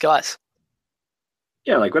with these guys.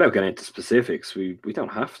 Yeah, like without getting into specifics, we don't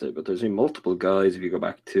have to, but there's been multiple guys, if you go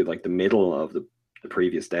back to like the middle of the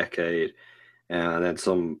previous decade, and then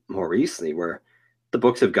some more recently, where the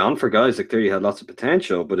Bucks have gone for guys that clearly had lots of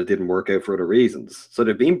potential, but it didn't work out for other reasons. So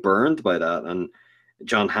they've been burned by that, and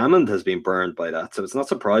John Hammond has been burned by that. So it's not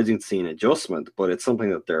surprising to see an adjustment, but it's something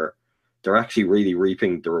that they're actually really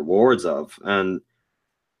reaping the rewards of. And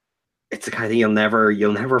it's the kind of thing you'll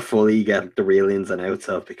never fully get the real ins and outs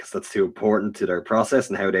of, because that's too important to their process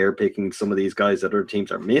and how they're picking some of these guys that other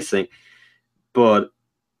teams are missing. But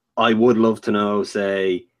I would love to know,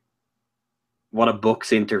 say, what a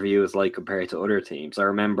Bucks interview is like compared to other teams. I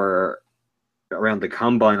remember around the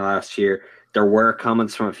Combine last year, there were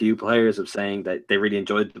comments from a few players of saying that they really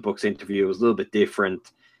enjoyed the Bucks interview. It was a little bit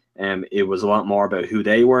different. It was a lot more about who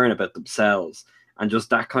they were and about themselves, and just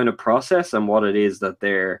that kind of process and what it is that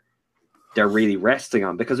they're really resting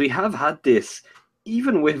on. Because we have had this,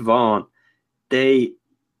 even with Vaughn, they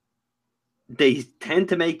tend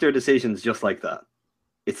to make their decisions just like that.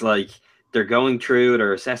 It's like they're going through,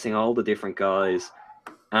 they're assessing all the different guys,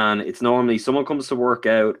 and it's normally someone comes to work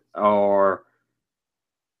out or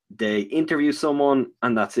they interview someone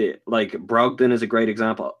and that's it. Like Brogdon is a great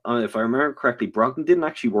example. If I remember correctly, Brogdon didn't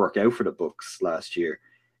actually work out for the Bucks last year.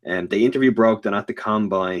 They interviewed Brogdon at the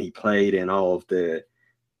Combine. He played in all of the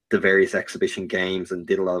various exhibition games and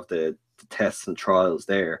did a lot of the tests and trials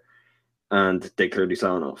there, and they clearly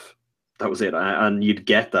saw enough. That was it. And you'd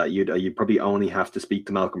get that. You'd probably only have to speak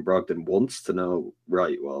to Malcolm Brogdon once to know,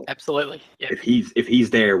 right, well, absolutely. Yeah. If he's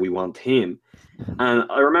there, we want him. And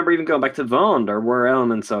I remember even going back to Vaughn, there were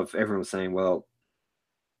elements of everyone saying, well,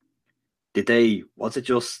 was it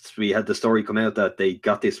just, we had the story come out that they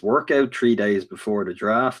got this workout 3 days before the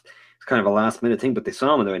draft. It's kind of a last minute thing, but they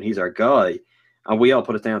saw him there and he's our guy. And we all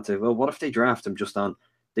put it down to, well, what if they draft him just on,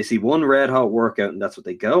 they see one red hot workout and that's what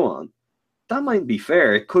they go on? That might be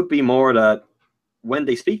fair. It could be more that when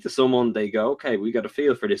they speak to someone, they go, okay, we got a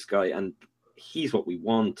feel for this guy and he's what we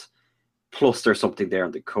want. Plus there's something there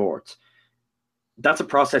on the court. That's a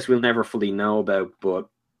process we'll never fully know about, but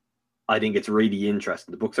I think it's really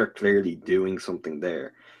interesting. The Bucks are clearly doing something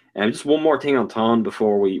there. And just one more thing on Thon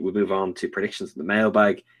before we move on to predictions in the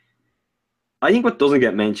mailbag. I think what doesn't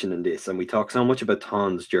get mentioned in this, and we talk so much about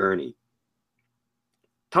Thon's journey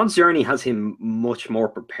has him much more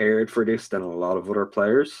prepared for this than a lot of other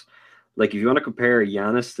players. Like, if you want to compare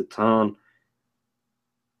Giannis to Thon,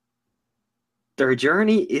 their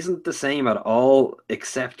journey isn't the same at all,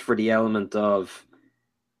 except for the element of,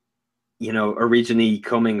 originally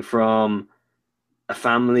coming from a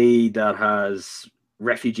family that has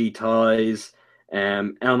refugee ties,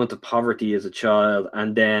 element of poverty as a child,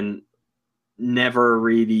 and then never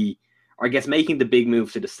really, or I guess making the big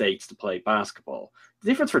move to the States to play basketball.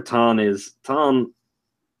 The difference for Thon is Thon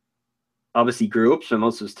obviously grew up, spent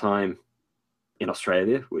most of his time in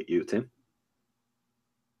Australia with you, Tim.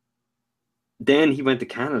 Then he went to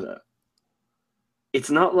Canada. It's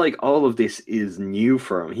not like all of this is new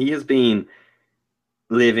for him. He has been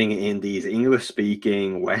living in these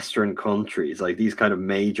English-speaking Western countries, like these kind of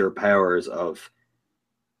major powers of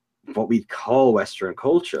what we call Western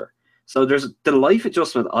culture. So there's the life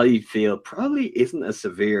adjustment, I feel, probably isn't as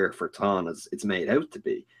severe for Thon as it's made out to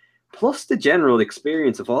be. Plus the general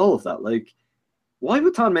experience of all of that. Like, why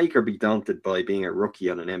would Thon Maker be daunted by being a rookie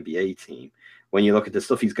on an NBA team when you look at the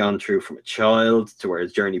stuff he's gone through from a child to where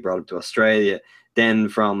his journey brought him to Australia, then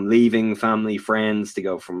from leaving family, friends to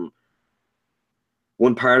go from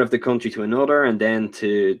one part of the country to another, and then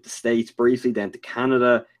to the States briefly, then to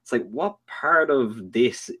Canada. It's like, what part of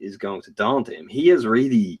this is going to daunt him? He has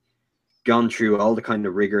really gone through all the kind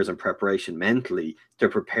of rigors and preparation mentally to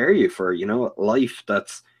prepare you for, you know, life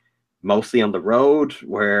that's mostly on the road,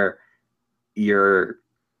 where you're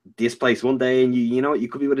displaced one day and you know, you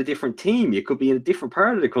could be with a different team. You could be in a different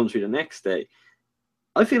part of the country the next day.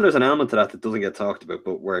 I feel there's an element to that that doesn't get talked about,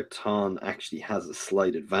 but where Thon actually has a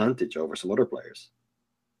slight advantage over some other players.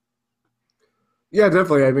 Yeah,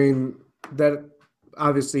 definitely. I mean, that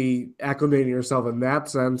obviously acclimating yourself in that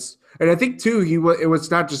sense. And I think, too, it was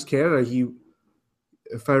not just Canada. He,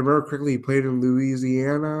 if I remember correctly, he played in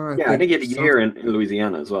Louisiana. I think he had a year in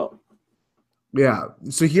Louisiana as well. Yeah.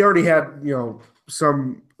 So he already had, you know,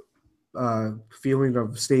 some feeling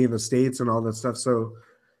of staying in the States and all that stuff. So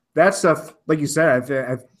that stuff, like you said,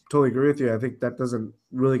 I totally agree with you. I think that doesn't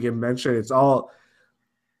really get mentioned. It's all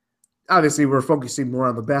 – obviously we're focusing more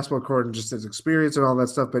on the basketball court and just his experience and all that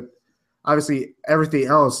stuff, but obviously everything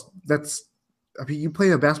else, I mean, you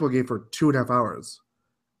play a basketball game for 2.5 hours.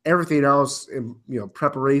 Everything else, in, you know,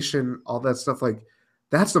 preparation, all that stuff, like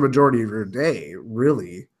that's the majority of your day,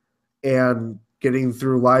 really. And getting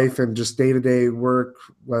through life and just day-to-day work,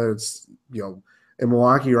 whether it's, you know, in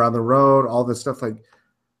Milwaukee or on the road, all this stuff,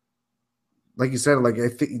 like you said, like I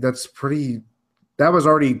think that was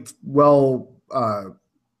already well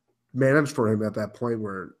managed for him at that point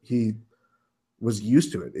where he was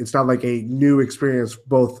used to it. It's not like a new experience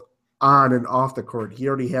both on and off the court. He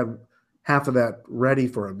already had half of that ready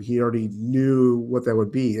for him. He already knew what that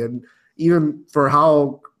would be. And even for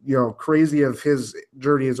how, you know, crazy of his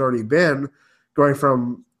journey has already been, going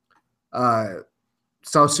from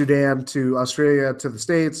South Sudan to Australia to the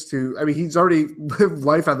States to, I mean, he's already lived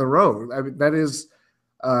life on the road. I mean, that is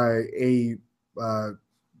a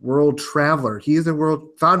world traveler. He is a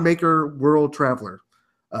Thon Maker world traveler.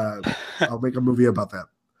 I'll make a movie about that.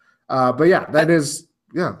 But yeah, that is,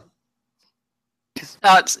 yeah.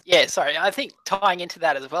 Sorry. I think tying into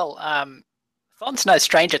that as well, Thon's no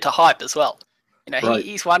stranger to hype as well. You know, right.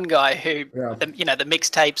 He's one guy who, the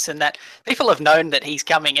mixtapes and that, people have known that he's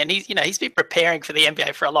coming, and he's been preparing for the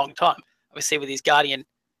NBA for a long time. Obviously, with his guardian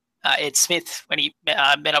Ed Smith when he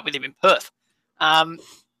met up with him in Perth.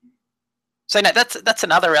 So that's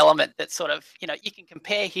another element that sort of, you know, you can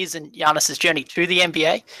compare his and Giannis's journey to the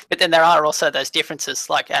NBA, but then there are also those differences,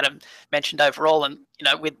 like Adam mentioned overall, and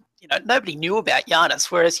nobody knew about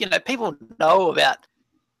Giannis, whereas people know about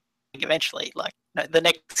eventually, like the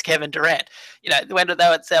next Kevin Durant. When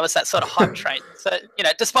there was that sort of hype train. So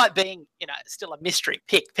despite being still a mystery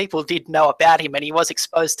pick, people did know about him, and he was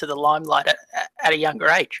exposed to the limelight at a younger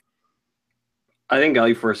age. I think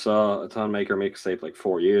I first saw a Thon Maker mixtape like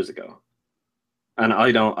 4 years ago. And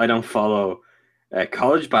I don't follow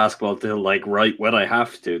college basketball till like right when I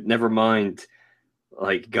have to. Never mind,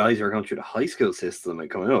 like guys who are going through the high school system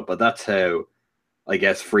and coming up. But that's how, I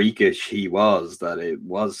guess, freakish he was. That it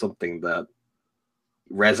was something that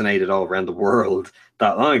resonated all around the world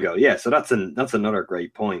that long ago. Yeah, so that's another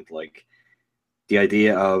great point. Like the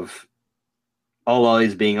idea of all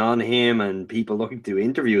eyes being on him and people looking to do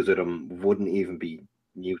interviews with him wouldn't even be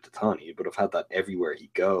new to Thon. He would have had that everywhere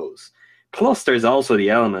he goes. Plus, there's also the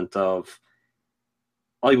element of,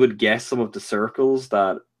 I would guess, some of the circles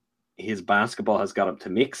that his basketball has got him to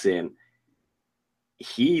mix in.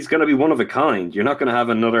 He's going to be one of a kind. You're not going to have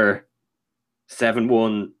another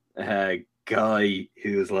 7'1" guy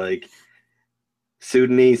who's like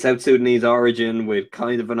South Sudanese origin with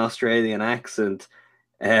kind of an Australian accent,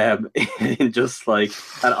 in just like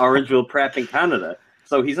an Orangeville prep in Canada.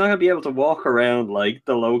 So he's not going to be able to walk around like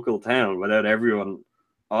the local town without everyone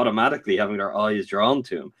automatically having their eyes drawn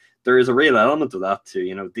to him. There is a real element of that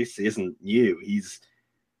too. This isn't new. He's,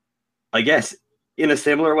 I guess, in a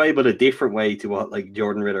similar way, but a different way to what like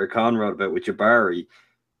Jordan Ritter Khan wrote about with Jabari.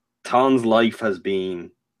 Thon's life has been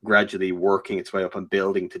gradually working its way up and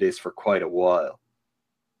building to this for quite a while.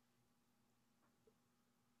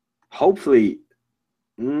 Hopefully,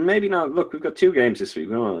 maybe not. Look, we've got 2 games this week.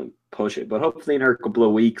 We don't want to push it, but hopefully in a couple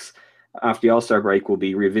of weeks after the All-Star break, we'll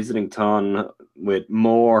be revisiting Thon with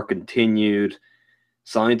more continued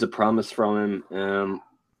signs of promise from him.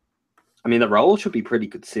 I mean, the role should be pretty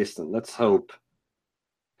consistent. Let's hope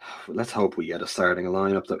we get a starting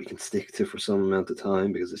lineup that we can stick to for some amount of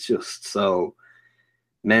time, because it's just so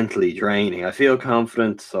mentally draining. I feel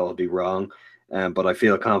confident, so I'll be wrong. But I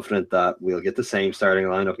feel confident that we'll get the same starting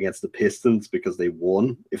lineup against the Pistons because they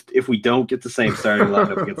won. If we don't get the same starting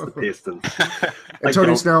lineup against the Pistons, And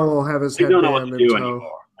Tony Snell will have his I don't know what headband to do in tow.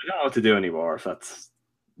 anymore. I don't know what to do anymore if that's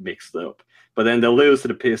mixed up. But then they'll lose to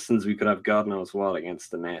the Pistons. We could have God knows what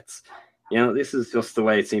against the Nets. You know, this is just the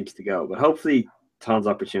way it seems to go. But hopefully, Ton's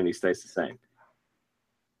opportunity stays the same.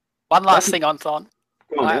 One last thing on Thon.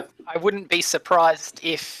 Go on, I wouldn't be surprised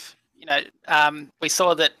if, we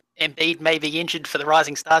saw that Embiid may be injured for the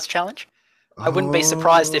Rising Stars Challenge. I wouldn't be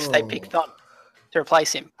surprised if they pick Thon to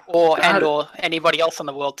replace him or anybody else on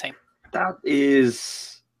the world team. That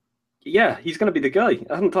is... Yeah, he's going to be the guy.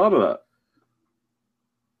 I hadn't thought of that.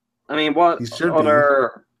 I mean, what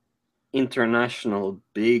other international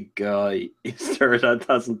big guy is there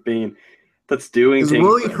that's doing things? Is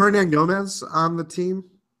Willie Hernan-Gomez on the team?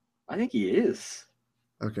 I think he is.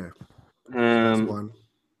 Okay. That's one.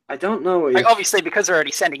 I don't know. Like, obviously, because they're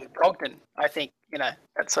already sending Brogdon, I think,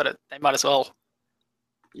 that's they might as well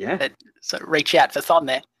sort of reach out for Thon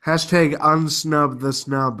there. Hashtag unsnub the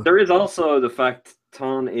snub. There is also the fact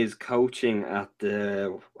Thon is coaching at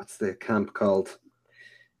what's the camp called?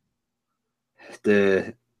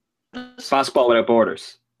 The Basketball Without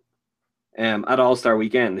Borders. At All-Star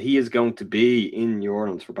Weekend. He is going to be in New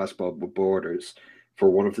Orleans for Basketball Without Borders for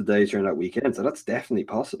one of the days during that weekend. So that's definitely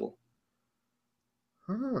possible.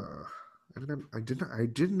 I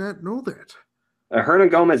did not know that. Hernan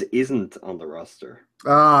Gomez isn't on the roster.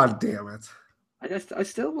 Ah, damn it! I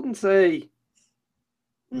still wouldn't say.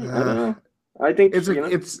 I don't know. I think it's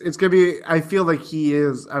gonna be. I feel like he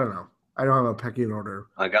is. I don't know. I don't have a pecking order.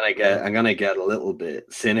 I'm gonna get a little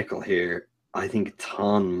bit cynical here. I think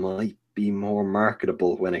Thon might be more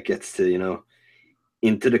marketable when it gets to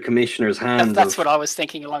into the commissioner's hands. That's what I was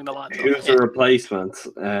thinking along the lines. Who's the replacement?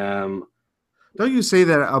 Don't you say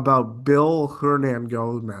that about Bill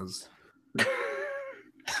Hernan-Gomez?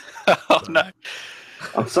 Oh no!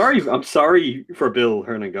 I'm sorry for Bill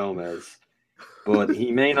Hernan-Gomez, but he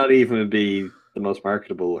may not even be the most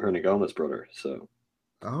marketable Hernan-Gomez brother. So,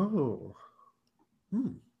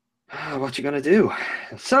 what you gonna do?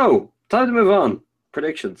 So, time to move on.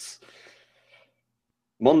 Predictions.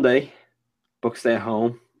 Monday, Bucks stay at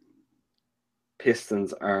home.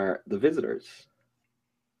 Pistons are the visitors.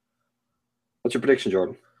 What's your prediction,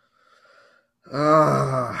 Jordan?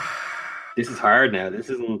 This is hard now.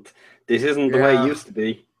 This isn't the way it used to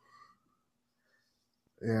be.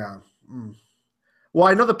 Yeah. Well,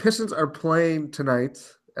 I know the Pistons are playing tonight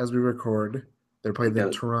as we record. They're playing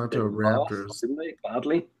the Toronto Raptors. Lost, didn't they?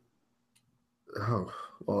 Badly. Oh,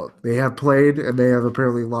 well, they have played and they have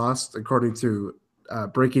apparently lost, according to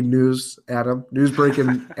breaking news, Adam. News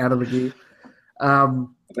breaking Adam McGee. I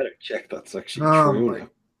better check that's actually true.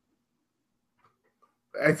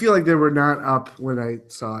 I feel like they were not up when I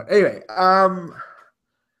saw it. Anyway, I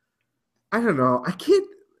don't know. I can't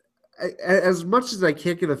as much as I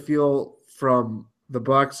can't get a feel from the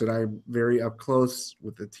Bucks, and I'm very up close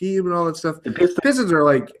with the team and all that stuff. The Pistons are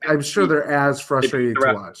I'm sure they're as frustrating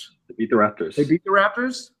to watch. They beat the Raptors. They beat the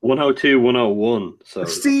Raptors? 102-101. So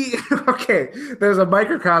see, okay, there's a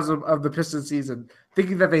microcosm of the Pistons season,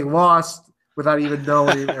 thinking that they lost without even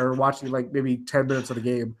knowing or watching maybe 10 minutes of the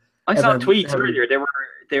game. I saw tweets earlier. The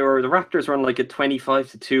Raptors were on a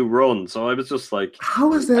 25-2 run, so I was just like,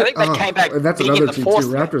 how is that? I think they came back. And that's another team too.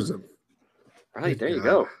 Raptors. Right, there you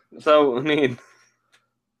go. So I mean,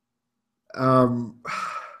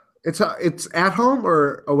 it's at home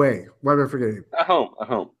or away? Why am I forgetting? At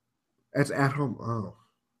home. It's at home. Oh.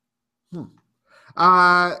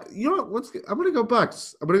 You know what? I'm gonna go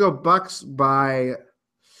Bucks. I'm gonna go Bucks by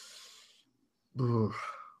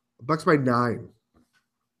 9.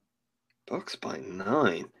 Bucks by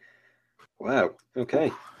 9. Wow.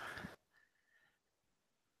 Okay.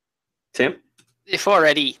 Tim? If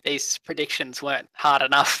already these predictions weren't hard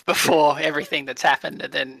enough before everything that's happened,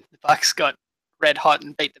 and then the Bucks got red hot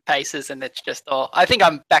and beat the Pacers, and it's just all. I think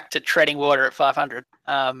I'm back to treading water at 500.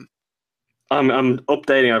 I'm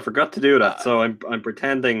updating. I forgot to do that, so I'm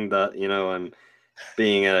pretending that I'm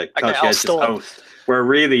being a conscientious host. Where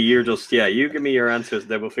really you're just you give me your answers,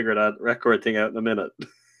 then we'll figure that record thing out in a minute.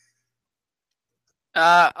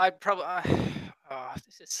 I'd probably.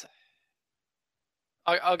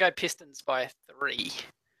 I'll go Pistons by 3.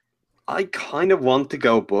 I kind of want to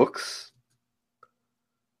go Bucks,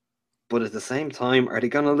 but at the same time, are they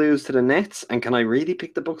going to lose to the Nets? And can I really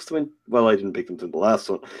pick the Bucks to win? Well, I didn't pick them to the last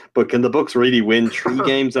one, but can the Bucks really win 3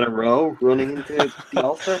 games in a row running into the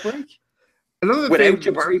All-Star break without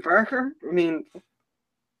Jabari Parker? I mean,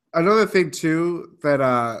 another thing too that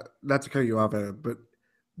not to cut you off, Adam, but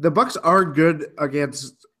The Bucks are good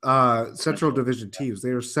against Central Division teams. They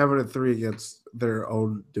are 7-3 against their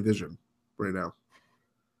own division right now.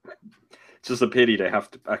 It's just a pity they have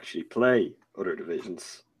to actually play other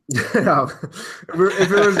divisions. Yeah.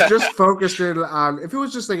 If it was just focused in on, if it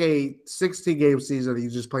was just like a 16-game season, you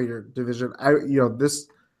just play your division.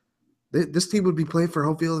 This team would be playing for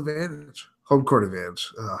home field advantage, home court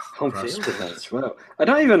advantage. Home field advantage. Wow. I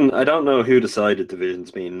don't know who decided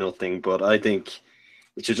divisions mean nothing, but I think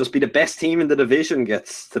it should just be the best team in the division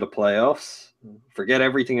gets to the playoffs. Forget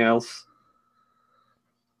everything else.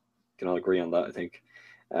 Can all agree on that, I think.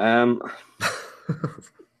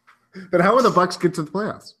 But how will the Bucks get to the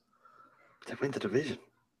playoffs? They win the division.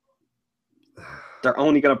 They're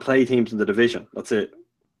only going to play teams in the division. That's it.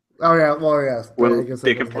 Oh yeah, well yeah. Well, I guess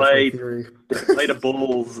they can play. They theory. can play the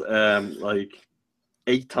Bulls like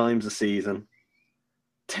 8 times a season,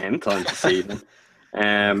 10 times a season.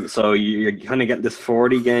 So you're kind of getting this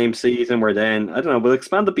 40-game season where then I don't know. We'll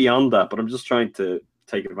expand it beyond that, but I'm just trying to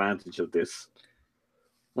take advantage of this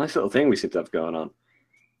nice little thing we seem to have going on.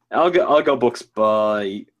 I'll go Bucks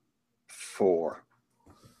by 4.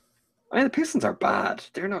 I mean, the Pistons are bad.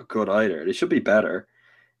 They're not good either. They should be better.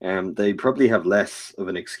 They probably have less of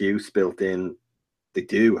an excuse built in. They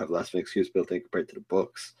do have less of an excuse built in compared to the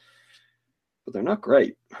Bucks, but they're not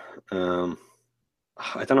great. I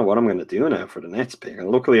don't know what I'm going to do now for the Nets pick. And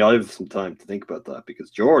luckily, I have some time to think about that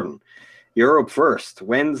because Jordan, you're up first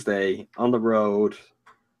Wednesday on the road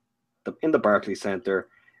in the Barclays Center.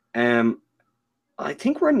 I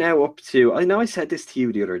think we're now up to. I know I said this to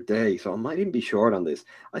you the other day, so I might even be short on this.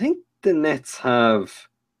 I think the Nets have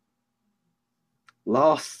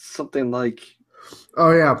lost something like.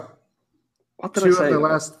 Oh yeah. What did 2 I say? of the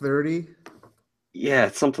last 30. Yeah,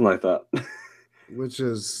 it's something like that. Which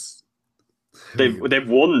is. They've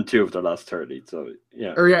won 2 of their last 30, so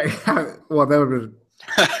yeah. Or yeah. Well, that would have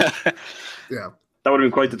been. Yeah. That would have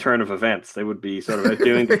been quite the turn of events. They would be sort of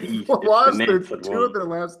outdoing the Heat. Lost the Nets had 2 won. of their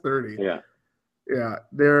last 30. Yeah. Yeah,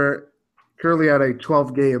 they're currently at a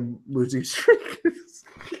 12-game losing streak.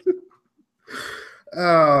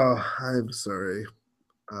 Oh, I'm sorry,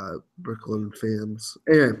 Brooklyn fans.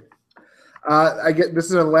 Anyway, I get this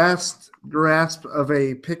is a last grasp of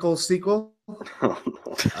a pickle sequel. Oh,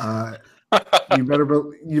 no. You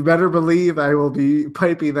better believe I will be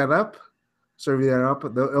piping that up, serving that up.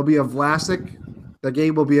 It'll be a Vlasic. The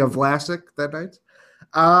game will be a Vlasic that night.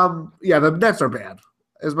 Yeah, the Nets are bad.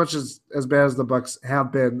 As much as bad as the Bucks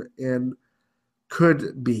have been and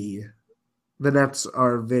could be, the Nets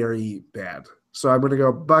are very bad. So I'm going to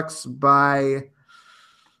go Bucks by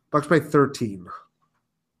 13.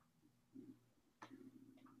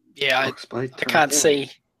 Yeah, I can't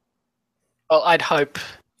see. Well, I'd hope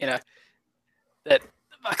that the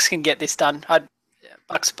Bucks can get this done.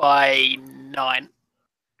 Bucks by 9.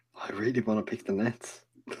 I really want to pick the Nets.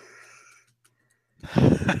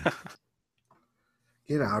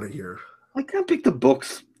 Get out of here. I can't pick the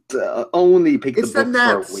Bucks. Only pick the Bucks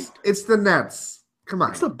Nets. for a week. It's the Nets. Come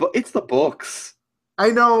on. It's the Bucks. I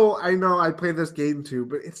know. I played this game too,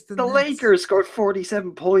 but it's the Nets. Lakers scored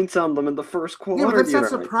 47 points on them in the first quarter. Yeah, but that's not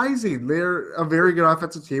surprising. They're a very good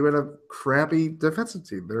offensive team and a crappy defensive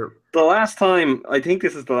team. The last time, I think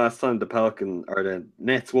this is the last time the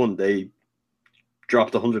Nets won, they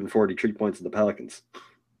dropped 143 points in the Pelicans.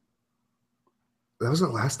 That was the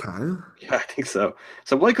last time? Yeah, I think so.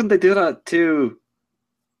 So why couldn't they do that too?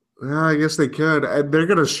 Yeah, I guess they could. They're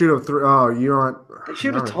going to shoot a three. Oh, you want? They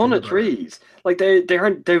shoot a ton of threes. Like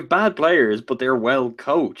they're bad players, but they're well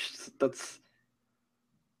coached. That's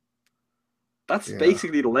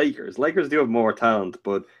basically the Lakers. Lakers do have more talent,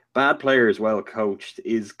 but bad players well coached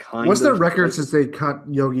is kind of. What's their record since they cut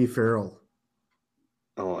Yogi Ferrell?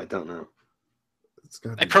 Oh, I don't know.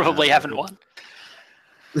 They probably haven't won.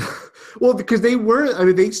 Well, because they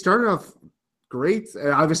started off great.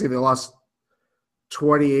 Obviously, they lost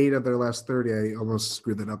 28 of their last 30. I almost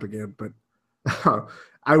screwed that up again, but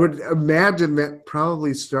I would imagine that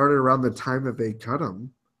probably started around the time that they cut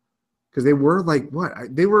them, because they were like what? I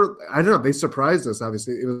don't know. They surprised us.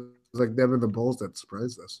 Obviously, it was like them and the Bulls that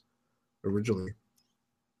surprised us originally.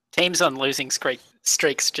 Teams on losing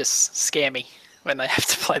streaks just scare me when they have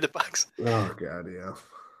to play the Bucks. Oh God, yeah.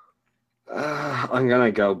 I'm gonna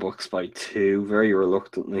go Bucks by 2, very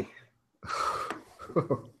reluctantly.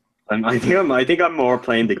 I think I'm more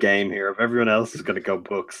playing the game here. If everyone else is gonna go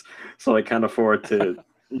Bucks, so I can't afford to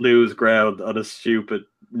lose ground on a stupid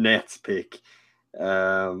Nets pick.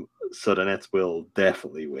 So the Nets will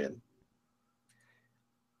definitely win.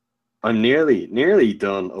 I'm nearly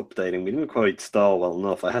done updating. We didn't quite stall well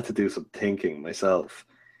enough. I had to do some thinking myself,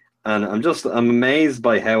 and I'm amazed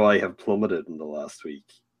by how I have plummeted in the last week.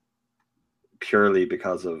 purely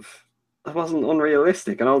because of it wasn't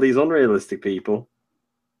unrealistic, and all these unrealistic people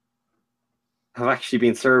have actually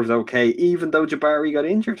been served okay, even though Jabari got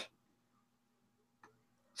injured.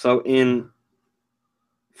 So in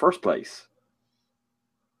first place,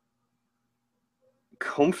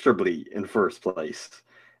 comfortably in first place,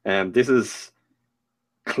 this is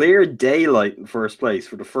clear daylight in first place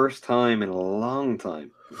for the first time in a long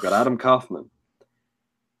time. We've got Adam Kaufman,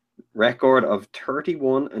 record of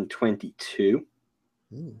 31-22,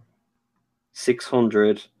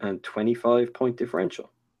 625 point differential.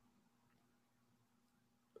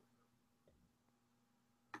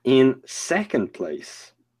 In second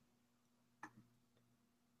place,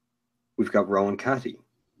 we've got Rowan Catty.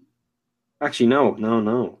 Actually,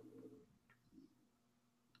 no.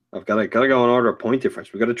 I've got to go in order of point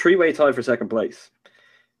difference. We've got a three-way tie for second place.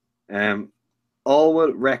 All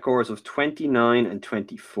with records of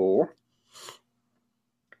 29-24.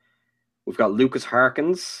 We've got Lucas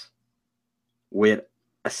Harkins with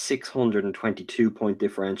a 622 point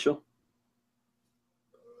differential.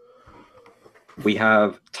 We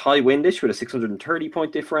have Ty Windish with a 630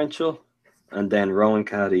 point differential, and then Rowan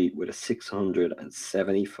Caddy with a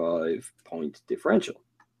 675 point differential.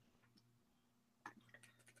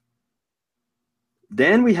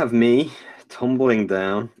 Then we have me tumbling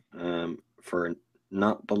down for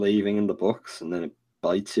not believing in the books, and then it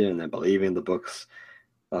bites you, and then believing in the books,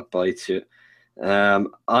 that bites you.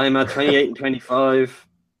 I'm at 28-25,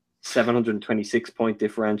 726 point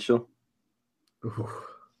differential. Ooh.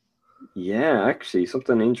 Yeah, actually,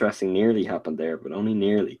 something interesting nearly happened there, but only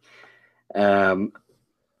nearly. Then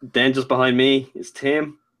just behind me is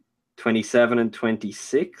Tim,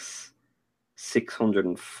 27-26,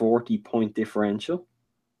 640 point differential.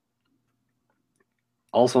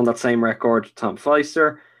 Also on that same record, Tom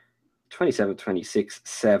Feister, 27-26,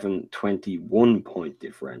 721 point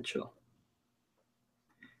differential.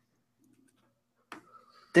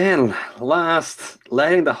 Then last,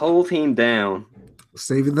 letting the whole team down.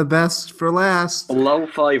 Saving the best for last. Below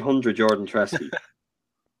 500, Jordan Treske.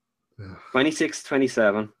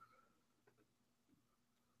 26-27.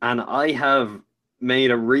 And I have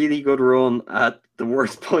made a really good run at the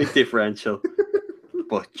worst point differential.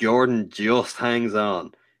 But Jordan just hangs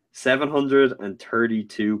on.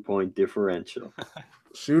 732 point differential.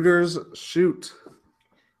 Shooters shoot.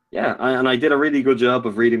 Yeah, and I did a really good job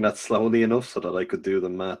of reading that slowly enough so that I could do the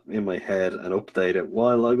math in my head and update it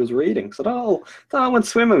while I was reading. So that all went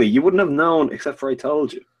swimmingly. You wouldn't have known except for I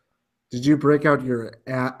told you. Did you break out your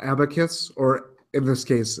abacus, or in this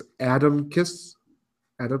case, Adamcus?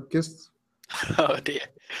 Adamcus? Oh, dear.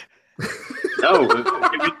 No,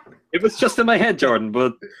 it was just in my head, Jordan,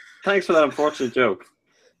 but thanks for that unfortunate joke.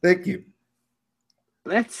 Thank you.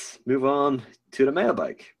 Let's move on to the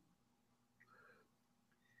mailbag.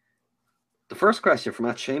 The first question from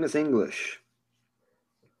Seamus English.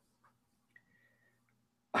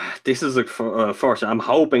 This is fortunate. I'm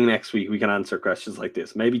hoping next week we can answer questions like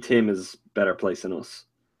this. Maybe Tim is better placed than us.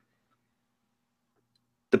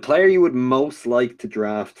 The player you would most like to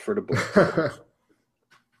draft for the Bucks.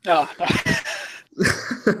 Oh, no.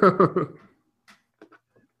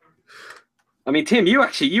 I mean, Tim, you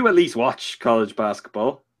at least watch college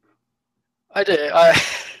basketball. I do.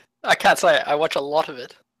 I can't say I watch a lot of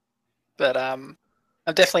it, but I'm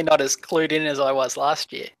definitely not as clued in as I was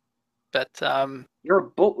last year. But you're a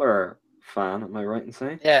Butler fan, am I right in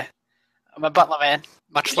saying? Yeah, I'm a Butler man.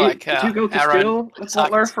 Did you go to school at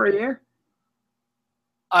Butler for a year?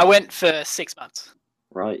 I went for 6 months.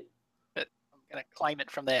 Right. But I'm going to claim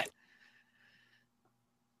it from there.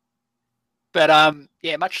 But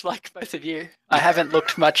yeah, much like both of you, I haven't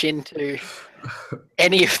looked much into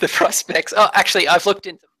any of the prospects. Oh, actually, I've looked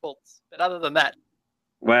into Fultz, but other than that.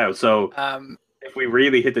 Wow, so if we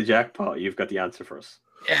really hit the jackpot, you've got the answer for us.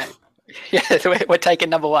 Yeah, we're taking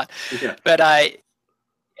number one. Yeah. But I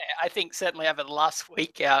think certainly over the last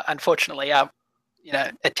week, unfortunately, our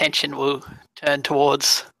attention will turn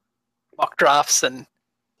towards mock drafts and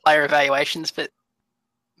player evaluations. But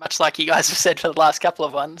much like you guys have said for the last couple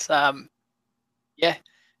of ones, yeah,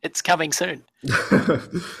 it's coming soon.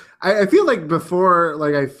 I feel like before,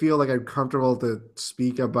 I feel like I'm comfortable to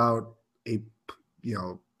speak about a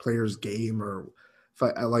player's game, or if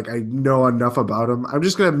I know enough about them. I'm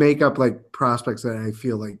just gonna make up prospects that I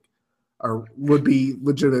feel like would be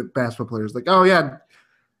legitimate basketball players. Like, oh yeah,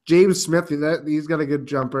 James Smith, he's got a good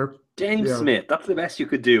jumper. James Smith, that's the best you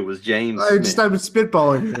could do was James Smith. I'm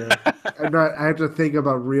spitballing here. I have to think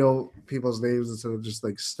about real people's names instead of just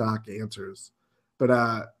stock answers. But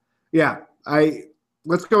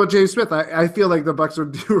let's go with James Smith. I feel like the Bucks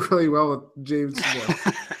would do really well with James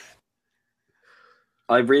Smith.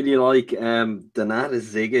 I really like Donata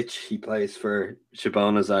Zigic. He plays for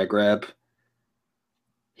Shabana Zagreb.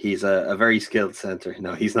 He's a very skilled center.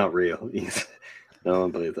 No, he's not real. No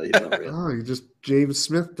one believes that he's not real. Oh, you just James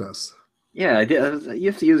Smith us. Yeah, I did.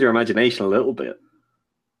 You have to use your imagination a little bit.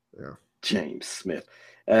 Yeah. James Smith.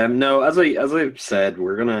 No, as I said,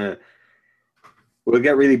 we'll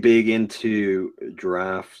get really big into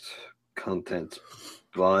draft content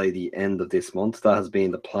by the end of this month. That has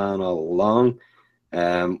been the plan all along.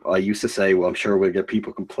 I used to say, well, I'm sure we'll get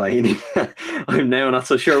people complaining. I'm now not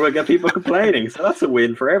so sure we'll get people complaining. So that's a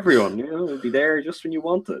win for everyone. We'll be there just when you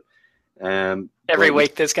want it. Every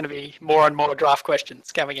week there's going to be more and more draft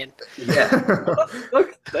questions coming in. Yeah.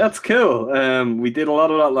 Look, that's cool. We did a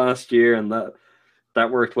lot of that last year, and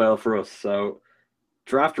that worked well for us. So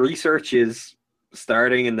draft research is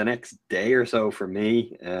starting in the next day or so for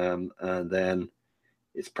me, and then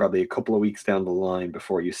it's probably a couple of weeks down the line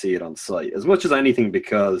before you see it on site, as much as anything,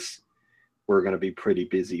 because we're going to be pretty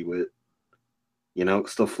busy with,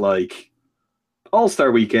 stuff like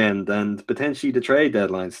All-Star Weekend and potentially the trade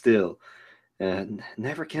deadline still. And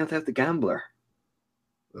never count out the gambler.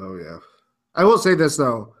 Oh, yeah. I will say this,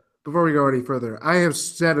 though, before we go any further. I have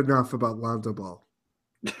said enough about Lonzo Ball.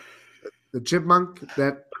 The chipmunk,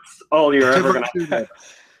 that's all you're ever going to have.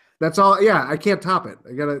 That's all. Yeah, I can't top it.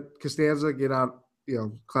 I got to Costanza, get out,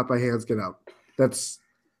 clap my hands, get out. That's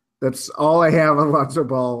all I have on Lonzo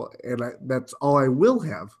Ball, and that's all I will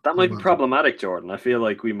have. That might be problematic, Jordan. I feel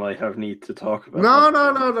like we might need to talk about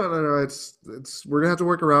No. It's we're gonna have to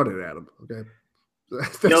work around it, Adam. Okay.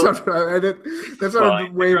 That's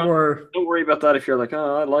not way more. Don't worry about that if you're like,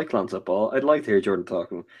 oh, I like Lonzo Ball. I'd like to hear Jordan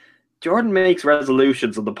talking. Jordan makes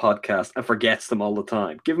resolutions on the podcast and forgets them all the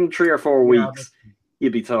time. Give him 3 or 4 weeks,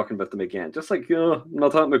 he'll be talking about them again. Just like, I'm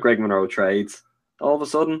not talking about Greg Monroe trades. All of a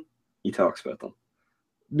sudden, he talks about them.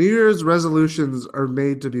 New Year's resolutions are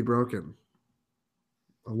made to be broken.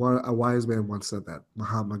 A wise man once said that.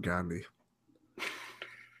 Mahatma Gandhi.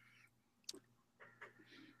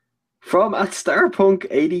 From at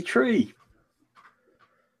Starpunk83.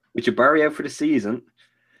 With Jabari out for the season,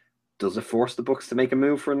 does it force the Bucks to make a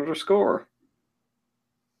move for another scorer?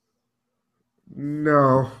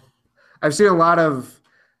 No. I've seen a lot of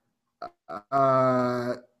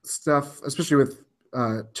stuff, especially with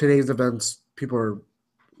today's events. People are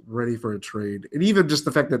ready for a trade, and even just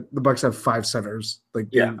the fact that the Bucks have 5 centers, they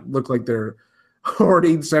look like they're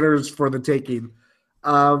hoarding centers for the taking.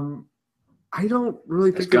 I don't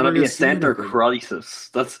really think it's going to be a center crisis.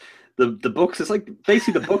 That's the Bucks. It's like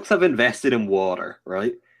basically the Bucks have invested in water,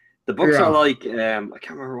 right? The Bucks are like I can't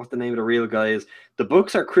remember what the name of the real guy is. The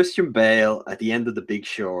Bucks are Christian Bale at the end of The Big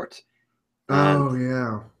Short.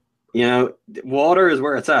 And, water is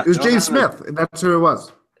where it's at. It was James Smith, and that's who it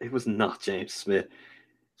was. It was not James Smith.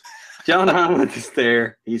 John Hammond is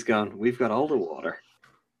there. He's gone, we've got all the water.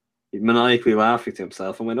 He's maniacally laughing to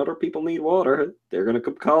himself. And when other people need water, they're going to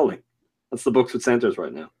come calling. That's the Bucks with centers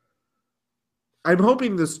right now. I'm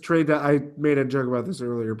hoping this trade, I made a joke about this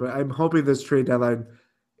earlier, but I'm hoping this trade deadline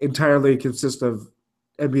entirely consists of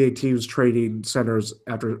NBA teams trading centers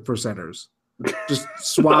for centers. Just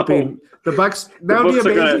swapping. The Bucks, that would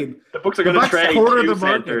be amazing. The Bucks are going to trade two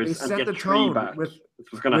centers and get 3 back. That's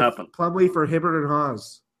what's going to happen. Plumlee for Hibbert and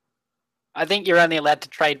Haas. I think you're only allowed to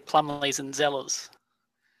trade Plumlees and Zellers.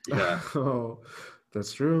 Yeah. Oh,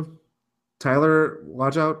 that's true. Tyler,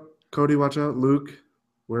 watch out. Cody, watch out. Luke,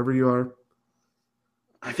 wherever you are.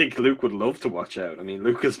 I think Luke would love to watch out. I mean,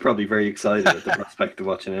 Luke is probably very excited at the prospect of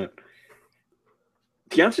watching out.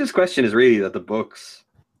 The answer to this question is really that the Bucks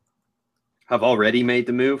have already made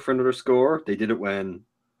the move for another scorer. They did it when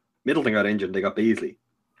Middleton got injured and they got Beasley.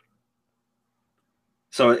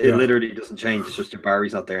 So it literally doesn't change. It's just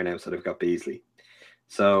Jabari's not there now, so they've got Beasley.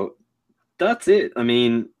 So that's it. I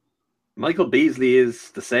mean, Michael Beasley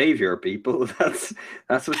is the savior, people. That's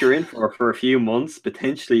what you're in for a few months,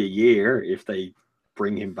 potentially a year if they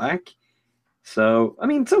bring him back. So, I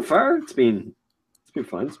mean, so far it's been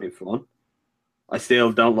fine. It's been fun. I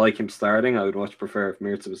still don't like him starting. I would much prefer if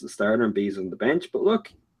Mirtz was the starter and Beasley on the bench. But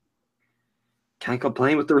look, can't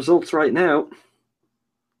complain with the results right now.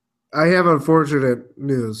 I have unfortunate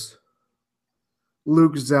news.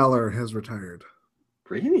 Luke Zeller has retired.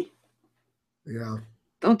 Really? Yeah.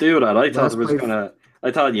 Don't do that. I thought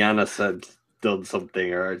Giannis had done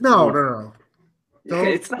something or No.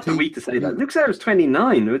 It's not the week to say that. Luke Zeller's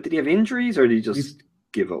 29. Did he have injuries or did he just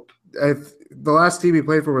give up? The last team he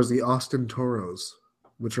played for was the Austin Toros,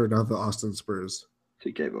 which are now the Austin Spurs. So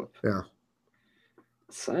he gave up. Yeah.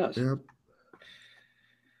 Sad. Yeah.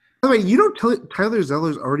 By the way, you don't Tyler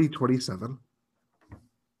Zeller's already 27?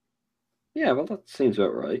 Yeah, well, that seems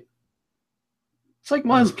about right. It's like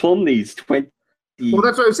Miles Plumlee's 20. Well,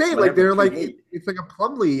 that's what I'm saying. Like they're like 28. it's like a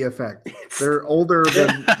Plumlee effect. They're older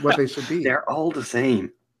than what they should be. They're all the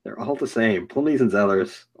same. Plumlees and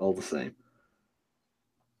Zellers, all the same.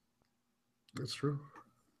 That's true.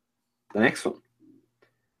 The next one.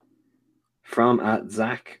 From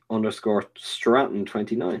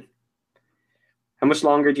 @Zach_Stratton29. How much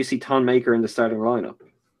longer do you see Thon Maker in the starting lineup?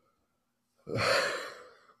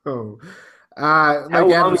 Oh, How like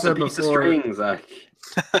long Adam is a said piece of before. string, Zach?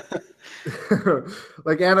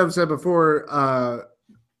 Like Adam said before,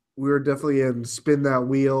 we were definitely in spin that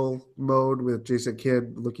wheel mode with Jason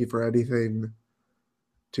Kidd, looking for anything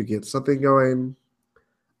to get something going.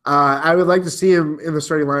 I would like to see him in the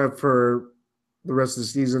starting lineup for the rest of the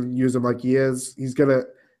season. Use him like he is. He's gonna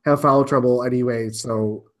have foul trouble anyway,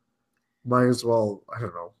 so might as well. I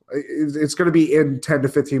don't know. It's going to be in 10 to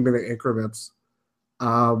 15 minute increments,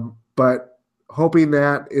 but hoping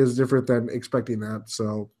that is different than expecting that.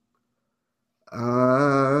 So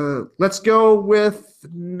let's go with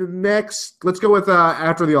next. Let's go with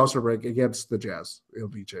after the All-Star break against the Jazz. It'll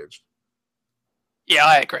be changed. Yeah,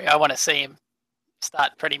 I agree. I want to see him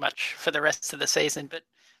start pretty much for the rest of the season, but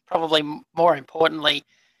probably more importantly,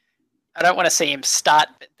 I don't want to see him start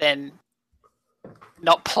but then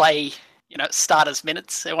not play, starters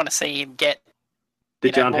minutes. I want to see him get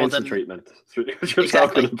the John Henson treatment. That's what you're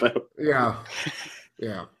exactly. talking about.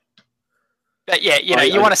 Yeah. But yeah,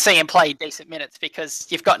 you want to see him play decent minutes because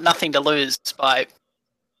you've got nothing to lose by,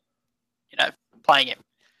 playing him.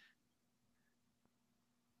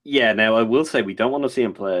 Yeah, now I will say we don't want to see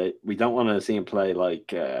him play. We don't want to see him play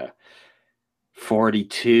like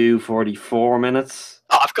 42, 44 minutes.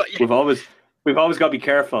 Oh, I've got you. We've always got to be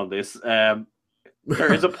careful on this.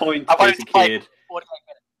 There is a point, Jason Kidd.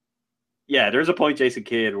 There's a point, Jason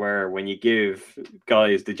Kidd, where when you give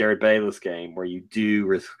guys the Jared Bayless game, where you do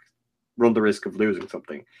run the risk of losing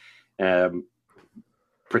something,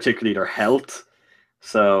 particularly their health.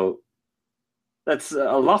 So that's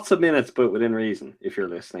lots of minutes, but within reason. If you're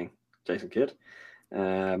listening, Jason Kidd.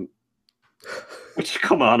 Which,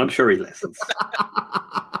 come on, I'm sure he listens.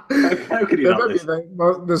 How could he not listen?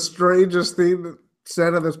 The strangest thing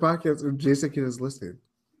said on this podcast, and Jason Kidd is listening.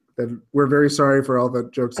 And we're very sorry for all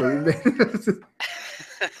the jokes that we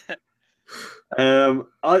made.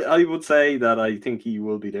 I would say that I think he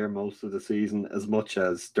will be there most of the season, as much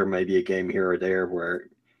as there may be a game here or there where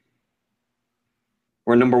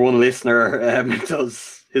number one listener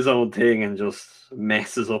does his own thing and just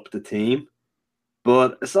messes up the team.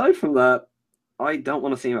 But aside from that, I don't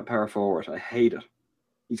want to see him at power forward. I hate it.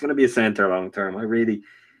 He's going to be a center long term. We're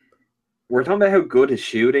talking about how good his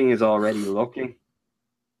shooting is already looking.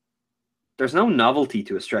 There's no novelty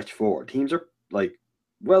to a stretch forward. Teams are like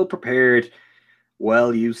well prepared,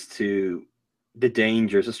 well used to the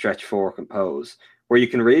dangers a stretch four can pose, where you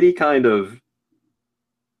can really kind of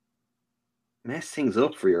mess things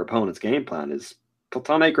up for your opponent's game plan. Is put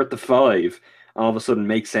Thon Maker at the 5, all of a sudden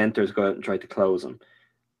make centers go out and try to close him.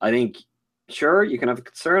 I think, sure, you can have a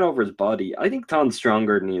concern over his body. I think Thon's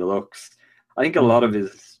stronger than he looks. I think a lot of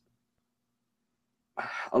his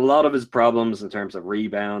problems in terms of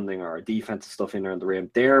rebounding or defensive stuff in around the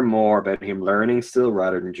rim, they're more about him learning still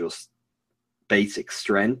rather than just basic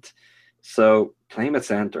strength. So play him at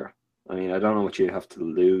center. I mean, I don't know what you have to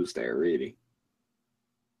lose there, really.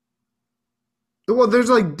 Well, there's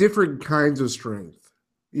like different kinds of strength.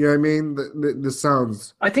 You know what I mean? The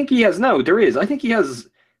sounds. I think he has. No, there is. I think he has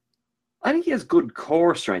good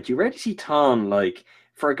core strength. You rarely see Thon, like,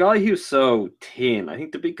 for a guy who's so thin, I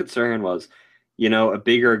think the big concern was, a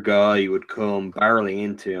bigger guy would come barreling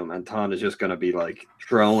into him and Thon is just going to be, like,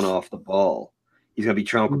 thrown off the ball. He's going to be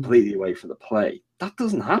thrown completely away from the play. That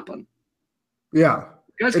doesn't happen. Yeah.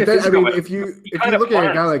 If you look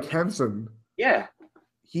at a guy like Henson, yeah,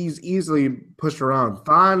 he's easily pushed around.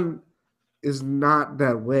 Thon is not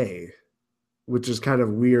that way, which is kind of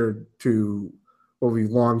weird to what we've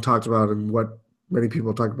long talked about and what many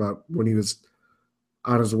people talked about when he was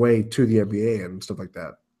on his way to the NBA and stuff like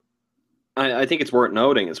that. I think it's worth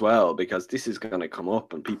noting as well, because this is going to come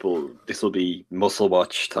up and this will be muscle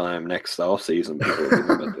watch time next offseason. People will think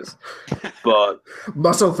about this. But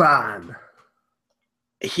Muscle Thon.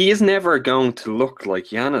 He is never going to look like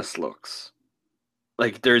Giannis looks.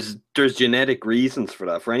 Like, there's genetic reasons for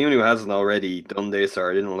that. For anyone who hasn't already done this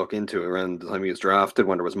or didn't look into it around the time he was drafted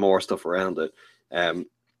when there was more stuff around it,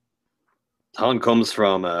 Thon comes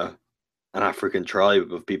from an African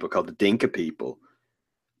tribe of people called the Dinka people.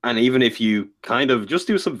 And even if you kind of just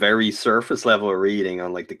do some very surface level reading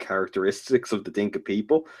on like the characteristics of the Dinka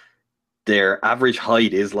people, their average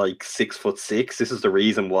height is like 6'6". This is the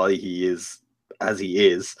reason why he is as he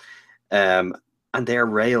is. and they're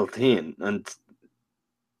rail thin, and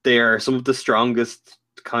they're some of the strongest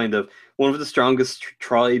one of the strongest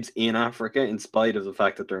tribes in Africa, in spite of the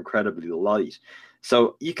fact that they're incredibly light.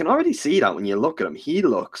 So you can already see that when you look at him. He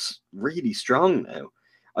looks really strong now.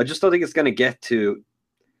 I just don't think it's going to get to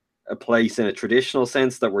a place in a traditional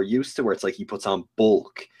sense that we're used to, where it's like he puts on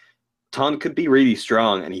bulk. Thon could be really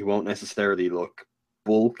strong, and he won't necessarily look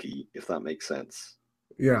bulky, if that makes sense.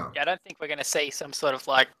 Yeah. I don't think we're going to see some sort of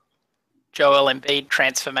like Joel Embiid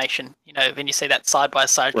transformation. You know, when you see that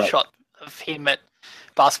side-by-side shot of him at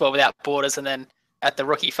Basketball Without Borders, and then at the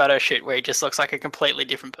rookie photo shoot where he just looks like a completely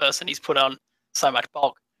different person. He's put on so much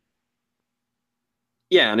bulk.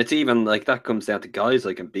 Yeah, and it's even like that comes down to guys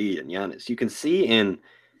like Embiid and Giannis. You can see in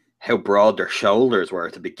how broad their shoulders were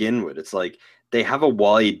to begin with. It's like they have a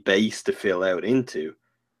wide base to fill out into.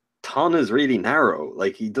 Thon is really narrow.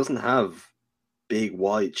 Like, he doesn't have big,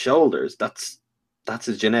 wide shoulders. That's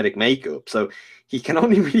his genetic makeup. So he can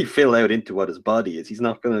only really fill out into what his body is. He's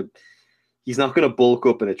not gonna bulk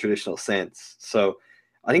up in a traditional sense. So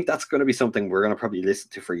I think that's going to be something we're going to probably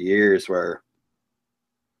listen to for years, where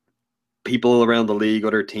people around the league,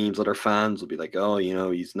 other teams, other fans will be like, oh, you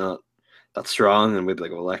know, he's not that strong. And we'll be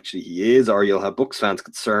like, well, actually he is. Or you'll have Bucks fans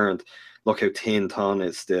concerned, look how thin Thon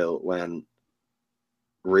is still, when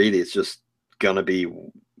really it's just going to be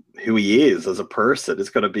who he is as a person.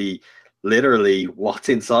 It's going to be literally what's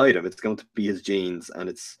inside him. It's going to be his genes, and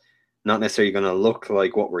it's not necessarily going to look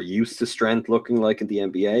like what we're used to strength looking like in the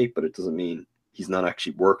NBA, but it doesn't mean he's not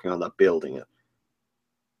actually working on that, building it.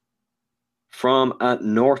 From at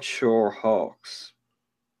North Shore Hawks.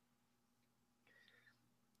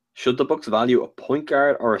 Should the Bucks value a point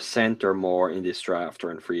guard or a center more in this draft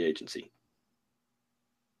or in free agency?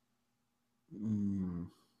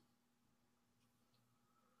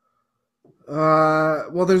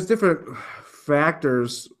 Well, there's different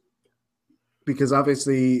factors, because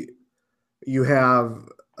obviously you have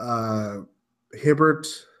Hibbert,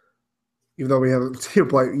 even though we have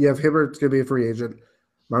you have Hibbert's going to be a free agent.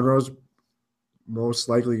 Monroe's most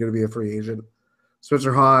likely going to be a free agent.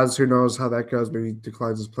 Spencer Hawes, who knows how that goes? Maybe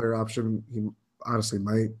declines his player option. He honestly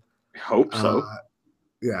might. I hope so.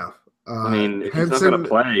 Yeah. I mean, if Henson, he's not going to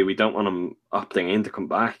play, we don't want him opting in to come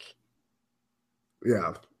back.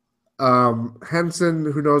 Yeah.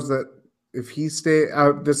 Henson, who knows that if he stay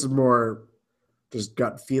out, this is more just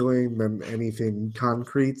gut feeling than anything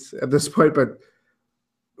concrete at this point, but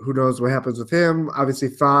who knows what happens with him. Obviously,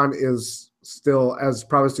 Thon is still as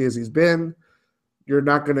promising as he's been. You're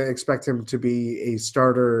not going to expect him to be a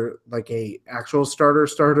starter, like a actual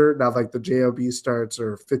starter, not like the JOB starts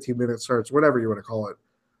or 15-minute starts, whatever you want to call it.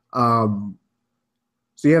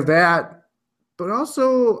 So you have that, but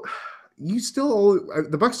also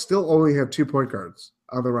the Bucks still only have 2 point guards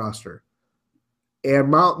on the roster.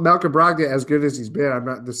 And Malcolm Brogdon, as good as he's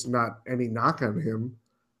been, this is not any knock on him.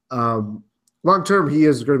 Long term, he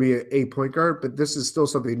is going to be a point guard, but this is still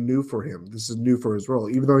something new for him. This is new for his role,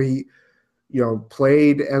 even though he,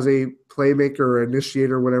 played as a playmaker or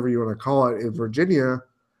initiator, whatever you want to call it, in Virginia.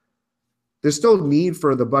 There's still need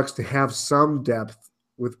for the Bucks to have some depth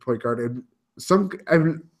with point guard,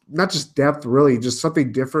 and not just depth, really, just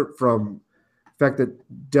something different from the fact that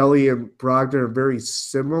Delly and Brogdon are very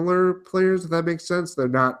similar players, if that makes sense. They're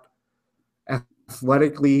not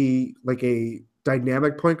athletically like a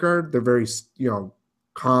dynamic point guard. They're very,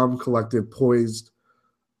 calm, collective, poised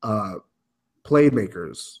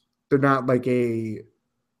playmakers. They're not like I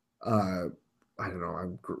don't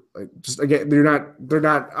know. They're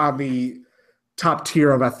not on the top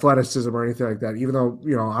tier of athleticism or anything like that. Even though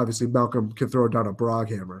obviously Malcolm can throw down a Brog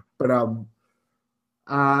hammer, but I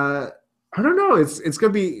don't know. It's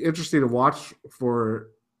going to be interesting to watch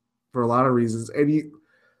for a lot of reasons. And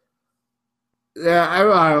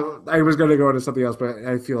I was going to go into something else, but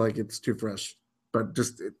I feel like it's too fresh. But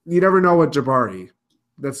just you never know with Jabari.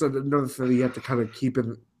 That's another thing you have to kind of keep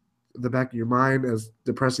in the back of your mind, as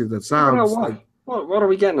depressing that sounds. What are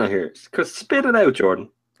we getting at here? Because spit it out, Jordan.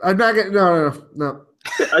 I'm not getting no.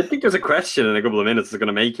 I think there's a question in a couple of minutes that's going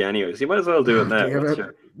to make you anyway, so you might as well do it now.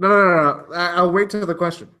 No. I'll wait till the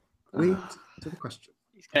question. Wait to the question.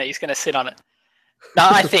 He's going to sit on it. No,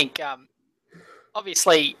 I think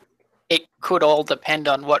obviously it could all depend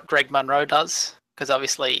on what Greg Monroe does, because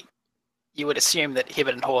obviously you would assume that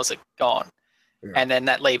Hibbert and Hawes are gone, and then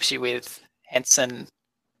that leaves you with Henson,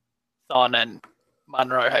 Thon, and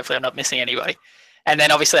Monroe. Hopefully I'm not missing anybody. And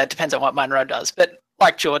then obviously that depends on what Monroe does. But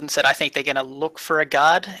like Jordan said, I think they're going to look for a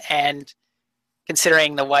guard, and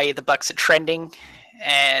considering the way the Bucks are trending,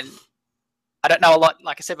 and I don't know a lot,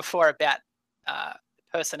 like I said before, about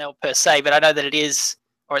personnel per se, but I know that it is,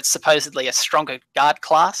 or it's supposedly a stronger guard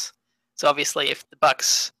class. So obviously, if the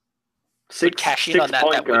Bucks would cash in six on that,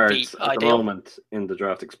 point that would be guards at ideal. the moment in the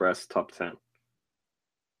Draft Express top 10.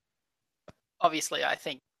 Obviously, I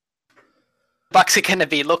think Bucks are going to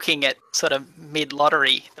be looking at sort of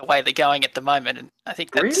mid-lottery the way they're going at the moment, and I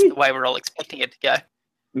think that's Really? the way we're all expecting it to go.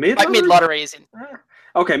 Mid-lottery? Like mid-lottery is in.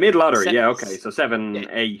 Okay, mid-lottery. Yeah, Sevens. okay. So 7, Yeah.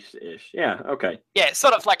 8-ish. Yeah, okay. Yeah,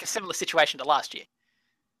 sort of like a similar situation to last year.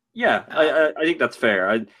 Yeah, I think that's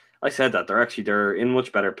fair. I said that they're in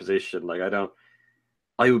much better position. Like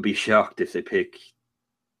I would be shocked if they pick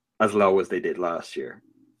as low as they did last year.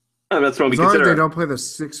 And that's when we As long as consider they don't play the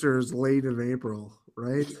Sixers late in April,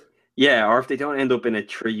 right? Yeah, or if they don't end up in a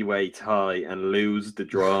 3-way tie and lose the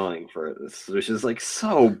drawing for this, which is like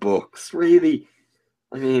so Bucks, really.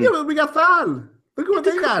 I mean, Yeah, but we got Thon. Look at what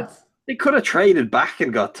they got. They could have traded back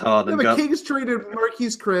and got Todd. Yeah, And the got Kings traded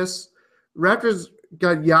Marquise Chris. Raptors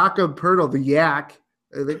got Jakob Pertl, the Yak.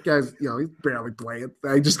 That guy's, he's barely playing.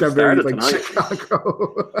 I just got married like tonight.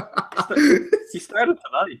 Chicago. He started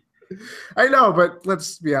tonight. I know, but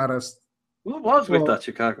let's be honest. What was with that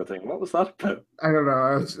Chicago thing? What was that about? I don't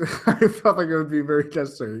know. I felt like it would be very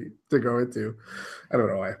necessary to go into. I don't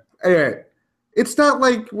know why. Anyway, it's not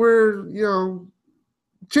like we're,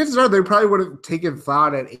 chances are they probably would have taken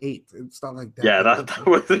Thon at 8. It's not like that. Yeah, that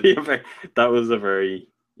was a very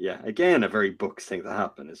again, a very Bucks thing to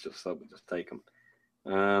happen. It's just so we just take him.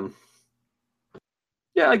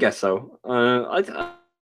 Yeah, I guess so. I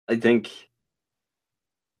think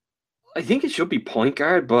it should be point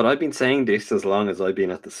guard, but I've been saying this as long as I've been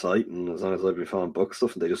at the site and as long as I've been following Bucks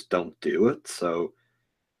stuff, and they just don't do it. So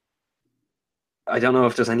I don't know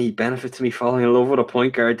if there's any benefit to me falling in love with a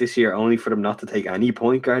point guard this year, only for them not to take any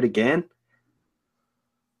point guard again.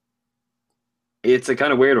 It's a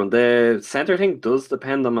kind of weird one. The center thing does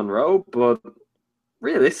depend on Monroe, but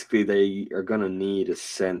realistically, they are going to need a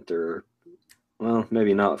center. Well,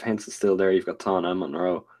 maybe not. If Henson's still there, you've got Thon and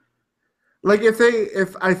Monroe. Like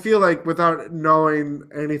if I feel like without knowing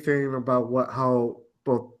anything about how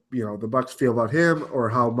both the Bucks feel about him or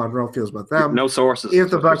how Monroe feels about them, no sources. If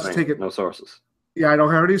the Bucks take it, no sources. Yeah, I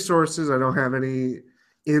don't have any sources. I don't have any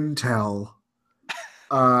intel.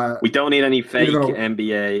 We don't need any fake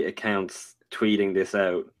NBA accounts tweeting this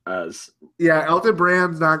out as. Yeah, Elton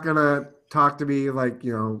Brand's not gonna talk to me like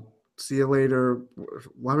see you later.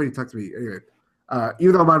 Why would he talk to me anyway?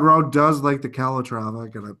 Even though Monroe does like the Calatrava, I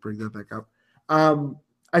gotta bring that back up.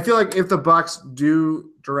 I feel like if the Bucks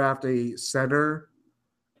do draft a center,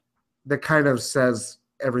 that kind of says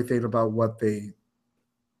everything about what they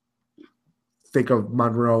think of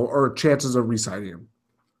Monroe or chances of re-signing him.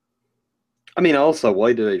 I mean, also,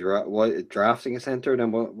 why drafting a center?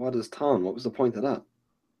 Then what is Thon? What was the point of that?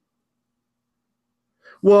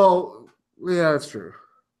 Well, yeah, that's true.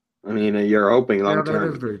 I mean, you're hoping long term. Yeah,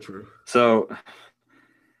 that is very true. So,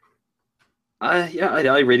 I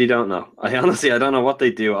really don't know. I don't know what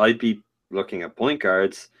they do. I'd be looking at point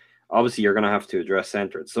guards. Obviously, you're going to have to address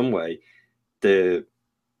center in some way. The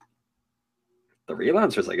real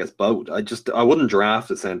answer is, I guess, both. I wouldn't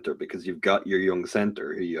draft a center because you've got your young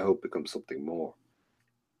center who you hope becomes something more.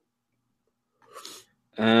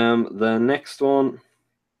 The next one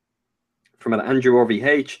from an Andrew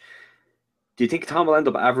RVH. Do you think Tom will end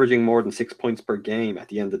up averaging more than 6 points per game at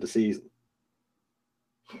the end of the season?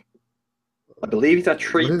 I believe he's at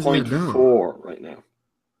 3.4 right now.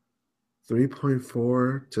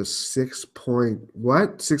 3.4 to 6 point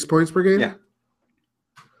what? 6 points per game? Yeah.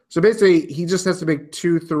 So basically, he just has to make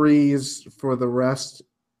 2 threes for the rest.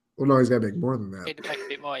 Well, no, he's got to make more than that. Need to make a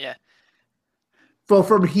bit more, yeah. Well,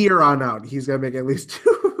 from here on out, he's got to make at least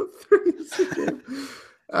 2 threes a game.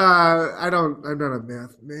 I'm not a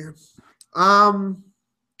math man. I'm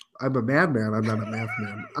a madman. I'm not a math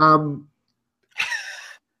man.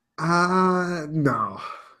 No.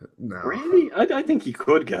 Really? I think he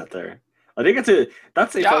could get there. I think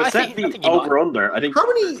that's if I was set the over under. I think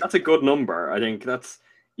that's a good number. I think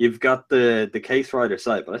you've got the case for either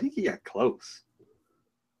side, but I think he got close.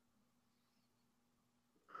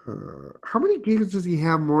 How many games does he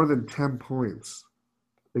have more than 10 points?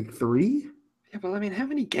 Like 3? Yeah, well, I mean, how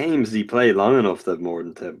many games does he play long enough to have more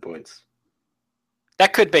than 10 points?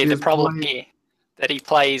 That could be the problem here, that he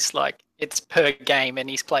plays like it's per game, and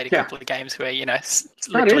he's played a couple of games where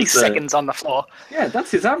literally seconds on the floor. Yeah, that's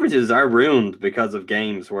his averages are ruined because of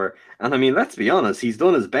games where, and I mean, let's be honest, he's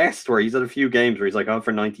done his best where he's had a few games where he's like on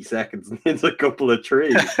for 90 seconds and hits a couple of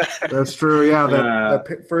trees. That's true. Yeah,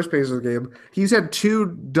 that first Pacers game, he's had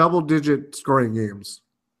 2 double-digit scoring games.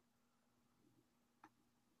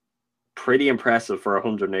 Pretty impressive for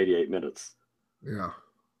 188 minutes.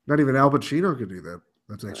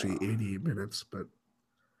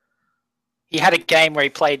 He had a game where he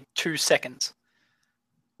played 2 seconds.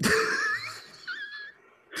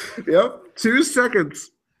 Yep, 2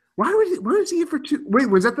 seconds. Why was he in for 2? Wait,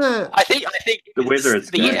 was that the? I think The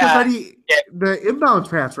Wizards The, guy. the inbound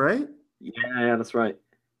pass, right? Yeah, that's right.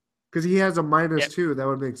 Because he has a -2. That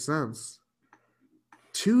would make sense.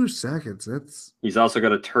 2 seconds. He's also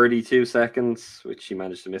got a 32 seconds, which he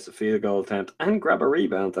managed to miss a field goal attempt and grab a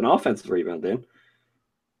rebound, an offensive rebound in.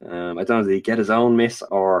 I don't know, did he get his own miss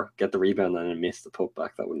or get the rebound and then miss the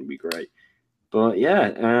putback? That wouldn't be great. But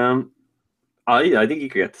yeah, I think he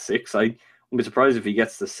could get to 6. I wouldn't be surprised if he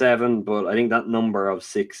gets to 7, but I think that number of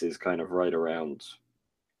 6 is kind of right around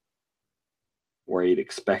where you'd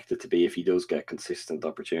expect it to be if he does get consistent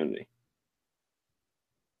opportunity.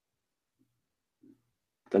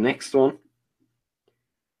 The next one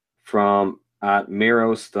from at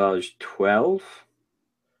Mirostage12.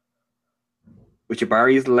 With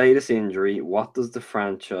Jabari's latest injury, what does the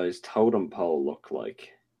franchise totem pole look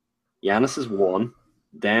like? Giannis is 1.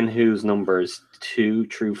 Then whose numbers 2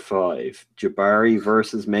 through 5? Jabari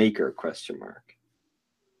versus Maker? ?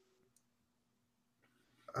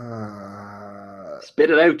 Spit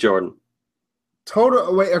it out, Jordan.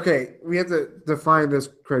 Total. Wait, okay. We have to define this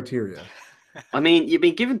criteria. I mean, you've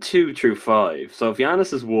been given 2 through 5, so if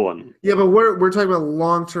Giannis is 1, Yeah, but we're talking about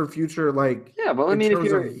long-term future, like. yeah. Well, I mean,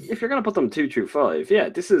 if you're gonna put them 2 through 5, yeah,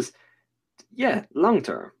 this is long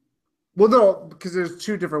term. Well, no, because there's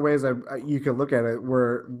 2 different ways you can look at it.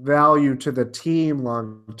 Where value to the team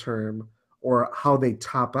long-term, or how they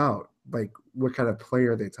top out, like what kind of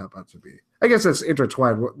player they top out to be. I guess that's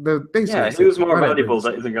intertwined. Who's more valuable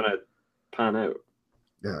that isn't gonna pan out?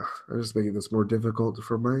 Yeah, I'm just making this more difficult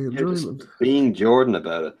for my enjoyment. Just being Jordan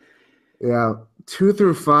about it. Yeah, 2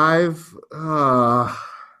 through 5.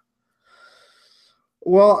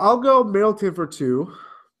 Well, I'll go Middleton for 2.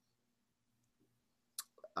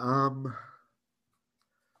 I'm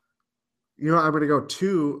going to go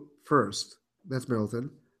 2 first. That's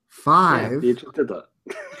Middleton. 5. Yeah, you just did that.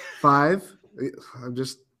 5. I'm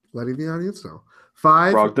just letting the audience know.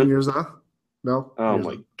 5. Brogdon? Mirza. No. Oh Mirza.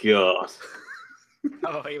 my god.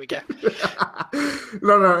 Oh, here we go.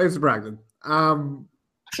 No, it's Brogdon. I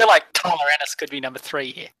feel like Tyler Ennis could be number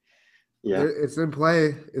 3 here. Yeah, it's in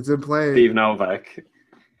play. Steve Novak.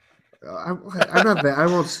 I'm not that. I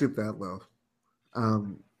won't stoop that low.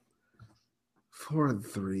 4 and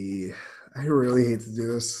 3. I really hate to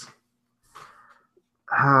do this.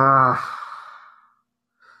 I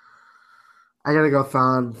gotta go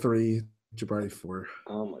Thon 3, Jabari 4.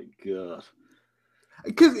 Oh my god.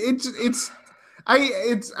 Because I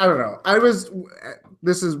don't know.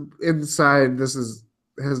 This is inside.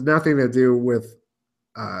 Has nothing to do with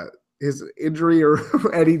his injury or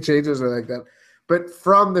any changes or like that. But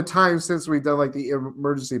from the time since we've done like the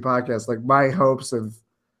emergency podcast, like my hopes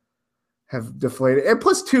have deflated. And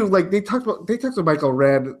plus 2, like they talked to Michael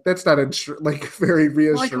Redd. That's not very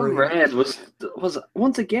reassuring. Michael Redd was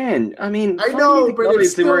once again. I mean, I know, but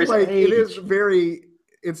it's still like it is very.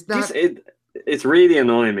 It's not. It's really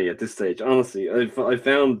annoying me at this stage. Honestly, I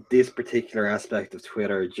found this particular aspect of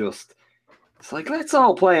Twitter just. It's like, let's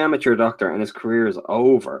all play amateur doctor and his career is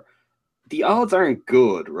over. The odds aren't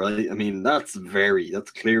good, right? I mean, that's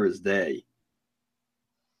clear as day.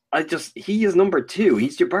 He is number 2.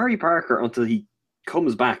 He's Jabari Parker until he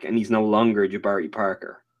comes back and he's no longer Jabari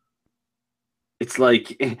Parker. It's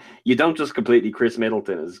like, you don't just completely Khris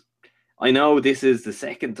Middleton. I know this is the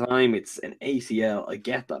second time it's an ACL. I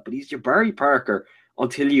get that. But he's Jabari Parker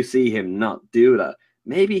until you see him not do that.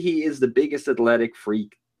 Maybe he is the biggest athletic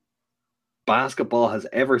freak basketball has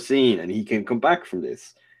ever seen and he can come back from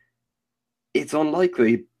this. It's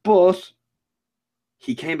unlikely, but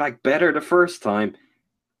he came back better the first time.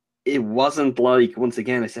 It wasn't like, once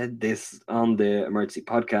again, I said this on the emergency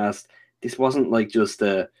podcast, this wasn't like just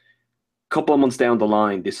a couple of months down the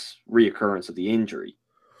line, this reoccurrence of the injury.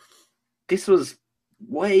 This was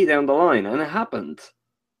way down the line, and it happened.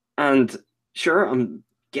 And sure, I'm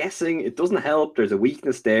guessing it doesn't help. There's a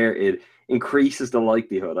weakness there. It increases the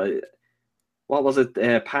likelihood. What was it?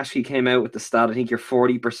 Pashke came out with the stat. I think you're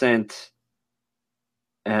 40%.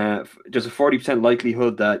 There's a 40%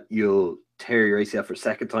 likelihood that you'll tear your ACL for a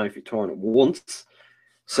second time if you torn it once.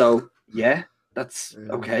 So yeah, that's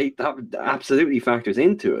okay. That absolutely factors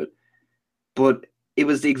into it. But it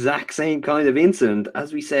was the exact same kind of incident,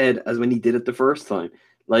 as we said, as when he did it the first time.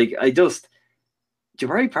 Like,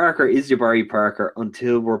 Jabari Parker is Jabari Parker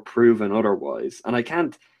until we're proven otherwise. And I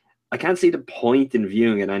can't see the point in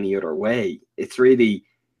viewing it any other way. It's really,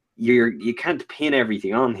 you can't pin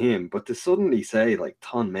everything on him, but to suddenly say like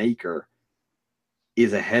Thon Maker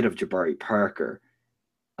is ahead of Jabari Parker,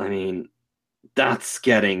 I mean, that's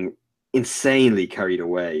getting insanely carried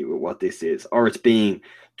away with what this is, or it's being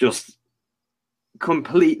just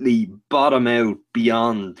completely bottom out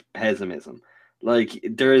beyond pessimism. Like,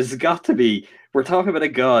 there's got to be. We're talking about a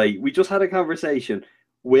guy. We just had a conversation.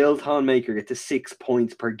 Will Thon Maker get to 6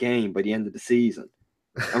 points per game by the end of the season?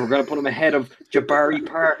 And we're going to put him ahead of Jabari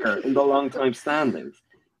Parker in the long time standings.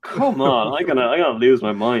 Come on, I'm gonna lose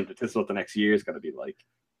my mind if this is what the next year is going to be like.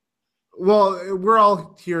 Well, we're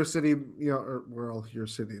all here sitting, or we're all here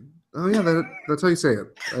sitting. Oh yeah, that's how you say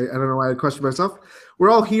it. I don't know why I question myself. We're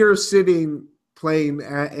all here sitting playing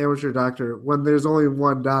at amateur doctor when there's only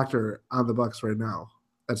one doctor on the Bucks right now.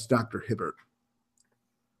 That's Dr. Hibbert.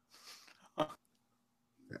 I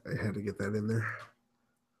had to get that in there.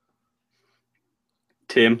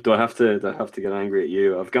 Tim, do I have to get angry at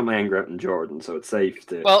you? I've got my anger out in Jordan, so it's safe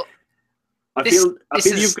to. Well, I feel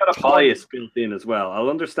you've got a bias built in as well. I'll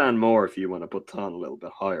understand more if you want to put Thon a little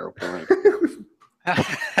bit higher up the rank.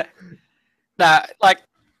 No, like,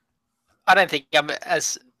 I don't think I'm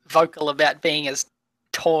as vocal about being as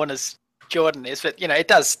torn as Jordan is, but it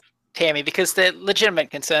does tear me because there are legitimate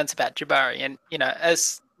concerns about Jabari, and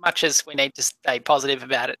as much as we need to stay positive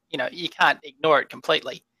about it, you can't ignore it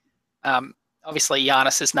completely. Obviously,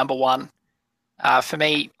 Giannis is number one. For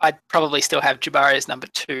me, I'd probably still have Jabari as number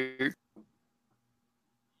two. I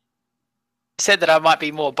said that I might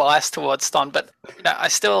be more biased towards Thon, but I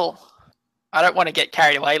don't want to get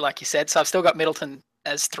carried away, like you said. So I've still got Middleton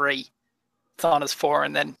as 3, Thon as 4,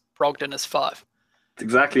 and then Brogdon as 5. It's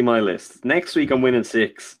exactly my list. Next week, I'm winning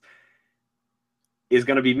 6. Is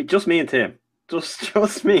going to be just me and Tim.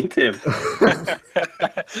 Just me and Tim.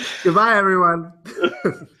 Goodbye, everyone.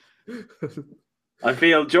 I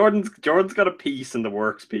feel Jordan's got a piece in the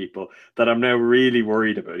works, people, that I'm now really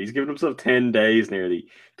worried about. He's given himself 10 days nearly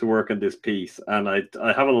to work on this piece, and I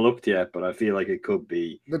haven't looked yet, but I feel like it could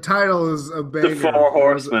be. The title is a banger. The 4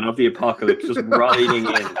 Horsemen of the Apocalypse just riding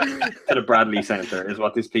in to the Bradley Center is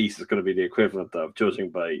what this piece is going to be the equivalent of,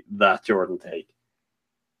 judging by that Jordan take.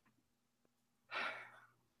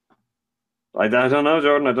 I don't know,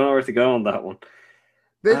 Jordan. I don't know where to go on that one.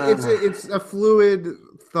 It's a fluid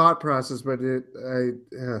thought process, but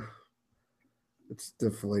it's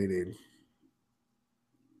deflating.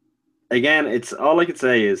 Again, it's all I could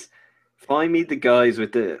say is find me the guys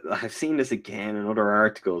with I've seen this again in other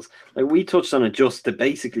articles. Like, we touched on it just to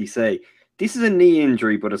basically say this is a knee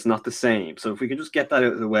injury, but it's not the same. So if we can just get that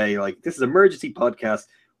out of the way, like, this is an emergency podcast,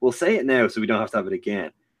 we'll say it now so we don't have to have it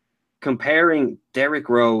again. Comparing Derrick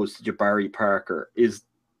Rose to Jabari Parker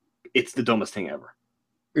it's the dumbest thing ever.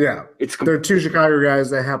 Yeah, they're 2 Chicago guys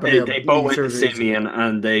that happen to have they both went to Simeon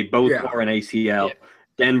and they both tore an ACL. Yeah.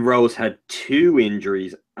 Then Rose had 2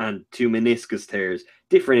 injuries and 2 meniscus tears,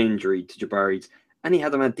 different injury to Jabari's, and he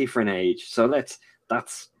had them at different age. So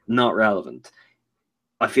that's not relevant.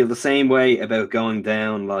 I feel the same way about going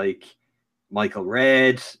down like Michael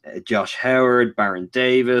Redd, Josh Howard, Baron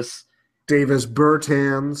Davis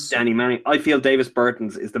Bertans, Danny Manning. I feel Davis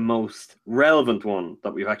Bertans is the most relevant one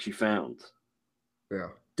that we've actually found. Yeah,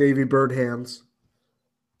 Davy Birdhands.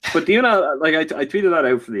 But do you know, like, I tweeted that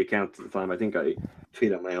out for the account at the time. I think I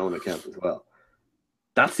tweeted on my own account as well.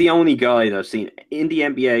 That's the only guy that I've seen in the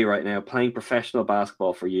NBA right now playing professional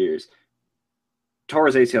basketball for years. Tore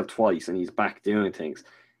his ACL twice and he's back doing things.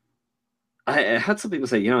 I had some people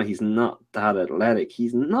say, he's not that athletic.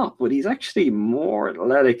 He's not, but he's actually more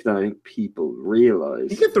athletic than I think people realize.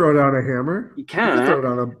 He can throw down a hammer. He can. Throw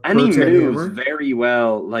down a and he moves hammer very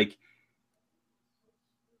well. Like,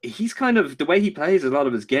 he's kind of, the way he plays a lot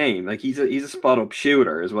of his game, like, he's a spot-up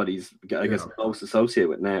shooter is what he's, I guess, most associated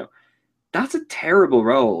with now. That's a terrible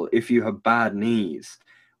role if you have bad knees,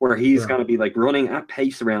 where he's going to be, like, running at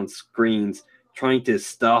pace around screens, trying to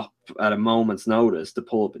stop at a moment's notice to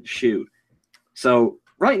pull up and shoot. So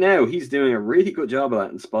right now, he's doing a really good job of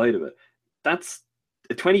that in spite of it. That's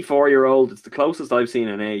a 24-year-old. It's the closest I've seen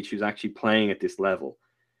an age who's actually playing at this level.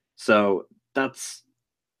 So that's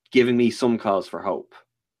giving me some cause for hope.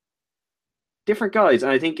 Different guys.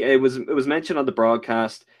 And I think it was mentioned on the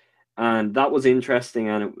broadcast, and that was interesting,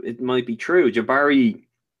 and it might be true. Jabari,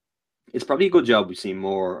 it's probably a good job we've seen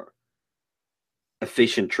more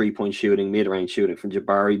efficient three-point shooting, mid-range shooting from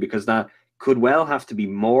Jabari, because that could well have to be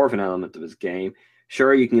more of an element of his game.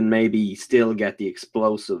 Sure, you can maybe still get the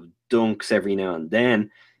explosive dunks every now and then,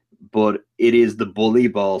 but it is the bully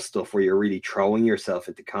ball stuff where you're really throwing yourself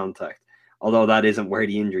into contact. Although that isn't where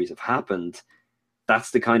the injuries have happened, that's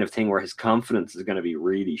the kind of thing where his confidence is going to be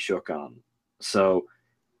really shook on. So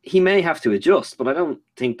he may have to adjust, but I don't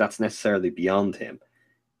think that's necessarily beyond him.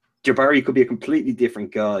 Jabari could be a completely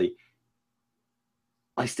different guy.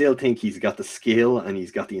 I still think he's got the skill and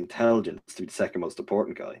he's got the intelligence to be the second most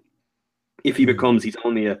important guy. if he becomes, he's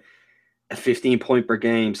only a 15-point per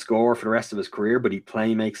game scorer for the rest of his career, but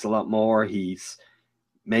he makes a lot more. He's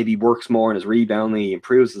maybe works more in his rebounding. He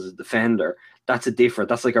improves as a defender.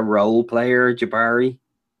 That's like a role player, Jabari.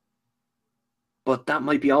 But that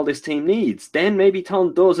might be all this team needs. Then maybe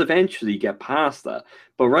Thon does eventually get past that.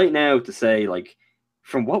 But right now, to say, like,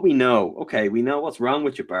 from what we know, okay, we know what's wrong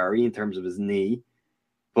with Jabari in terms of his knee,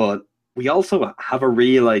 but we also have a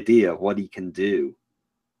real idea of what he can do.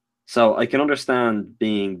 So I can understand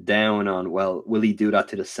being down on, well, will he do that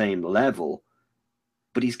to the same level?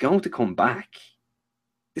 But he's going to come back.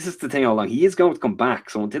 This is the thing all along. He is going to come back.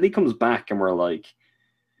 So until he comes back and we're like,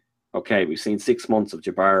 okay, we've seen 6 months of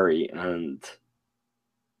Jabari and,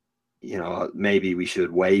 you know, maybe we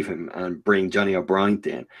should waive him and bring Johnny O'Brien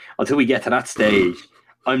in. Until we get to that stage,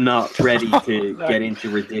 I'm not ready to get into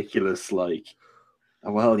ridiculous, like,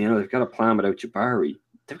 oh, well, you know, they've got a plan without Jabari.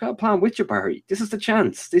 They've got a plan with Jabari. This is the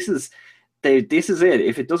chance. This is it.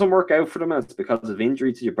 If it doesn't work out for them, it's because of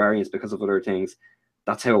injury to Jabari. It's because of other things.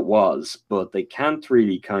 That's how it was. But they can't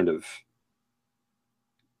really kind of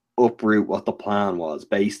uproot what the plan was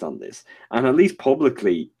based on this. And at least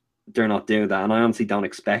publicly, they're not doing that. And I honestly don't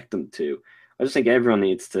expect them to. I just think everyone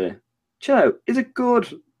needs to chill out. Is it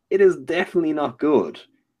good? It is definitely not good.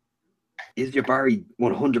 Is Jabari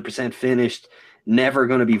 100% finished? Never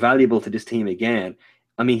going to be valuable to this team again?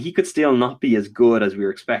 I mean, he could still not be as good as we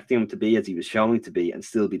were expecting him to be, as he was showing to be, and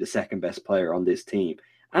still be the second best player on this team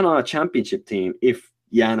and on a championship team if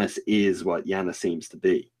Giannis is what Giannis seems to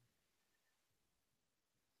be.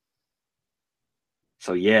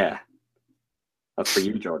 So, yeah, that's for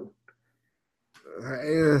you, Jordan.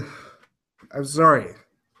 I'm sorry.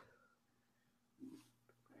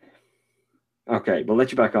 Okay, we'll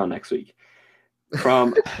let you back on next week.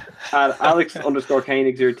 From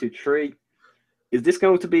Alex_Koenig023. Is this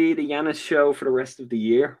going to be the Giannis show for the rest of the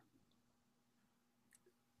year?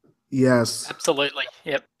 Yes. Absolutely.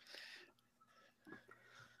 Yep.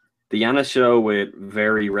 The Giannis show with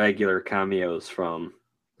very regular cameos from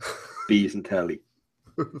Bees and Telly.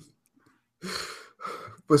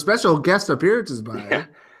 With special guest appearances by. Yeah.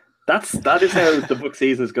 That is how the book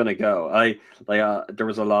season is going to go.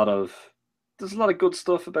 There's a lot of good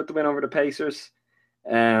stuff about the win over the Pacers.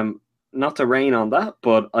 Not to rain on that,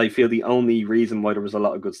 but I feel the only reason why there was a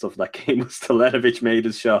lot of good stuff in that game was Teletovic made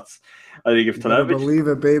his shots. I think if Teletovic, believe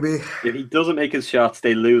it, baby. If he doesn't make his shots,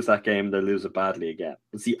 they lose that game. They lose it badly again.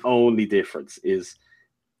 It's the only difference is,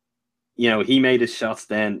 you know, he made his shots.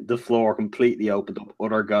 Then the floor completely opened up.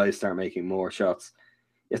 Other guys start making more shots.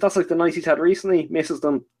 If that's like the nights he's had recently, misses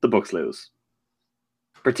them, the Bucks lose.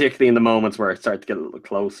 Particularly in the moments where it started to get a little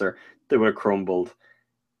closer, they would have crumbled.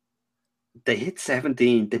 They hit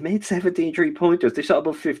 17. They made 17 3-pointers. They shot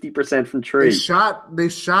above 50% from three. They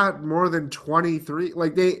shot more than 23.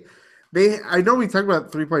 Like they I know we talked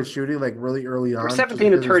about 3-point shooting like really early on.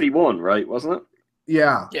 17 and 31, right? Wasn't it?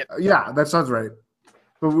 Yeah. Yep. Yeah, that sounds right.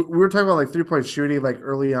 But we were talking about like 3-point shooting like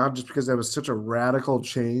early on just because that was such a radical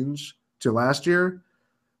change to last year.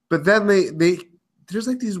 But then they there's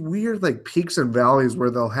like these weird like peaks and valleys where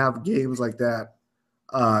they'll have games like that.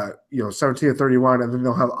 17 or 31, and then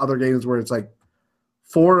they'll have other games where it's like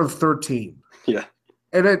 4 of 13. Yeah.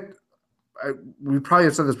 And we probably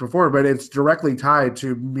have said this before, but it's directly tied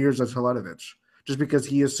to Mirza Teletovic, just because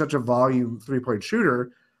he is such a volume 3-point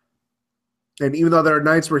shooter. And even though there are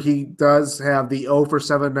nights where he does have the 0 for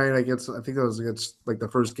 7 night against, I think that was against like the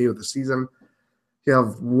first game of the season,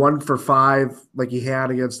 he'll have 1 for 5 like he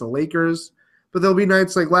had against the Lakers. But there'll be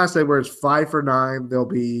nights like last night where it's 5 for 9. There'll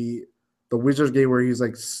be the Wizards game where he's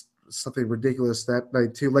like something ridiculous that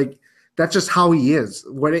night too. Like that's just how he is.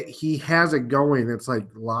 When he has it going, it's like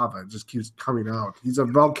lava. It just keeps coming out. He's a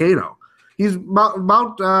volcano. He's Mount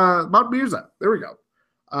Mirza. There we go.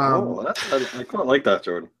 I quite like that,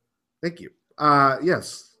 Jordan. Thank you.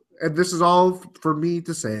 Yes, and this is all for me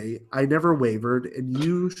to say. I never wavered, and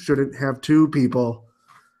you shouldn't have two people.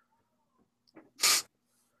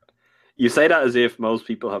 You say that as if most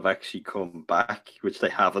people have actually come back, which they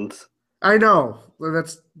haven't. I know you're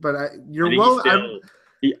well.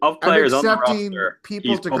 Of players I'm on the accepting roster,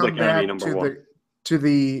 people to come back to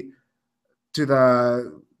the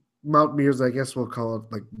Mount Mirza. I guess we'll call it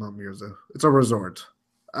like Mount Mirza. It's a resort.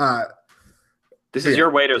 This is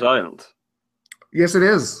your Waiters Island. Yes, it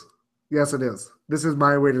is. Yes, it is. This is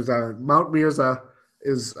my Waiters Island. Mount Mirza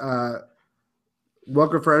is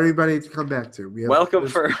welcome for everybody to come back to. Welcome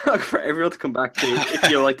for everyone to come back to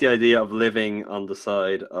if you like the idea of living on the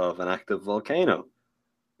side of an active volcano.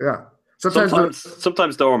 Yeah.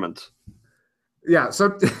 Sometimes dormant. Yeah.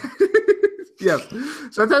 Yes.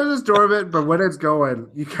 Sometimes it's dormant, but when it's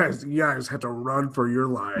going, you guys have to run for your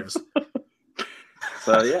lives.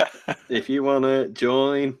 So yeah, if you want to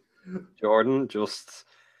join Jordan, just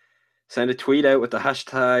send a tweet out with the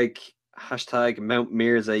hashtag Mount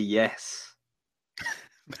Mirza yes.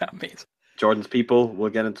 Mount Mirza. Jordan's people will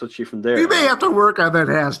get in touch with you from there. We may have to work on that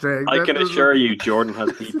hashtag. I can assure you, Jordan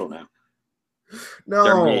has people now. No.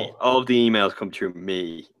 They're me. All of the emails come through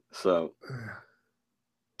me. So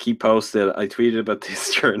keep posted. I tweeted about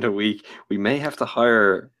this during the week. We may have to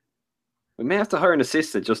hire an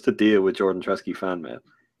assistant just to deal with Jordan Treske fan mail.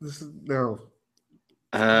 No.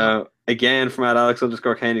 Again, from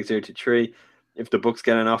 @Alex_Koenig023. If the Bucks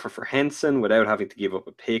get an offer for Henson without having to give up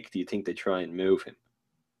a pick, do you think they try and move him?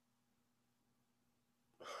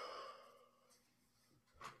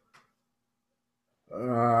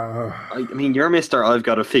 I mean, you're Mr. I've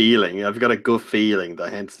got a feeling. I've got a good feeling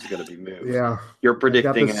that Henson's going to be moved. Yeah. You're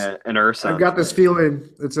predicting an Ursan. I've got this feeling.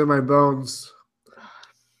 It's in my bones.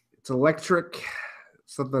 It's electric.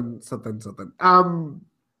 Something. How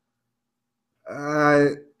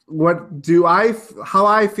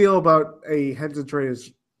I feel about a Henson trade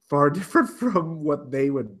is far different from what they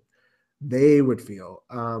would feel.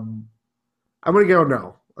 I'm going to go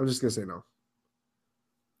no. I'm just going to say no.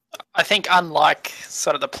 I think unlike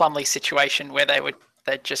sort of the Plumlee situation where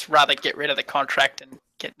they'd just rather get rid of the contract and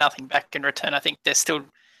get nothing back in return, I think they're still,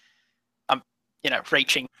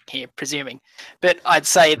 reaching here, presuming. But I'd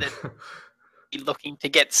say that you're looking to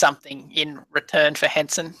get something in return for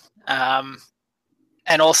Henson.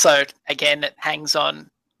 And also, again, it hangs on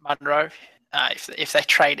Munro. If they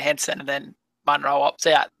trade Henson and then Munro opts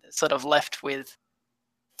out, they're sort of left with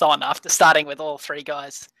Thon. After starting with all three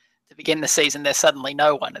guys to begin the season, there's suddenly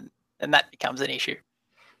no one, and that becomes an issue.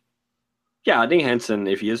 Yeah, I think Henson,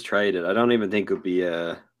 if he is traded, I don't even think it would be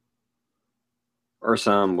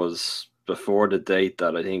Ursan was before the date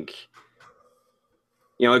that I think,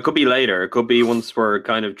 it could be later. It could be once we're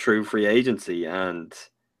kind of true free agency and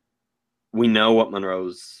we know what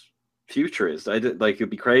Monroe's future is. It'd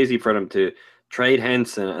be crazy for them to trade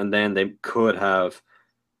Henson and then they could have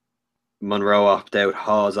Monroe opt out,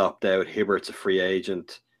 Hawes opt out, Hibbert's a free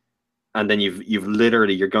agent. And then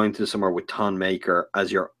you're going to somewhere with Thon Maker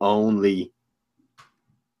as your only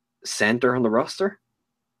center on the roster.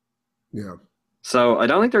 Yeah. So I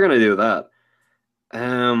don't think they're going to do that.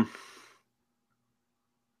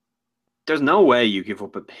 There's no way you give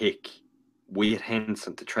up a pick with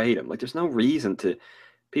Henson to trade him. There's no reason to.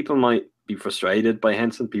 People might be frustrated by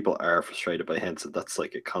Henson. People are frustrated by Henson. That's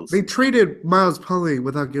like a constant. They traded Miles Plumlee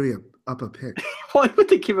without giving up a pick. Why would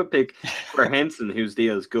they give a pick for Henson, whose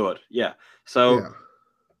deal is good? Yeah. So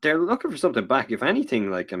they're looking for something back. If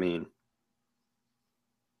anything,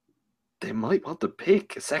 they might want to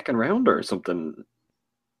pick a second rounder or something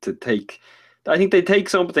to take. I think they take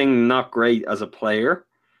something not great as a player.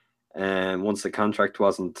 And once the contract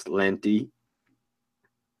wasn't lengthy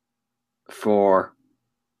for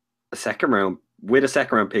a second round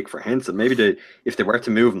pick for Henson, maybe if they were to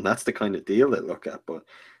move him, that's the kind of deal they look at. But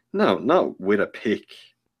no, not with a pick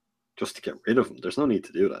just to get rid of him. There's no need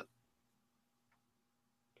to do that.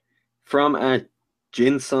 From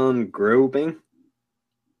Jinson Grobing,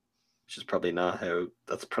 which is probably not how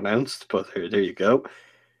that's pronounced, but there you go.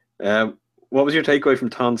 What was your takeaway from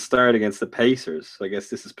Thon's start against the Pacers? I guess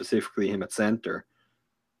this is specifically him at center.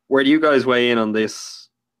 Where do you guys weigh in on this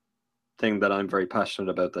thing that I'm very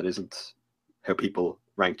passionate about that isn't how people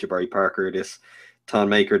rank Jabari Parker, this Thon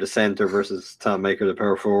Maker the center versus Thon Maker the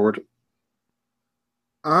power forward?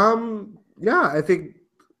 Yeah,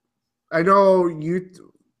 I know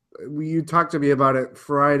you talked to me about it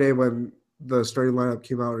Friday when the starting lineup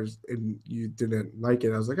came out and you didn't like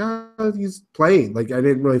it. I was like, he's playing. I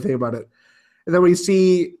didn't really think about it. And then when you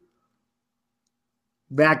see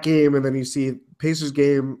that game and then you see Pacers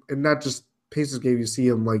game, and not just Pacers game, you see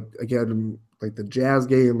him again the Jazz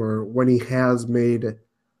game or when he has made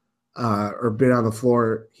or been on the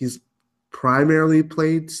floor, he's primarily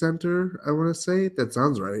played center, I want to say. That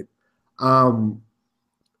sounds right.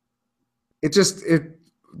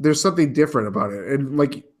 There's something different about it. And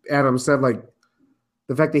like Adam said,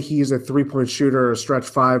 the fact that he's a 3-point shooter, a stretch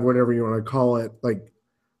five, whatever you want to call it,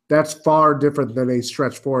 that's far different than a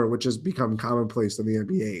stretch four, which has become commonplace in the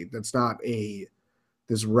NBA. That's not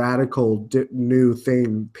this radical new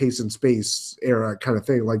thing, pace and space era kind of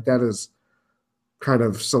thing. That is kind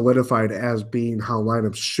of solidified as being how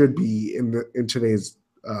lineups should be in today's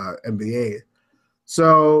NBA.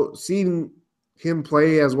 So seeing him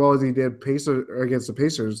play as well as he did against the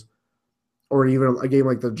Pacers, or even a game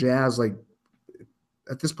like the Jazz,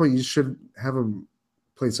 at this point you should have him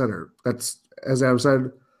play center. That's, as Adam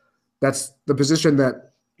said, that's the position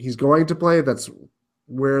that he's going to play. That's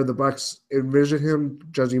where the Bucks envision him,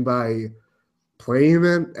 judging by play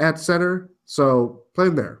him at center. So play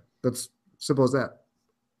him there. That's simple as that.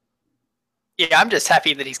 Yeah, I'm just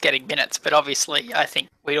happy that he's getting minutes, but obviously I think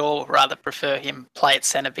we'd all rather prefer him play at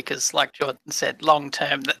centre because, like Jordan said, long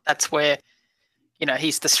term, that's where,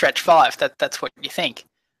 he's the stretch five. That's what you think.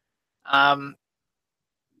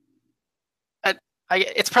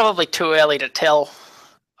 It's probably too early to tell.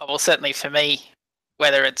 Well, certainly for me,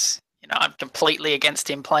 whether it's, I'm completely against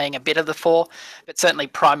him playing a bit of the 4, but certainly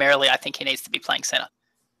primarily I think he needs to be playing centre.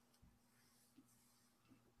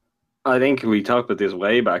 I think we talked about this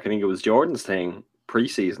way back. I think it was Jordan's thing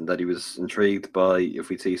preseason that he was intrigued by if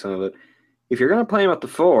we see some of it. If you're going to play him at the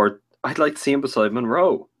 4, I'd like to see him beside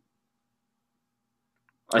Monroe.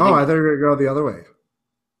 I thought you were going to go the other way.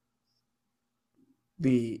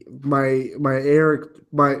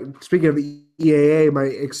 Speaking of EAA, my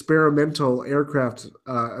experimental aircraft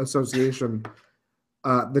association,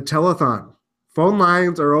 the telethon. Phone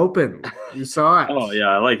lines are open. You saw it. Oh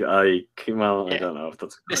yeah, I don't know if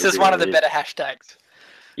that's. This is one of the better hashtags.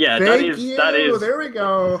 Yeah, that is. There we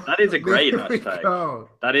go. That is a great hashtag.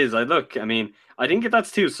 That is. I think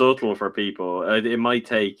that's too subtle for people. It might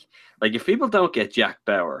take if people don't get Jack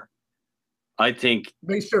Bauer, I think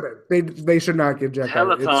they shouldn't. They should not get Jack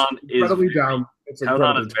Bauer. Telethon is incredibly dumb.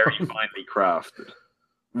 Telethon is very finely crafted.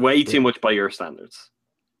 Way too much by your standards.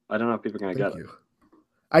 I don't know if people are going to get it.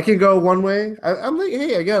 I can go one way. I'm like,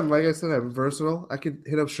 hey, again, like I said, I'm versatile. I can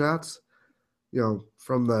hit up shots,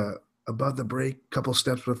 from the above the break, couple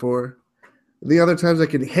steps before. And the other times I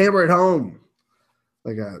can hammer it home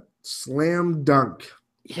like a slam dunk.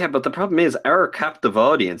 Yeah, but the problem is our captive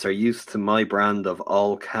audience are used to my brand of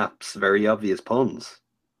all caps, very obvious puns.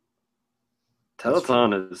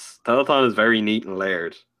 Telethon is very neat and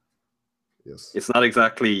layered. Yes. It's not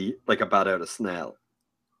exactly like a bat out of Snell.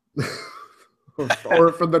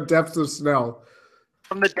 Or from the depths of Snell.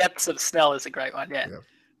 From the depths of Snell is a great one, yeah.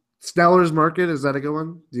 Sneller's Market, is that a good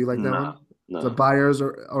one? Do you like that one? No. The buyers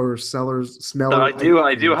or sellers, Sneller. No,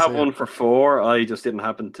 I do have one for 4. I just didn't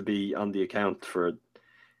happen to be on the account for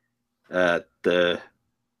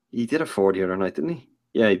he did a 4 the other night, didn't he?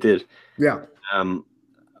 Yeah, he did. Yeah.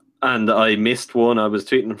 And I missed one. I was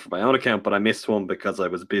tweeting for my own account, but I missed one because I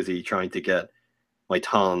was busy trying to get my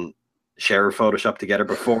Thon share Photoshop together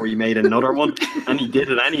before he made another one, and he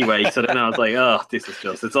did it anyway. So then I was like, "Oh,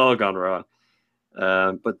 it's all gone wrong."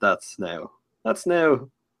 But that's now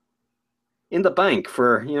in the bank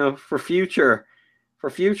for future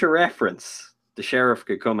reference. The sheriff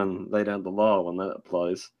could come and lay down the law when that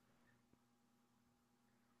applies.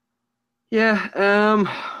 Yeah, I'm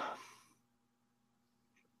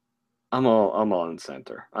all in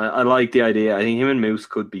center. I like the idea. I think him and Moose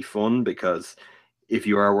could be fun because if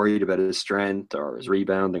you are worried about his strength or his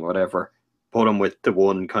rebounding, whatever, put him with the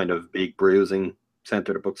one kind of big bruising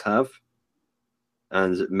center the Bucks have.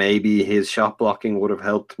 And maybe his shot blocking would have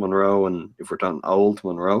helped Monroe, and if we're talking old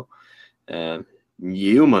Monroe,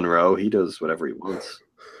 new Monroe, he does whatever he wants.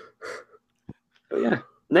 But yeah,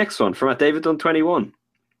 next one from David Dunn 21.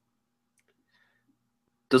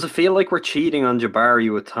 Does it feel like we're cheating on Jabari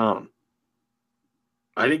with Tom?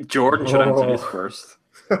 I think Jordan should answer this first.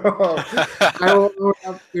 I will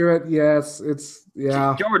answer it. Yes,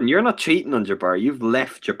 Jordan, you're not cheating on Jabari. You've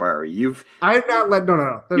left Jabari. I've not let.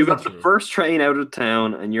 No. You got the first train out of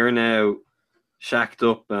town, and you're now shacked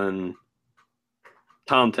up in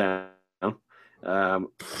Tom Town.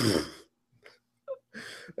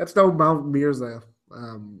 That's no Mount Mirza.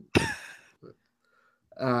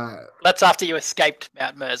 That's after you escaped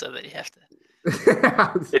Mount Mirza that you have to.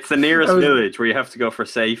 It's the nearest village where you have to go for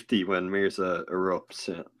safety when Mirza erupts.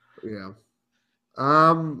 Yeah.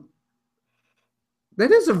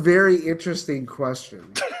 That is a very interesting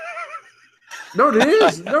question. No, it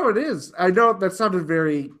is. I know that sounded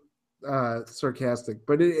very sarcastic,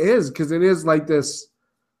 but it is because it is like this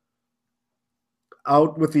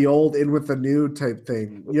out with the old, in with the new type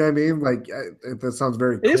thing. You know what I mean? Like that sounds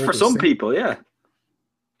very. It is for some people, yeah.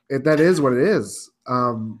 That is what it is.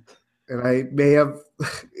 And I may have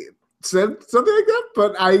said something like that,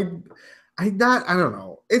 but I don't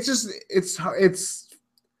know. It's just,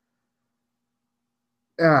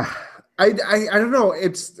 I don't know.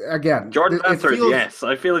 It's, again. Jordan's answer is yes.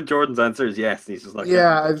 I feel like Jordan's answer is yes. He's just like,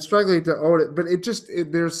 yeah, I'm struggling to own it, but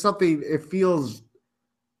there's something, it feels,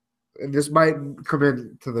 and this might come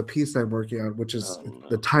into the piece I'm working on, which is,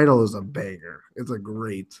 the title is a banger. It's a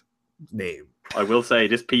great name. I will say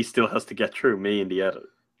this piece still has to get through me in the edit.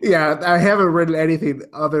 Yeah, I haven't written anything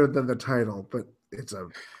other than the title, but it's a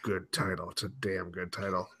good title. It's a damn good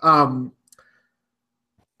title. I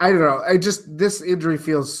don't know. This injury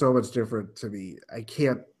feels so much different to me. I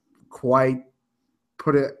can't quite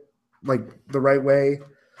put it like the right way.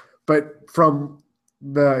 But from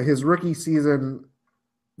his rookie season,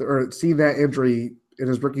 or seeing that injury in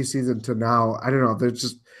his rookie season to now, I don't know.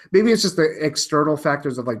 There's maybe it's just the external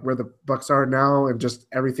factors of like where the Bucks are now, and just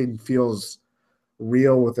everything feels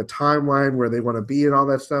real with the timeline where they want to be and all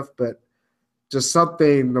that stuff. But just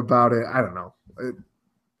something about it, I don't know.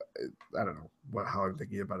 I don't know how I'm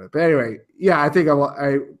thinking about it. But anyway, yeah, I think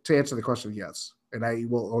to answer the question, yes, and I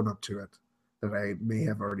will own up to it that I may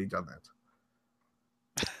have already done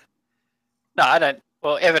that. No, I don't.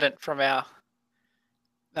 Well, evident from our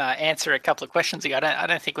answer a couple of questions ago, I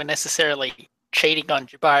don't think we're necessarily cheating on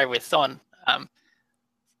Jabari with Thon.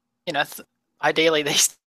 Ideally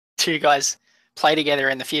these two guys play together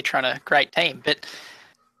in the future on a great team, but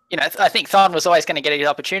I think Thon was always going to get his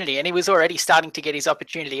opportunity, and he was already starting to get his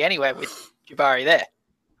opportunity anyway with Jabari there.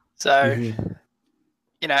 So,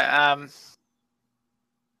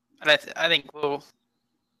 I think we're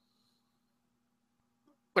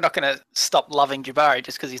not going to stop loving Jabari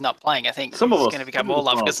just because he's not playing. I think some of he's us going to become more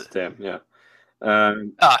loved because yeah.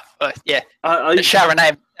 The shall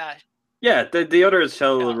remain. Yeah, the others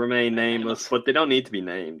shall remain nameless, but they don't need to be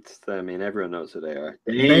named. I mean, everyone knows who they are.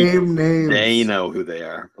 Name names. They know who they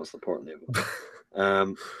are. Most importantly.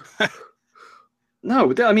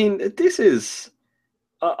 No, I mean, this is.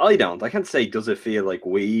 I don't. I can't say does it feel like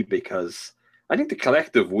we, because I think the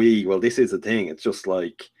collective we. Well, this is a thing. It's just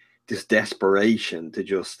like this desperation to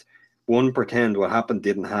just, one, pretend what happened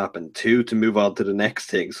didn't happen. Two, to move on to the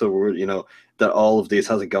next thing. So we're that all of this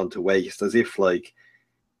hasn't gone to waste. As if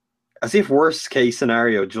worst case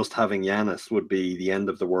scenario, just having Giannis would be the end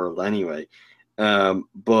of the world anyway.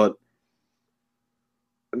 But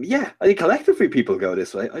yeah, I think collectively people go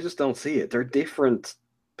this way. I just don't see it. They're different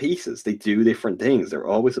pieces. They do different things. They're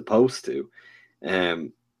always supposed to. I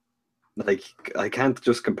can't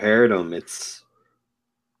just compare them.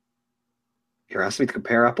 You're asking me to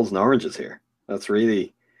compare apples and oranges here. That's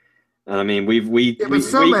really. And I mean, we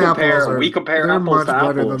compare they're apples much to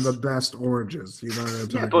better apples. than the best oranges. You know what I'm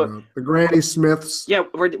talking about? The Granny Smiths. Yeah,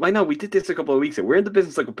 I know we did this a couple of weeks ago. We're in the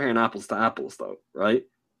business of comparing apples to apples, though, right?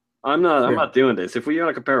 I'm not doing this. If we want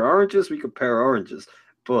to compare oranges, we compare oranges.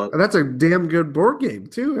 But and that's a damn good board game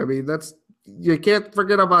too. I mean, you can't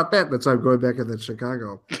forget about that. That's why I'm going back to the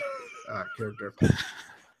Chicago character.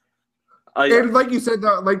 And like you said,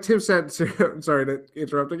 like Tim said, sorry to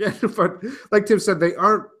interrupt again, but like Tim said, they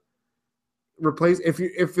aren't replaced. If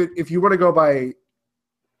you want to go by,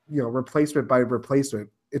 replacement by replacement,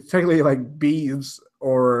 it's technically like Bees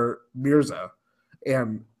or Mirza,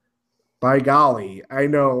 and by golly, I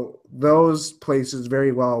know those places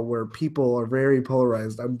very well where people are very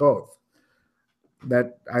polarized on both.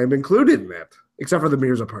 That I am included in that, except for the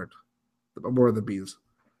Mirza part, more of the Bees.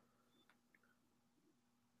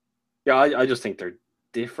 Yeah, I just think they're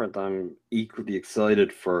different. I'm equally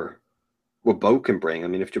excited for what Bo can bring. I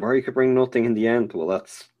mean, if Jabari could bring nothing in the end, well,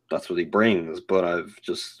 that's what he brings. But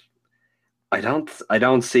I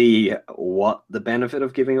don't see what the benefit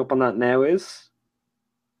of giving up on that now is,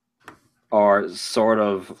 or sort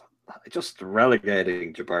of just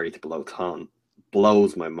relegating Jabari to below Thon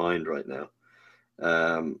blows my mind right now.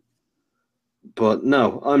 But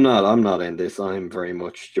no, I'm not in this. I'm very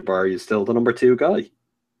much Jabari is still the number 2 guy.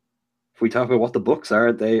 If we talk about what the Bucks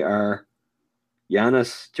are, they are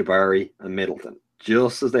Giannis, Jabari, and Middleton,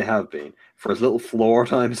 just as they have been for as little floor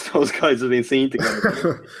time as those guys have been seen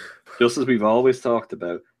together. Just as we've always talked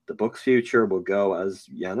about, the Bucks' future will go as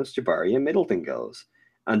Giannis, Jabari, and Middleton goes.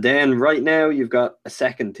 And then right now you've got a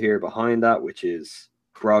second tier behind that, which is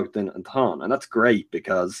Brogdon and Thon, and that's great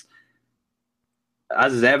because,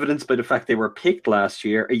 as is evidenced by the fact they were picked last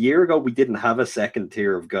year, a year ago we didn't have a second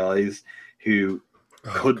tier of guys who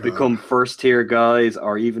could become first tier guys,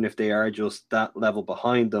 or even if they are just that level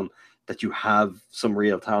behind them, that you have some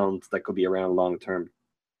real talent that could be around long term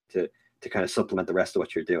to kind of supplement the rest of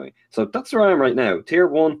what you're doing. So that's where I am right now. Tier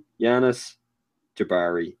 1, Giannis,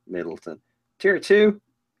 Jabari, Middleton. Tier 2,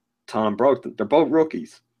 Thon, Brogdon. They're both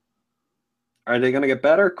rookies. Are they going to get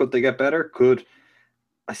better? Could they get better?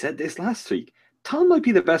 I said this last week. Thon might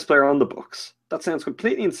be the best player on the Bucks. That sounds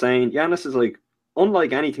completely insane. Giannis is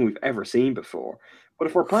unlike anything we've ever seen before. But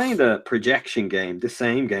if we're playing the projection game, the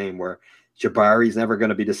same game where Jabari's never going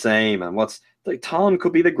to be the same, and Thon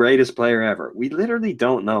could be the greatest player ever. We literally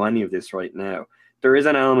don't know any of this right now. There is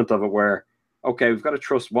an element of it where, okay, we've got to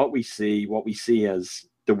trust what we see as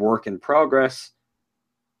the work in progress,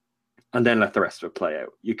 and then let the rest of it play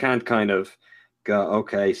out. You can't kind of go,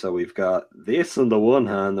 okay, so we've got this on the one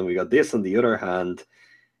hand, and we got this on the other hand,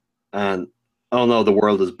 and oh no, the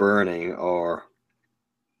world is burning, or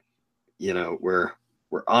we're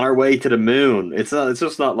we're on our way to the moon. It's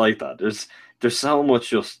just not like that. There's so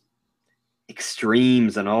much just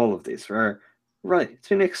extremes and all of this. Right, it's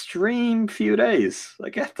been an extreme few days. I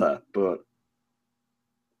get that, but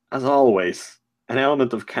as always, an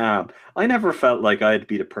element of calm. I never felt like I'd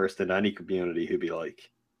be the person in any community who'd be like,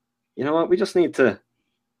 you know what, we just need to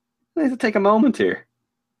take a moment here.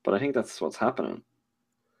 But I think that's what's happening.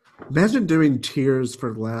 Imagine doing tiers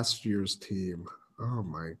for last year's team. Oh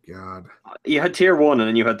my god. You had tier 1 and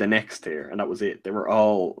then you had the next tier, and that was it. They were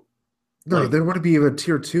all No, there wouldn't be even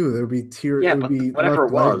tier 2. There would be tier. Yeah, it would but be whatever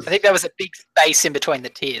it was. I think there was a big space in between the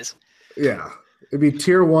tiers. Yeah, it'd be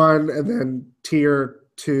tier 1 and then tier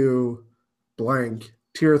 2, blank,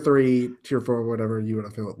 tier 3, tier 4, whatever you would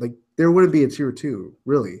have felt. Like there wouldn't be a tier 2,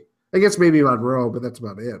 really. I guess maybe Monroe, but that's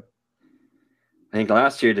about it. I think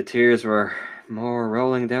last year the tears were more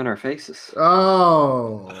rolling down our faces.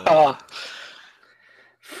 Oh.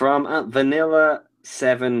 From Vanilla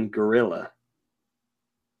 7 Gorilla.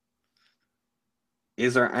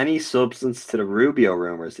 Is there any substance to the Rubio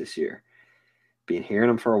rumors this year? Been hearing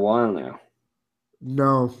them for a while now.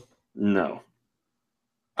 No.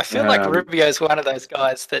 I feel like Rubio's one of those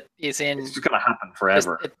guys that is in. It's just going to happen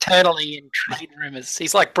forever. Eternally in trade rumors.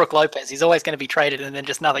 He's like Brook Lopez. He's always going to be traded, and then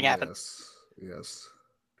just nothing happens. Yes.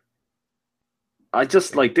 I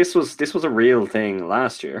just like this was a real thing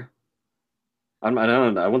last year. I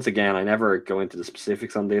don't know. Once again, I never go into the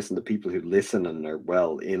specifics on this, and the people who listen and are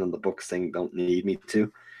well in on the Bucks thing don't need me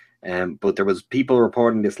to. But there was people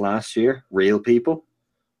reporting this last year, real people,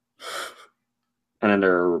 and then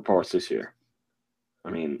there are reports this year. I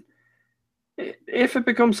mean, if it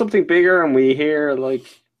becomes something bigger and we hear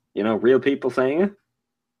real people saying it,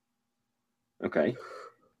 okay.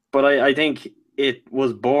 But I think it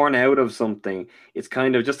was born out of something. It's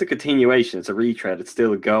kind of just a continuation. It's a retread. It's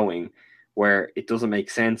still going. Where it doesn't make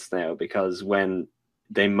sense now, because when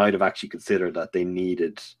they might have actually considered that they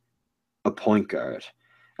needed a point guard,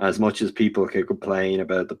 as much as people could complain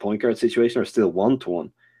about the point guard situation or still want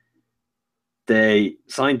one, they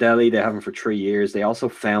signed Delhi. They have him for 3 years. They also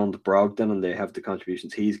found Brogdon, and they have the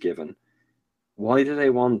contributions he's given. Why do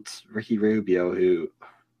they want Ricky Rubio, who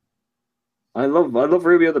I love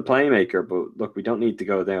Rubio the playmaker, but look, we don't need to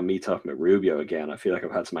go down me talking about Rubio again. I feel like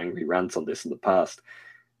I've had some angry rants on this in the past.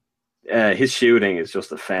 His shooting is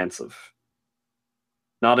just offensive.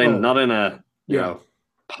 Not in a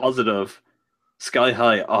positive, sky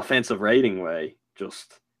high offensive rating way.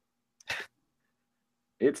 Just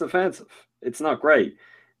it's offensive. It's not great.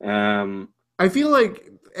 I feel like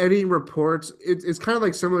any reports, it's kind of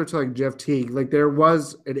like similar to like Jeff Teague. Like there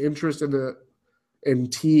was an interest in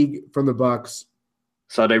Teague from the Bucks.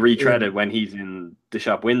 So they retreaded when he's in the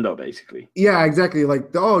shop window, basically. Yeah, exactly. Like,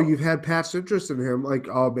 you've had past interest in him. Like,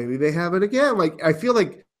 maybe they have it again. Like, I feel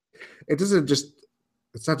like it's not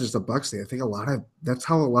just a Bucks thing. I think that's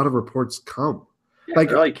how a lot of reports come. Yeah,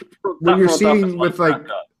 like when you're seeing with like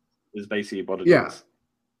is basically what it is.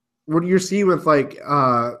 What you're seeing with like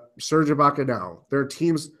Serge Ibaka now, there are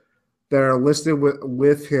teams that are listed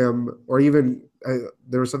with him, or even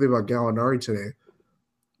there was something about Gallinari today,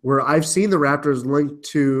 where I've seen the Raptors linked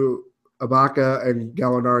to Ibaka and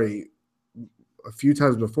Gallinari a few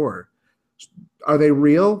times before. Are they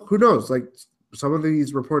real? Who knows? Like, some of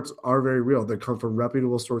these reports are very real. They come from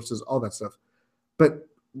reputable sources, all that stuff. But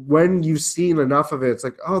when you've seen enough of it, it's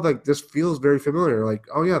like, like this feels very familiar. Like,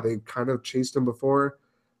 yeah, they kind of chased him before.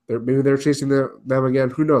 Maybe they're chasing them again.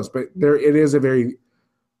 Who knows? But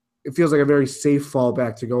it feels like a very safe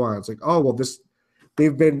fallback to go on. It's like,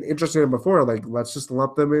 they've been interested in before. Like, let's just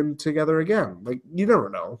lump them in together again. Like, you never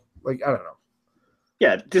know. Like, I don't know.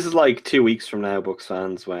 Yeah, this is like 2 weeks from now, Bucks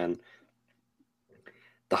fans, when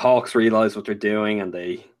the Hawks realize what they're doing and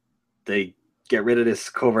they get rid of this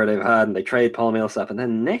cover they've had and they trade Paul Millsap. And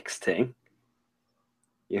then next thing,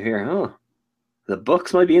 you hear, the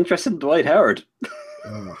Bucks might be interested in Dwight Howard.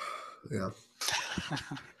 Yeah.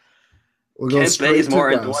 Kent Bazemore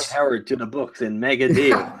and Dwight Howard to the Bucks in mega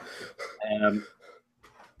deal.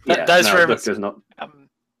 Rumors. There's not.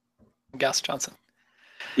 Gus Johnson.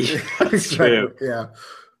 Yeah, that's true. Yeah,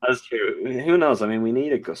 that's true. Who knows? I mean, we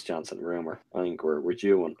need a Gus Johnson rumor. I think we're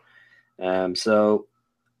due one. So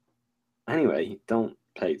anyway, don't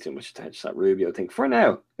pay too much attention to that Rubio thing for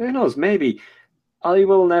now. Who knows? Maybe I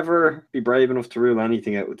will never be brave enough to rule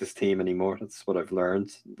anything out with this team anymore. That's what I've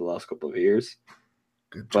learned in the last couple of years.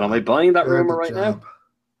 But am I buying that rumor right now?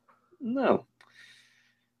 No.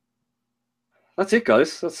 That's it,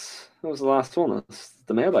 guys. That was the last one. That's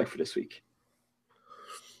the mailbag for this week.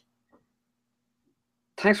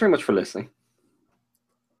 Thanks very much for listening.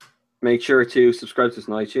 Make sure to subscribe to us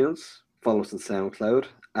on iTunes, follow us on SoundCloud,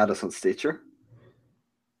 add us on Stitcher.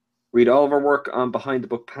 Read all of our work on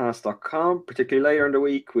behindthebookpass.com, particularly later in the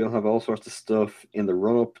week. We'll have all sorts of stuff in the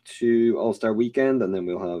run-up to All-Star Weekend, and then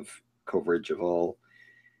we'll have coverage of all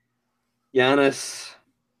Giannis,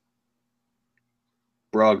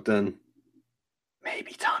 Brogdon,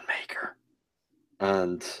 maybe Thon Maker,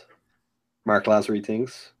 and Mark Lazary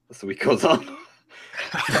things as the week goes on.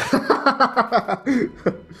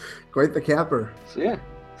 Quite the capper. So yeah,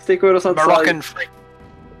 stick with us on Moroccan freak.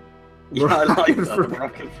 Yeah, I like that,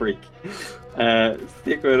 Moroccan freak.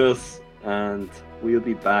 Stick with us, and we'll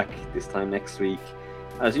be back this time next week.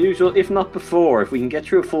 As usual, if not before, if we can get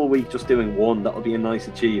through a full week just doing one, that'll be a nice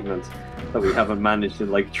achievement that we haven't managed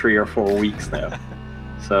in like 3 or 4 weeks now.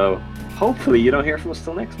 So hopefully you don't hear from us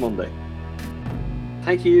till next Monday.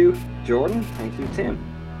 Thank you, Jordan. Thank you, Tim.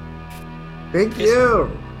 Thank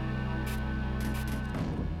you.